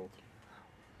now muddled.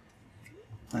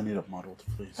 I need a muddled,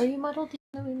 please. Are you muddled even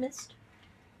though we missed?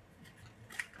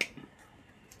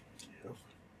 Yep.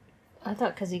 I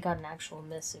thought because he got an actual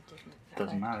miss, it didn't.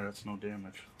 Doesn't matter, that's no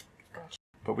damage. Gotcha.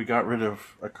 But we got rid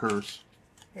of a curse.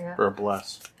 Yeah. Or a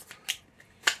bless.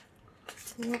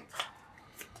 Yep.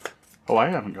 Oh, I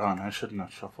haven't gone. I shouldn't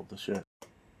have shuffled this yet.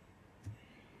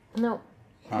 No.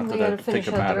 Not We that I gotta think finish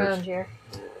it out the matters. round here.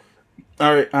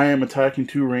 Alright, I am attacking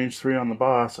 2, range 3 on the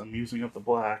boss. I'm using up the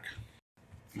black.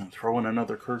 I'm throwing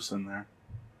another curse in there.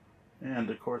 And,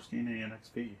 of course, gaining an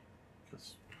XP.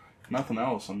 Because nothing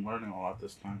else, I'm learning a lot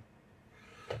this time.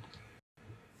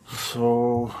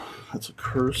 So, that's a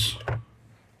curse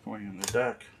going in the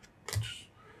deck.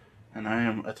 And I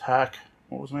am attack.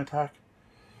 What was my attack?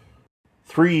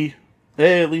 3.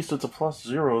 Hey, at least it's a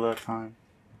 +0 that time.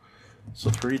 So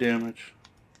 3 damage.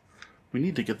 We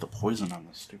need to get the poison on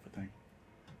this stupid thing.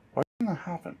 Why didn't that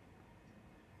happen?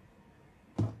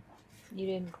 You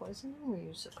didn't poison him? Were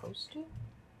you supposed to?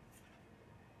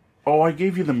 Oh, I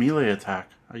gave you the melee attack.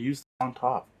 I used it on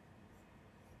top.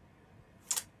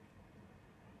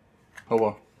 Oh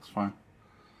well, it's fine.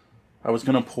 I was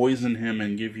gonna poison him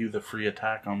and give you the free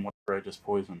attack on whatever I just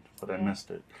poisoned, but I missed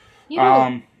it. You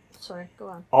know, sorry, go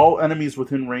on. All enemies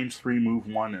within range 3 move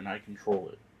 1, and I control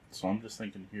it. So I'm just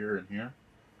thinking here and here.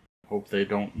 Hope they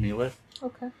don't melee.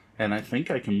 Okay. And I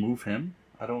think I can move him.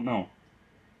 I don't know.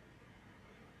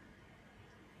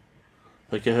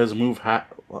 Like it has move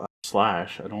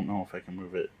slash. I don't know if I can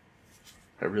move it.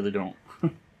 I really don't.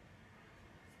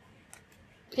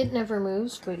 It never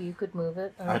moves, but you could move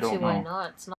it. I don't see why not.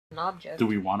 It's not an object. Do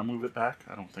we want to move it back?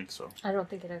 I don't think so. I don't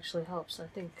think it actually helps. I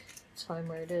think it's fine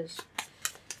where it is.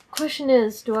 Question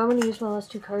is, do I want to use my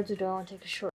last 2 cards or do I want to take a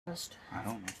short rest? I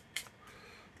don't know.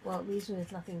 Well, it leaves me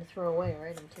with nothing to throw away,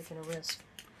 right? I'm taking a risk.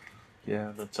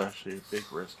 Yeah, that's actually a big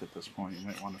risk at this point. You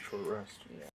might want a short rest.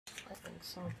 Yeah, I think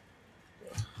so.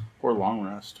 Yeah. Or long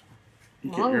rest.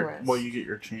 Rest? Well, you get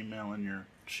your chainmail and your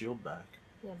shield back.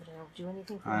 Yeah, but I don't do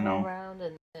anything for the whole round,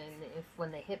 and if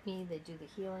when they hit me, they do the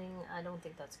healing. I don't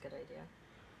think that's a good idea.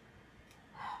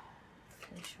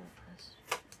 Okay, short rest.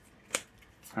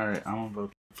 Alright, I'm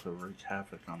about to wreak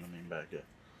havoc on the main baguette.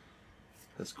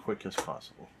 As quick as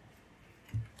possible.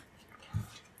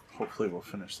 Hopefully we'll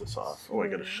finish this off. Oh, I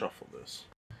gotta shuffle this.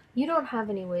 You don't have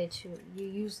any way to... You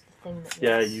use the thing that...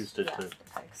 Yeah, I used it to...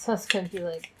 Okay, so it's gonna be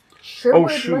like... Sure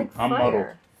would like I'm fire.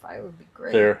 muddled. Fire would be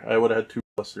great. There, I would have had 2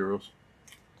 plus zeros.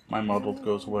 My muddled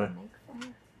goes away.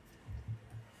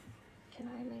 Can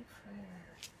I make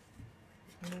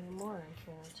fire? Anymore, I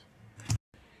can't.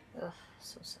 Ugh,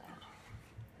 so sad.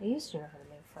 I used to know how to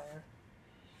make fire.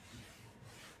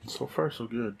 So far, so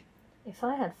good. If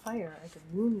I had fire, I could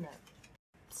wound that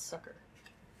sucker.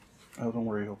 Oh, don't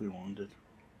worry, he'll be wounded.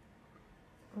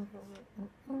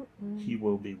 He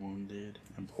will be wounded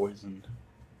and poisoned.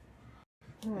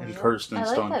 And cursed and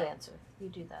stunned. I like that answer. You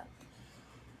do that.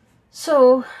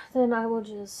 So, then I will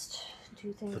just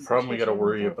do things... The problem we gotta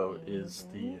worry about is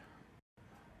the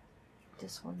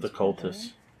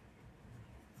cultists.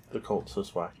 The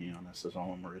cultists whacking on us is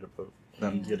all I'm worried about.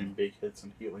 Them getting big hits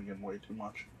and healing him way too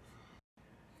much.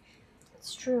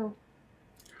 It's true.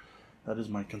 That is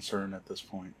my concern at this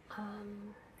point. I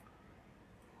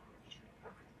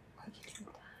can do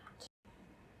that.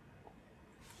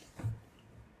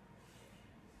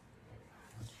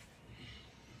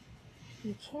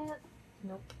 You can't...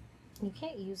 Nope. You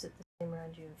can't use it the same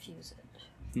round you infuse it.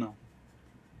 No.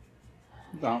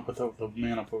 Not without the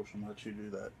mana potion lets you do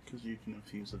that, because you can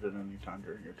infuse it at any time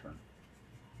during your turn.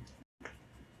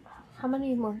 How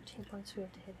many more hit points do we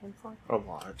have to hit him for? A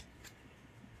lot.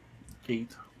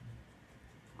 8.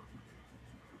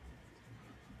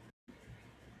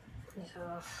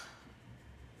 Yeah.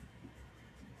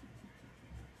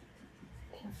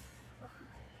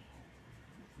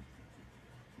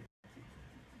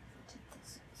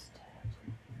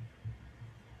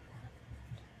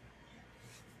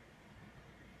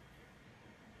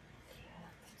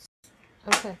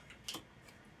 Okay.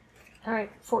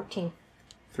 Alright, 14.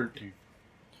 13.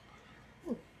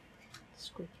 Ooh.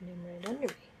 Squeaking him right under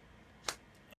me.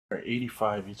 Alright,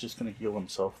 85. He's just going to heal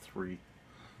himself 3.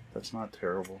 That's not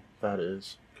terrible. That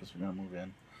is, because we're going to move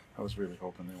in. I was really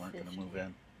hoping they weren't going to move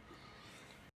in.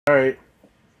 Alright,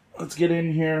 let's get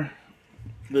in here.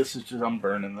 This is just, I'm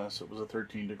burning this. It was a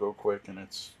 13 to go quick, and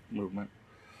it's movement.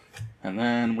 And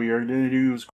then we are going to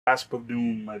use Grasp of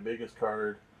Doom, my biggest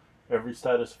card. Every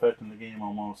status effect in the game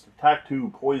almost. Attack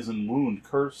 2, Poison, Wound,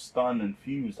 Curse, Stun,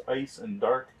 Infused, Ice, and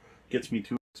Dark. Gets me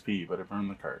 2 XP, but I burned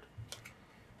the card.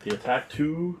 The attack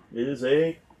 2 is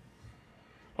a...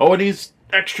 Oh, and he's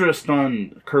extra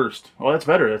stun, cursed. Oh, that's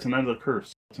better. That's another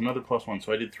curse. That's another +1.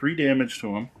 So I did 3 damage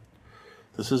to him.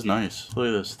 This is nice. Look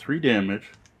at this. 3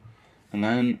 damage. And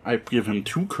then I give him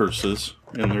 2 curses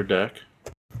in their deck.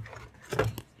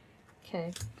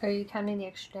 Okay. Are you counting the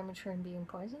extra damage for him being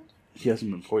poisoned? He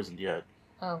hasn't been poisoned yet.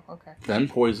 Oh, okay. Then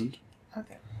poisoned.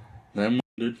 Okay. Then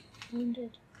wounded.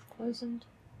 Wounded. Poisoned.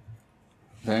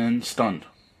 Then stunned.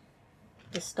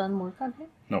 Does stun work on him?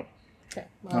 No. Okay.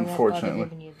 Well,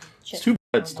 unfortunately. It's too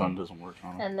bad stun doesn't work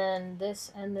on him. And then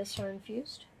this and this are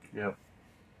infused? Yep.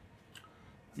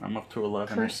 And I'm up to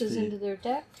 11 Curses XP. into their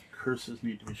deck? Curses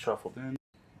need to be shuffled in.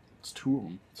 It's 2 of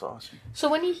them. It's awesome. So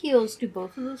when he heals, do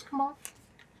both of those come off?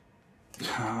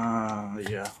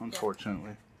 Yeah,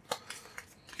 unfortunately.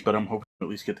 But I'm hoping to at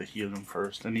least get to heal him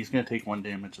first. And he's going to take 1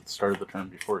 damage at the start of the turn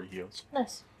before he heals.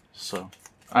 Nice. So,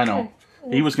 I know. Okay.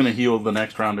 Yeah. He was going to heal the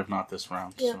next round, if not this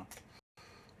round. Yeah.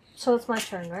 So it's my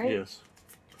turn, right? Yes.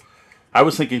 I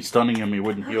was thinking stunning him, he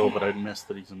wouldn't heal, but I'd missed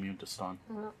that he's immune to stun.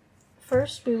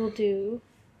 First, we will do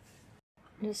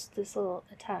this little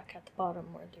attack at the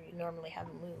bottom where you normally have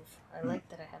a move. I like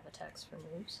that I have attacks for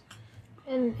moves.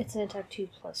 And it's an attack 2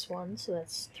 + 1, so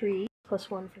that's 3 +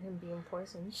 1 for him being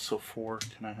poisoned. So 4,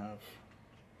 can I have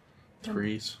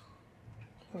 3s?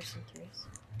 Here's some 3s.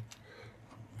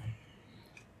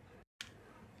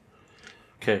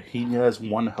 Okay, he has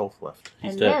 1 health left.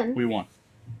 He's And dead. then- We won.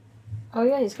 Oh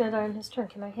yeah, he's gonna die on his turn.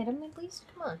 Can I hit him at least?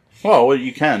 Come on. Well,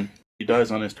 you can. He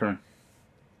dies on his turn.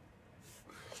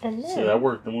 And then... See, that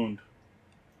worked the wound.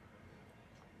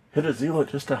 Hit a zealot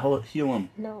just to heal him.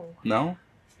 No. No?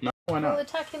 No, why I'll not?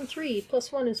 attack him 3.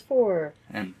 +1 is 4.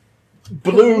 And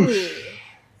bloosh!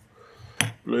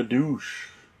 Bladoosh.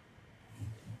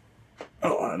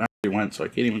 Oh, and I already went, so I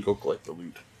can't even go collect the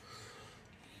loot.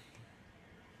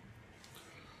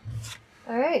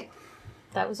 Alright.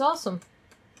 That was awesome.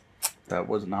 That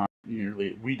was not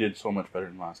nearly... We did so much better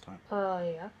than last time.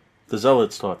 Yeah. The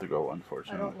zealots still have to go, I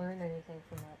unfortunately. don't learn anything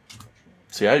from that.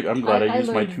 See, I'm glad I used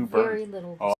my learned 2 very burns.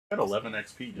 little. Oh, I got 11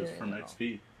 XP just Very from little.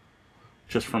 XP.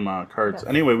 Just from cards. Got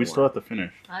Anyway, we 4. still have to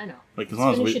finish. I know. Like, as Let's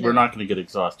long as finish it we're out. not going to get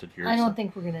exhausted here. I so. don't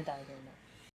think we're gonna die there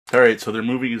now. Alright, so they're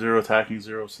moving 0, attacking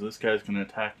 0. So this guy's going to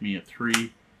attack me at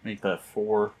 3. Make that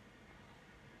 4.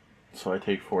 So I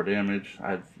take 4 damage.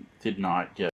 I did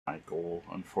not get my goal,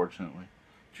 unfortunately.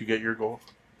 Did you get your goal?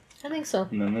 I think so.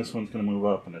 And then this one's going to move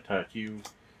up and attack you.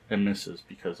 And misses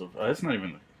because of... that's not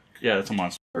even... Yeah, it's a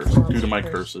monster curse. It's a monster Due to my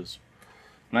curse. curses.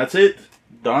 And that's it.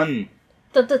 Done.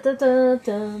 Da, da, da, da,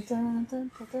 da, da, da,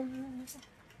 da.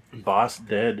 Boss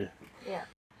dead. Yeah.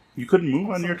 You couldn't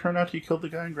move on your turn after you killed the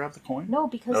guy and grabbed the coin? No,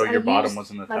 because Oh, I your bottom used-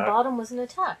 was an My attack? bottom was an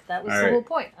attack. That was the Alright. whole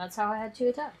point. That's how I had 2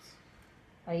 attacks.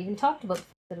 I even talked about the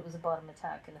fact that it was a bottom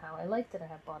attack and how I liked that I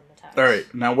had bottom attacks.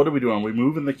 Alright, now what are we doing? Are we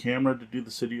moving the camera to do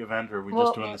the city event, or are we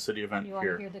just doing the city event You want to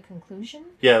here? hear the conclusion?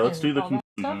 Yeah, let's and do the all that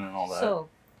conclusion stuff? and all that. So,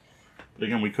 But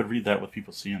again, we could read that with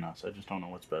people seeing us. I just don't know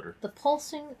what's better. the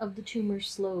pulsing of the tumor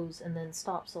slows and then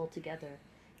stops altogether.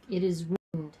 It is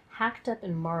ruined, hacked up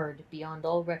and marred beyond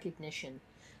all recognition.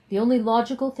 The only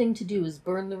logical thing to do is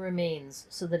burn the remains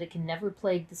so that it can never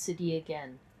plague the city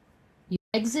again. You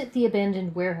exit the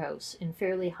abandoned warehouse in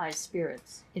fairly high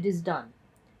spirits. It is done.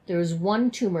 There is 1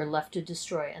 tumor left to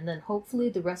destroy, and then hopefully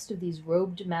the rest of these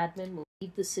robed madmen will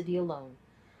leave the city alone.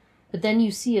 But then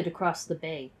you see it across the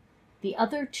bay. The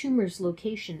other tumor's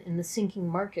location in the sinking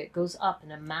market goes up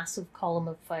in a massive column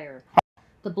of fire.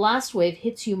 The blast wave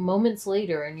hits you moments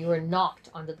later and you are knocked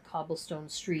onto the cobblestone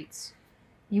streets.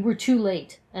 You were too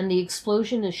late, and the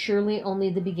explosion is surely only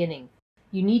the beginning.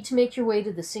 You need to make your way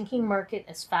to the sinking market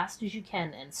as fast as you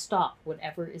can and stop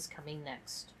whatever is coming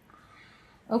next.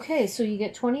 Okay, so you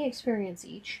get 20 experience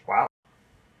each. Wow.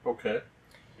 Okay.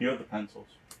 You have the pencils.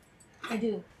 I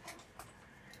do.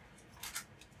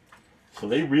 So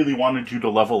they really wanted you to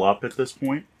level up at this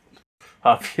point,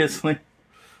 obviously.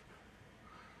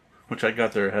 Which I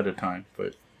got there ahead of time,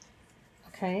 but...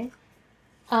 Okay.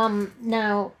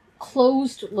 Now,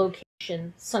 closed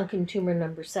location, Sunken Tumor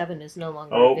number 7 is no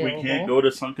longer Oh, available. we can't go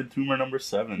to Sunken Tumor number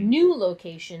 7. New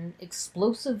location,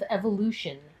 Explosive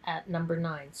Evolution at number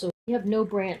 9. So we have no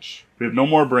branch. We have no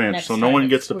more branch, Next so no time. one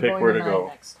gets to We're pick going where to 9 go.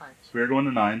 Next time. So we're going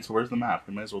to 9, so where's the map?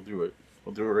 We might as well do it.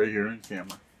 We'll do it right here in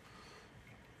camera.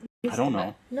 I don't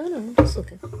know. No, just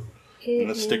looking. And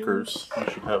the stickers we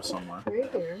should have somewhere.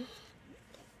 Right here.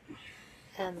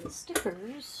 And the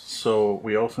stickers. So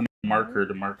we also need a marker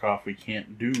to mark off we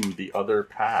can't do the other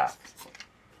path.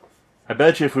 I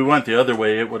bet you if we went the other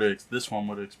way, it would this one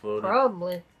would have exploded.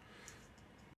 Probably.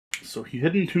 So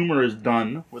Hidden Tumor is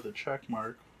done with a check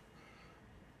mark.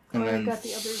 And Oh, I've then got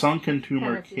the others Sunken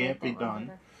Tumor Canopy, can't like be that one done.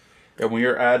 better. And we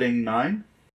are adding 9?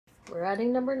 We're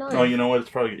adding number 9. Oh, you know what? It's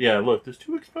probably... Yeah, look, there's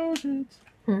 2 explosions.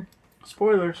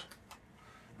 Spoilers.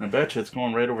 And I bet you it's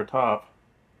going right over top.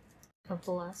 Of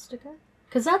the last sticker?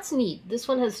 Because that's neat. This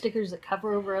one has stickers that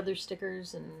cover over other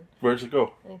stickers, and Where's it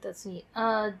go? I think that's neat.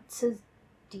 It says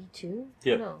D2?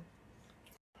 Yeah. No.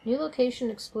 New location,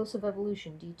 Explosive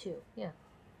Evolution, D2. Yeah.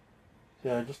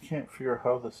 Yeah, I just can't figure out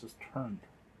how this is turned.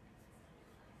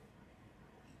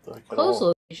 Like at Closed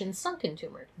all. location, Sunken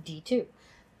Tumor, D2.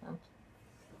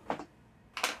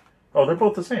 Oh, they're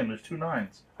both the same. There's 2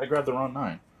 9s. I grabbed the wrong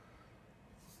 9.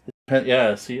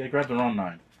 Yeah, see, I grabbed the wrong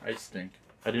 9. I stink.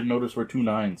 I didn't notice we're 2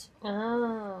 9s.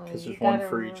 Oh, 'Cause you there's one gotta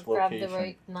for each grab location. the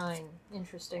right 9.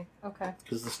 Interesting. Okay.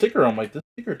 Because the sticker, I'm like, this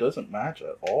sticker doesn't match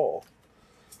at all.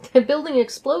 The building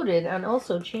exploded and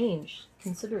also changed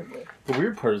considerably. The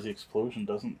weird part is the explosion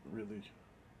doesn't really...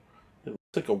 It looks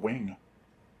like a wing.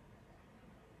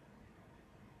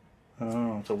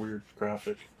 Oh, it's a weird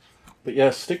graphic. But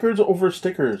yeah, stickers over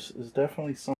stickers is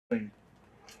definitely something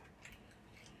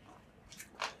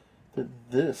that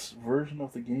this version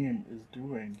of the game is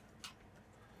doing.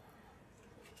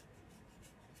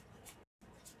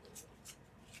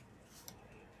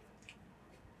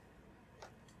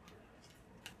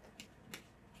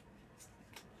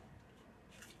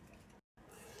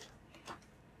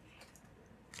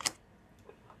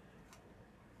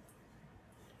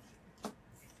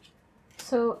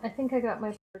 So, I think I got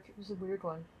my perk. It was a weird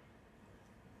one.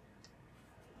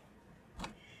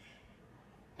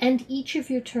 And each of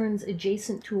your turns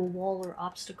adjacent to a wall or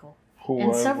obstacle.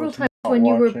 And several times when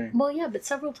you were... Well, yeah, but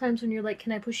several times when you're like,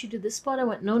 can I push you to this spot? I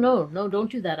went, no, don't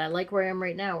do that. I like where I am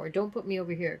right now. Or don't put me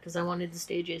over here, because I wanted to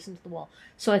stay adjacent to the wall.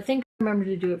 So I think I remember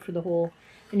to do it for the whole...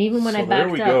 And even when I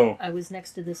backed up, I was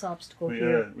next to this obstacle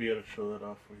here. We gotta show that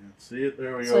off. We can see it.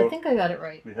 There we go. So I think I got it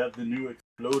right. We have the new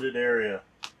exploded area.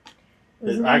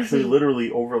 It actually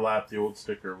literally overlapped the old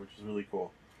sticker, which is really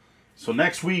cool. So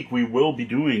next week we will be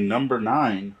doing number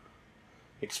 9,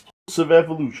 Explosive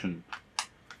Evolution.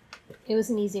 It was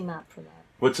an easy map for that.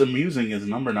 What's amusing is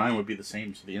number 9 would be the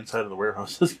same, so the inside of the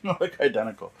warehouse is like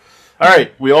identical.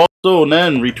 Alright, we also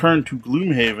then return to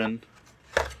Gloomhaven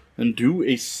and do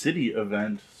a city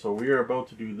event. So we are about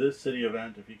to do this city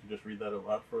event. If you can just read that out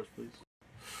loud for us,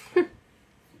 please.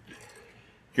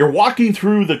 You're walking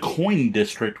through the coin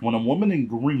district when a woman in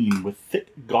green with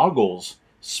thick goggles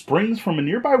springs from a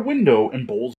nearby window and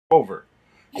bowls over.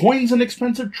 Coins and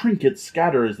expensive trinkets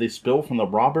scatter as they spill from the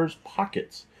robber's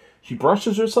pockets. She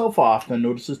brushes herself off, then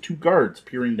notices 2 guards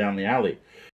peering down the alley,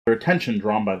 her attention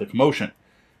drawn by the commotion.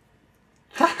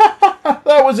 "Ha ha ha!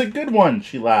 That was a good one!"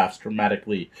 she laughs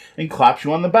dramatically, and claps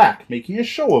you on the back, making a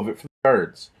show of it for the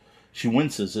guards. She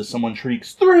winces as someone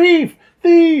shrieks, "Thief!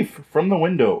 Thief!" from the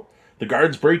window. The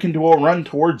guards break into a run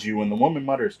towards you, and the woman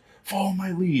mutters, "Follow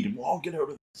my lead, and we'll all get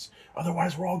out of this.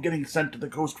 Otherwise, we're all getting sent to the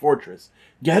Ghost Fortress.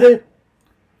 Get it?"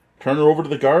 Turn her over to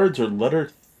the guards, or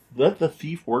let the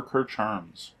thief work her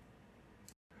charms.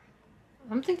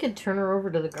 I'm thinking turn her over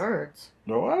to the guards.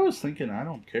 No, I was thinking I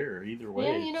don't care either way.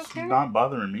 Yeah, you don't care? It's not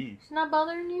bothering me. It's not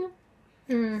bothering you?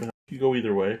 You go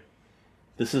either way.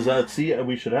 This is see,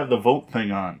 we should have the vote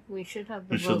thing on. We should have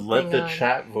the vote thing on. We should let the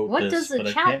chat vote what this, does the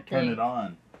but chat I can't turn it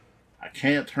on. I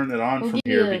can't turn it on from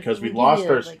here because we lost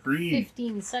our screen.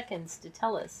 15 seconds to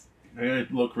tell us. I'm going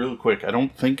to look real quick. I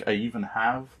don't think I even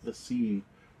have the scene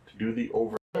to do the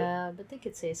overlay. Yeah, but they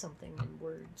could say something in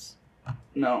words.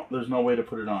 No, there's no way to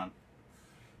put it on.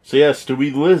 So yes, do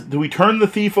we turn the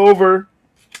thief over,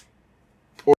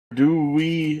 or do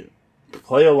we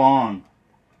play along?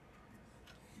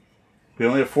 We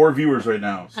only have 4 viewers right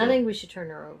now. So. I think we should turn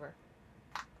her over.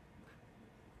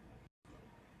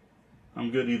 I'm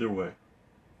good either way.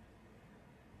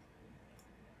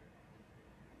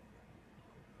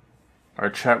 Our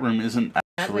chat room isn't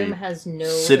actually has no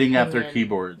sitting opinion. at their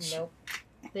keyboards. Nope.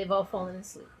 They've all fallen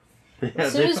asleep. Yeah,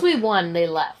 as soon as we won, they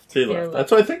left. They left.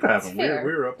 That's what I think happened. We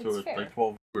were up to like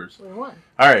 12 viewers. We won.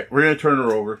 Alright, we're going to turn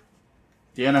her over.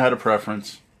 Deanna had a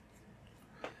preference.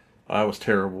 I was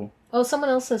terrible. Oh, someone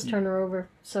else says turn her over.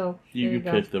 So you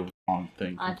picked the wrong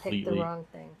thing completely. I picked the wrong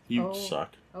thing. You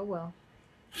suck. Oh, well.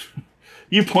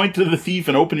 You point to the thief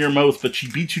and open your mouth, but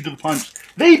she beats you to the punch.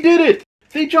 They did it!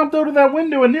 They jumped out of that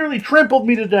window and nearly trampled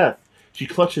me to death. She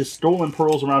clutches stolen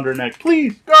pearls around her neck.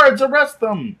 Please, guards, arrest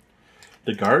them!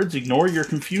 The guards ignore your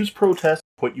confused protest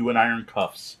and put you in iron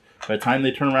cuffs. By the time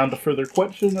they turn around to further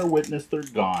question or witness, they're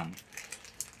gone.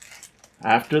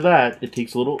 After that, it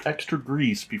takes a little extra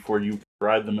grease before you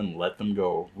bribe them and let them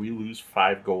go. We lose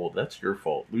 5 gold. That's your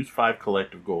fault. Lose 5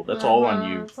 collective gold. That's all on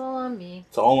you. It's all on me.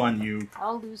 It's all on you.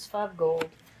 I'll lose 5 gold.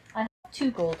 I have 2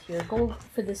 gold here. Gold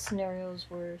for this scenario is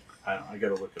worth... I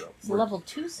gotta look it up. It's level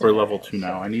 2 scenario. We're level 2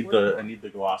 now. I need the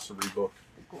glossary book.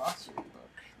 The glossary book.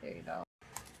 There you go.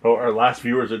 Oh, our last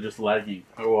viewers are just lagging.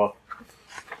 Oh well.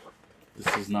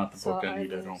 This is not the book I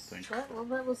need, I don't think. Well,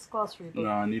 that was glossary book.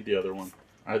 No, I need the other one.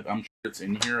 I'm sure it's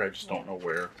in here, I just don't know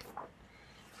where.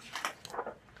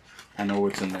 I know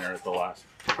it's in there at the last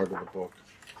part of the book.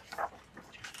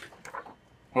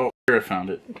 Oh, here I found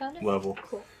it. You found it? Level.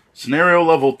 Cool. Scenario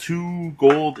level 2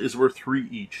 gold is worth 3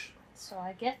 each. So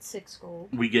I get 6 gold.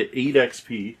 We get 8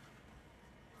 XP.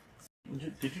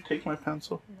 Did you take my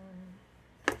pencil?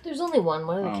 No. There's only one.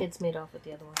 One of the kids made off with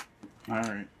the other one.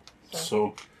 Alright.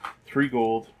 So 3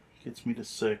 gold gets me to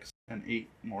 6 and 8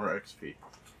 more XP.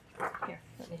 Here,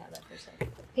 let me have that for a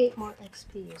second. 8 more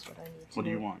XP is what I need. What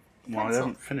do you want? Well, I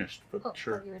haven't finished, but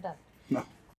sure. I thought you were done. No.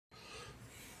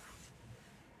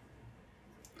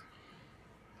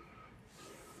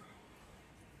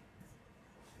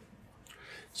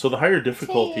 So the higher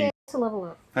difficulty... to level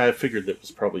up. I figured that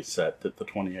was probably set, that the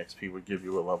 20 XP would give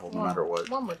you a level no matter what.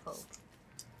 One would hope.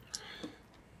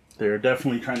 They're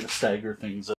definitely trying to stagger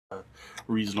things at a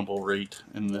reasonable rate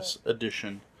in this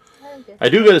edition. I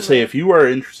do gotta say, if you are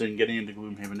interested in getting into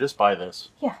Gloomhaven, just buy this.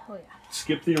 Yeah, oh yeah.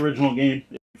 Skip the original game.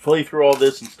 If you play through all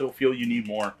this and still feel you need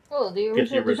more. Oh, the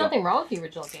original. There's nothing wrong with the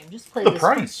original game. Just play the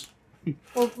price.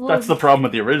 That's the problem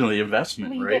with the original, the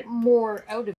investment, you right? get more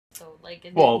out of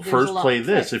it, though. First play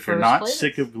this. If you're not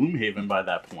sick of Gloomhaven by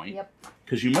that point. Yep.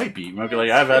 Because you might be. You might be like,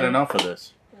 I've had enough of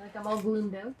this. You're like, I'm all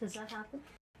gloomed out. Does that happen?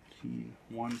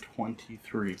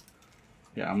 123.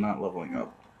 Yeah, I'm not leveling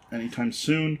up anytime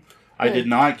soon. I did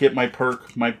not get my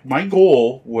perk. My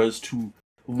goal was to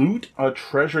loot a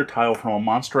treasure tile from a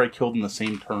monster I killed in the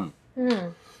same turn.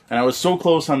 And I was so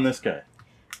close on this guy.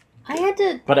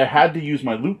 But I had to use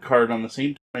my loot card on the same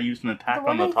turn I used an attack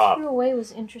on the top. The one I threw away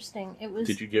was interesting.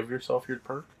 Did you give yourself your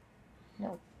perk?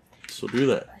 No. So do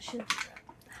that. I should do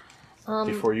that.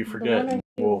 Before you forget.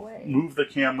 We'll move the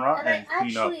camera and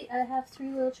clean up. I have 3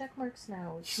 little check marks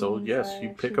now. So yes, you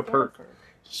pick a perk.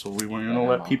 So we're going to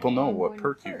let people know what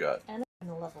perk you got. And I'm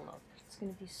going to level up. It's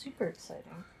going to be super exciting.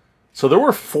 So there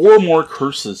were 4 more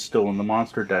curses still in the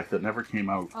monster deck that never came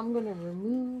out. I'm going to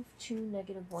remove 2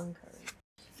 -1 cards.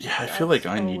 Yeah, I feel like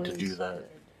I need to do that.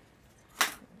 Good.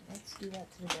 Let's do that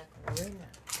to the deck right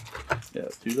now. Yeah,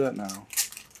 do that now.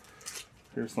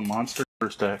 Here's the monster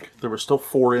curse deck. There were still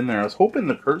 4 in there. I was hoping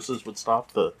the curses would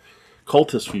stop the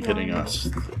cultists from hitting us.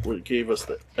 What gave us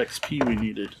the XP we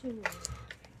needed.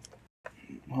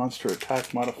 Monster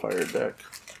attack modifier deck.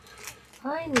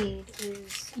 I need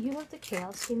is... You have the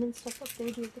Chaos Demon stuff up there?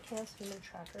 Do you have the Chaos Demon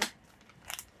tracker?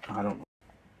 I don't know.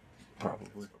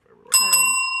 Probably. Alright.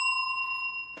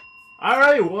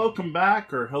 Alright, welcome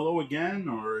back, or hello again,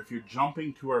 or if you're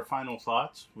jumping to our final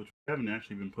thoughts, which we haven't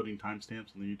actually been putting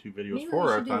timestamps in the YouTube videos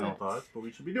for our final thoughts, but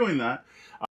we should be doing that.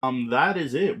 That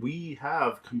is it. We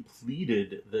have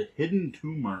completed the Hidden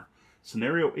Tumor,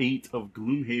 Scenario 8 of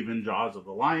Gloomhaven Jaws of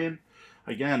the Lion.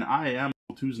 Again, I am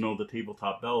Tuzno, the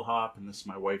Tabletop Bellhop, and this is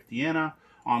my wife Deanna,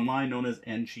 online known as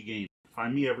NShe Games.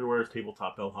 Find me everywhere as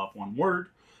Tabletop Bellhop, one word.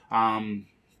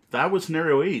 That was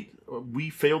Scenario 8. We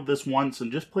failed this once and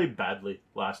just played badly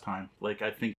last time. Like, I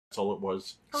think that's all it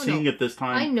was. Seeing it this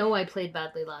time. I know I played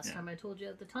badly last time. I told you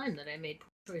at the time that I made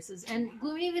poor choices. And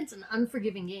Gloomhaven's an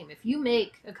unforgiving game. If you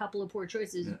make a couple of poor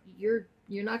choices, you're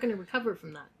not going to recover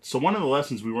from that. So one of the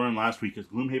lessons we learned last week is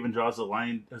Gloomhaven Jaws of the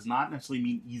Lion does not necessarily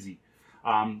mean easy.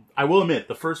 I will admit,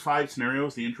 the first 5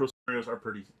 scenarios, the intro scenarios, are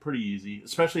pretty easy,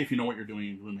 especially if you know what you're doing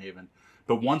in Gloomhaven.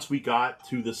 But once we got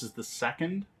to, this is the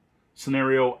second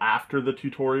scenario after the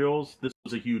tutorials, this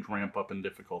was a huge ramp up in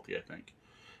difficulty, I think.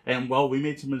 And, well, we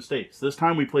made some mistakes. This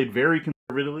time we played very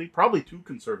conservatively, probably too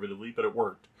conservatively, but it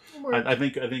worked. I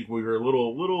think we were a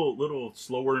little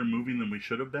slower in moving than we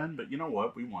should have been, but you know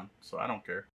what? We won, so I don't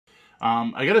care.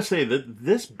 I gotta say that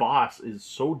this boss is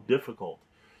so difficult,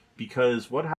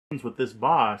 because what happens with this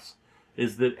boss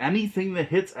is that anything that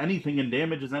hits anything and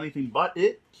damages anything but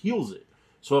it heals it.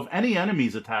 So if any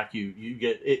enemies attack you,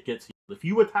 it gets healed. If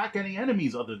you attack any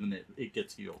enemies other than it, it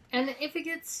gets healed. And if it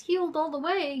gets healed all the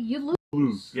way, you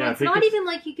lose. Yeah, so it's not even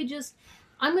like you could just,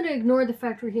 I'm going to ignore the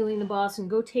fact we're healing the boss and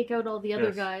go take out all the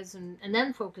other guys and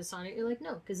then focus on it. You're like,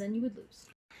 no, because then you would lose.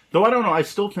 Though I don't know, I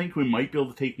still think we might be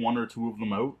able to take 1 or 2 of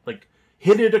them out. Like,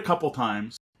 hit it a couple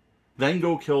times, then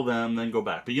go kill them, then go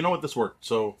back. But you know what? This worked,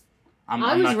 so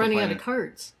I was running out of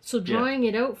cards. So drawing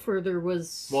it out further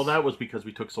was... Well, that was because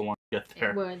we took so long to get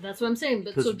there. Well, that's what I'm saying.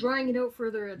 But so drawing it out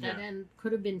further at that end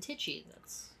could have been titchy.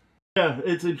 Yeah,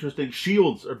 it's interesting.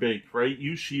 Shields are big, right?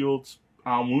 Use shields.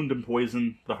 Wound and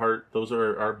poison the heart. Those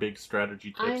are our big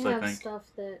strategy tips, I think. I have stuff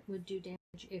that would do damage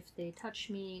if they touched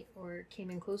me or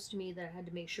came in close to me that I had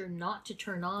to make sure not to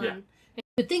turn on. Yeah. And you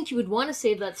would think you would want to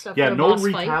save that stuff for a boss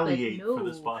fight. Yeah, no retaliate for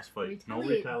this boss fight. No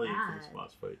retaliate for this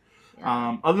boss fight.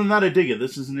 Yeah. Other than that, I dig it.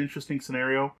 This is an interesting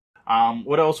scenario.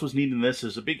 What else was neat in this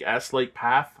is a big S-like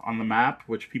path on the map,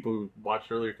 which people who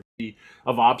watched earlier could see,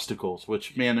 of obstacles,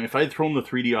 which, man, if I had thrown the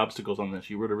 3D obstacles on this,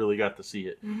 you would have really got to see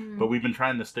it. Mm-hmm. But we've been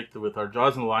trying to stick with our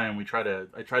Jaws of the Lion. I tried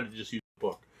to just use the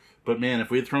book. But, man, if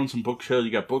we had thrown some bookshelves,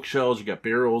 you got bookshelves, you got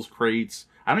barrels, crates.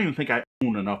 I don't even think I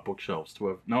own enough bookshelves to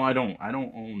have... No, I don't. I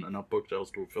don't own enough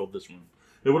bookshelves to have filled this room.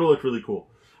 It would have looked really cool.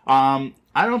 I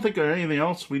don't think there's anything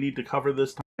else we need to cover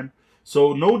this time.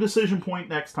 So no decision point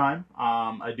next time.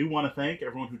 I do want to thank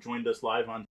everyone who joined us live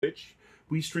on Twitch.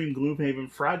 We stream Gloomhaven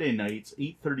Friday nights,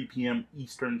 8:30 p.m.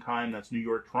 Eastern Time. That's New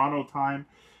York, Toronto time.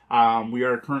 We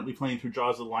are currently playing through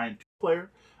Jaws of the Lion 2-player.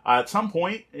 At some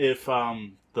point, if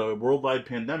the worldwide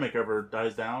pandemic ever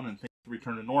dies down and things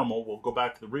return to normal, we'll go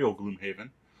back to the real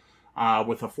Gloomhaven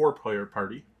with a 4-player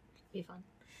party. Be fun.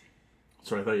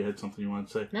 Sorry, I thought you had something you wanted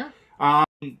to say. No.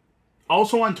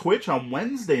 Also on Twitch, on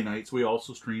Wednesday nights, we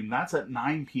also stream. That's at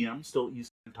 9 p.m., still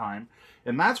Eastern Time.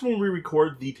 And that's when we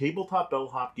record the Tabletop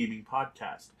Bellhop Gaming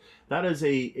Podcast. That is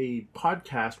a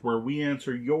podcast where we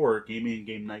answer your gaming and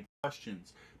game night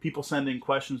questions. People send in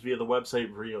questions via the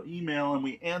website, via email, and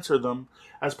we answer them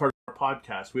as part of our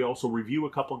podcast, we also review a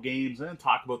couple games and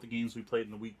talk about the games we played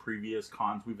in the week previous,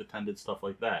 cons we've attended, stuff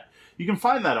like that. You can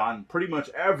find that on pretty much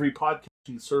every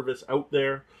podcasting service out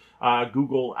there.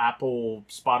 Google, Apple,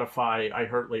 Spotify,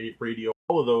 iHeartRadio,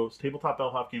 all of those, Tabletop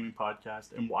Bellhop Gaming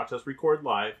Podcast, and watch us record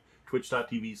live,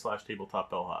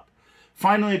 twitch.tv/tabletopbellhop.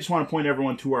 Finally, I just want to point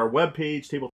everyone to our webpage,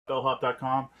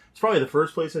 tabletopbellhop.com. It's probably the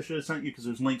first place I should have sent you because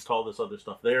there's links to all this other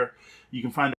stuff there. You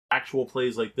can find actual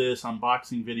plays like this,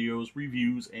 unboxing videos,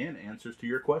 reviews, and answers to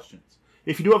your questions.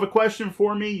 If you do have a question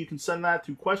for me, you can send that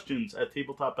to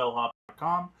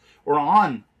questions@tabletopbellhop.com or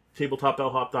on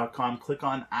tabletopbellhop.com, click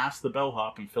on Ask the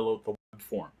Bellhop and fill out the web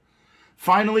form.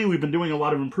 Finally, we've been doing a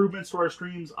lot of improvements to our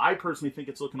streams. I personally think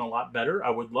it's looking a lot better.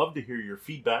 I would love to hear your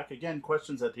feedback. Again,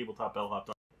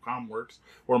 questions@tabletopbellhop.com works,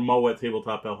 or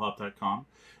mo@tabletopbellhop.com.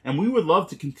 And we would love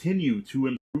to continue to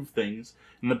improve things.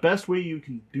 And the best way you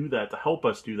can do that, to help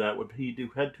us do that, would be to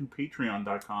head to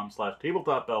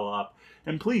patreon.com/tabletopbellhop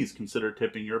and please consider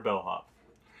tipping your bellhop.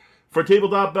 For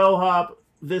Tabletop Bellhop,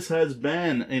 this has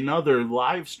been another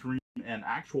live stream and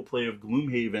actual play of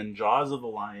Gloomhaven, Jaws of the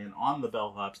Lion on the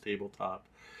Bellhop's tabletop.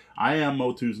 I am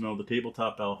Mo Tuzno, the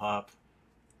Tabletop Bellhop.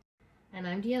 And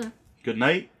I'm Deanna. Good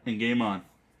night and game on.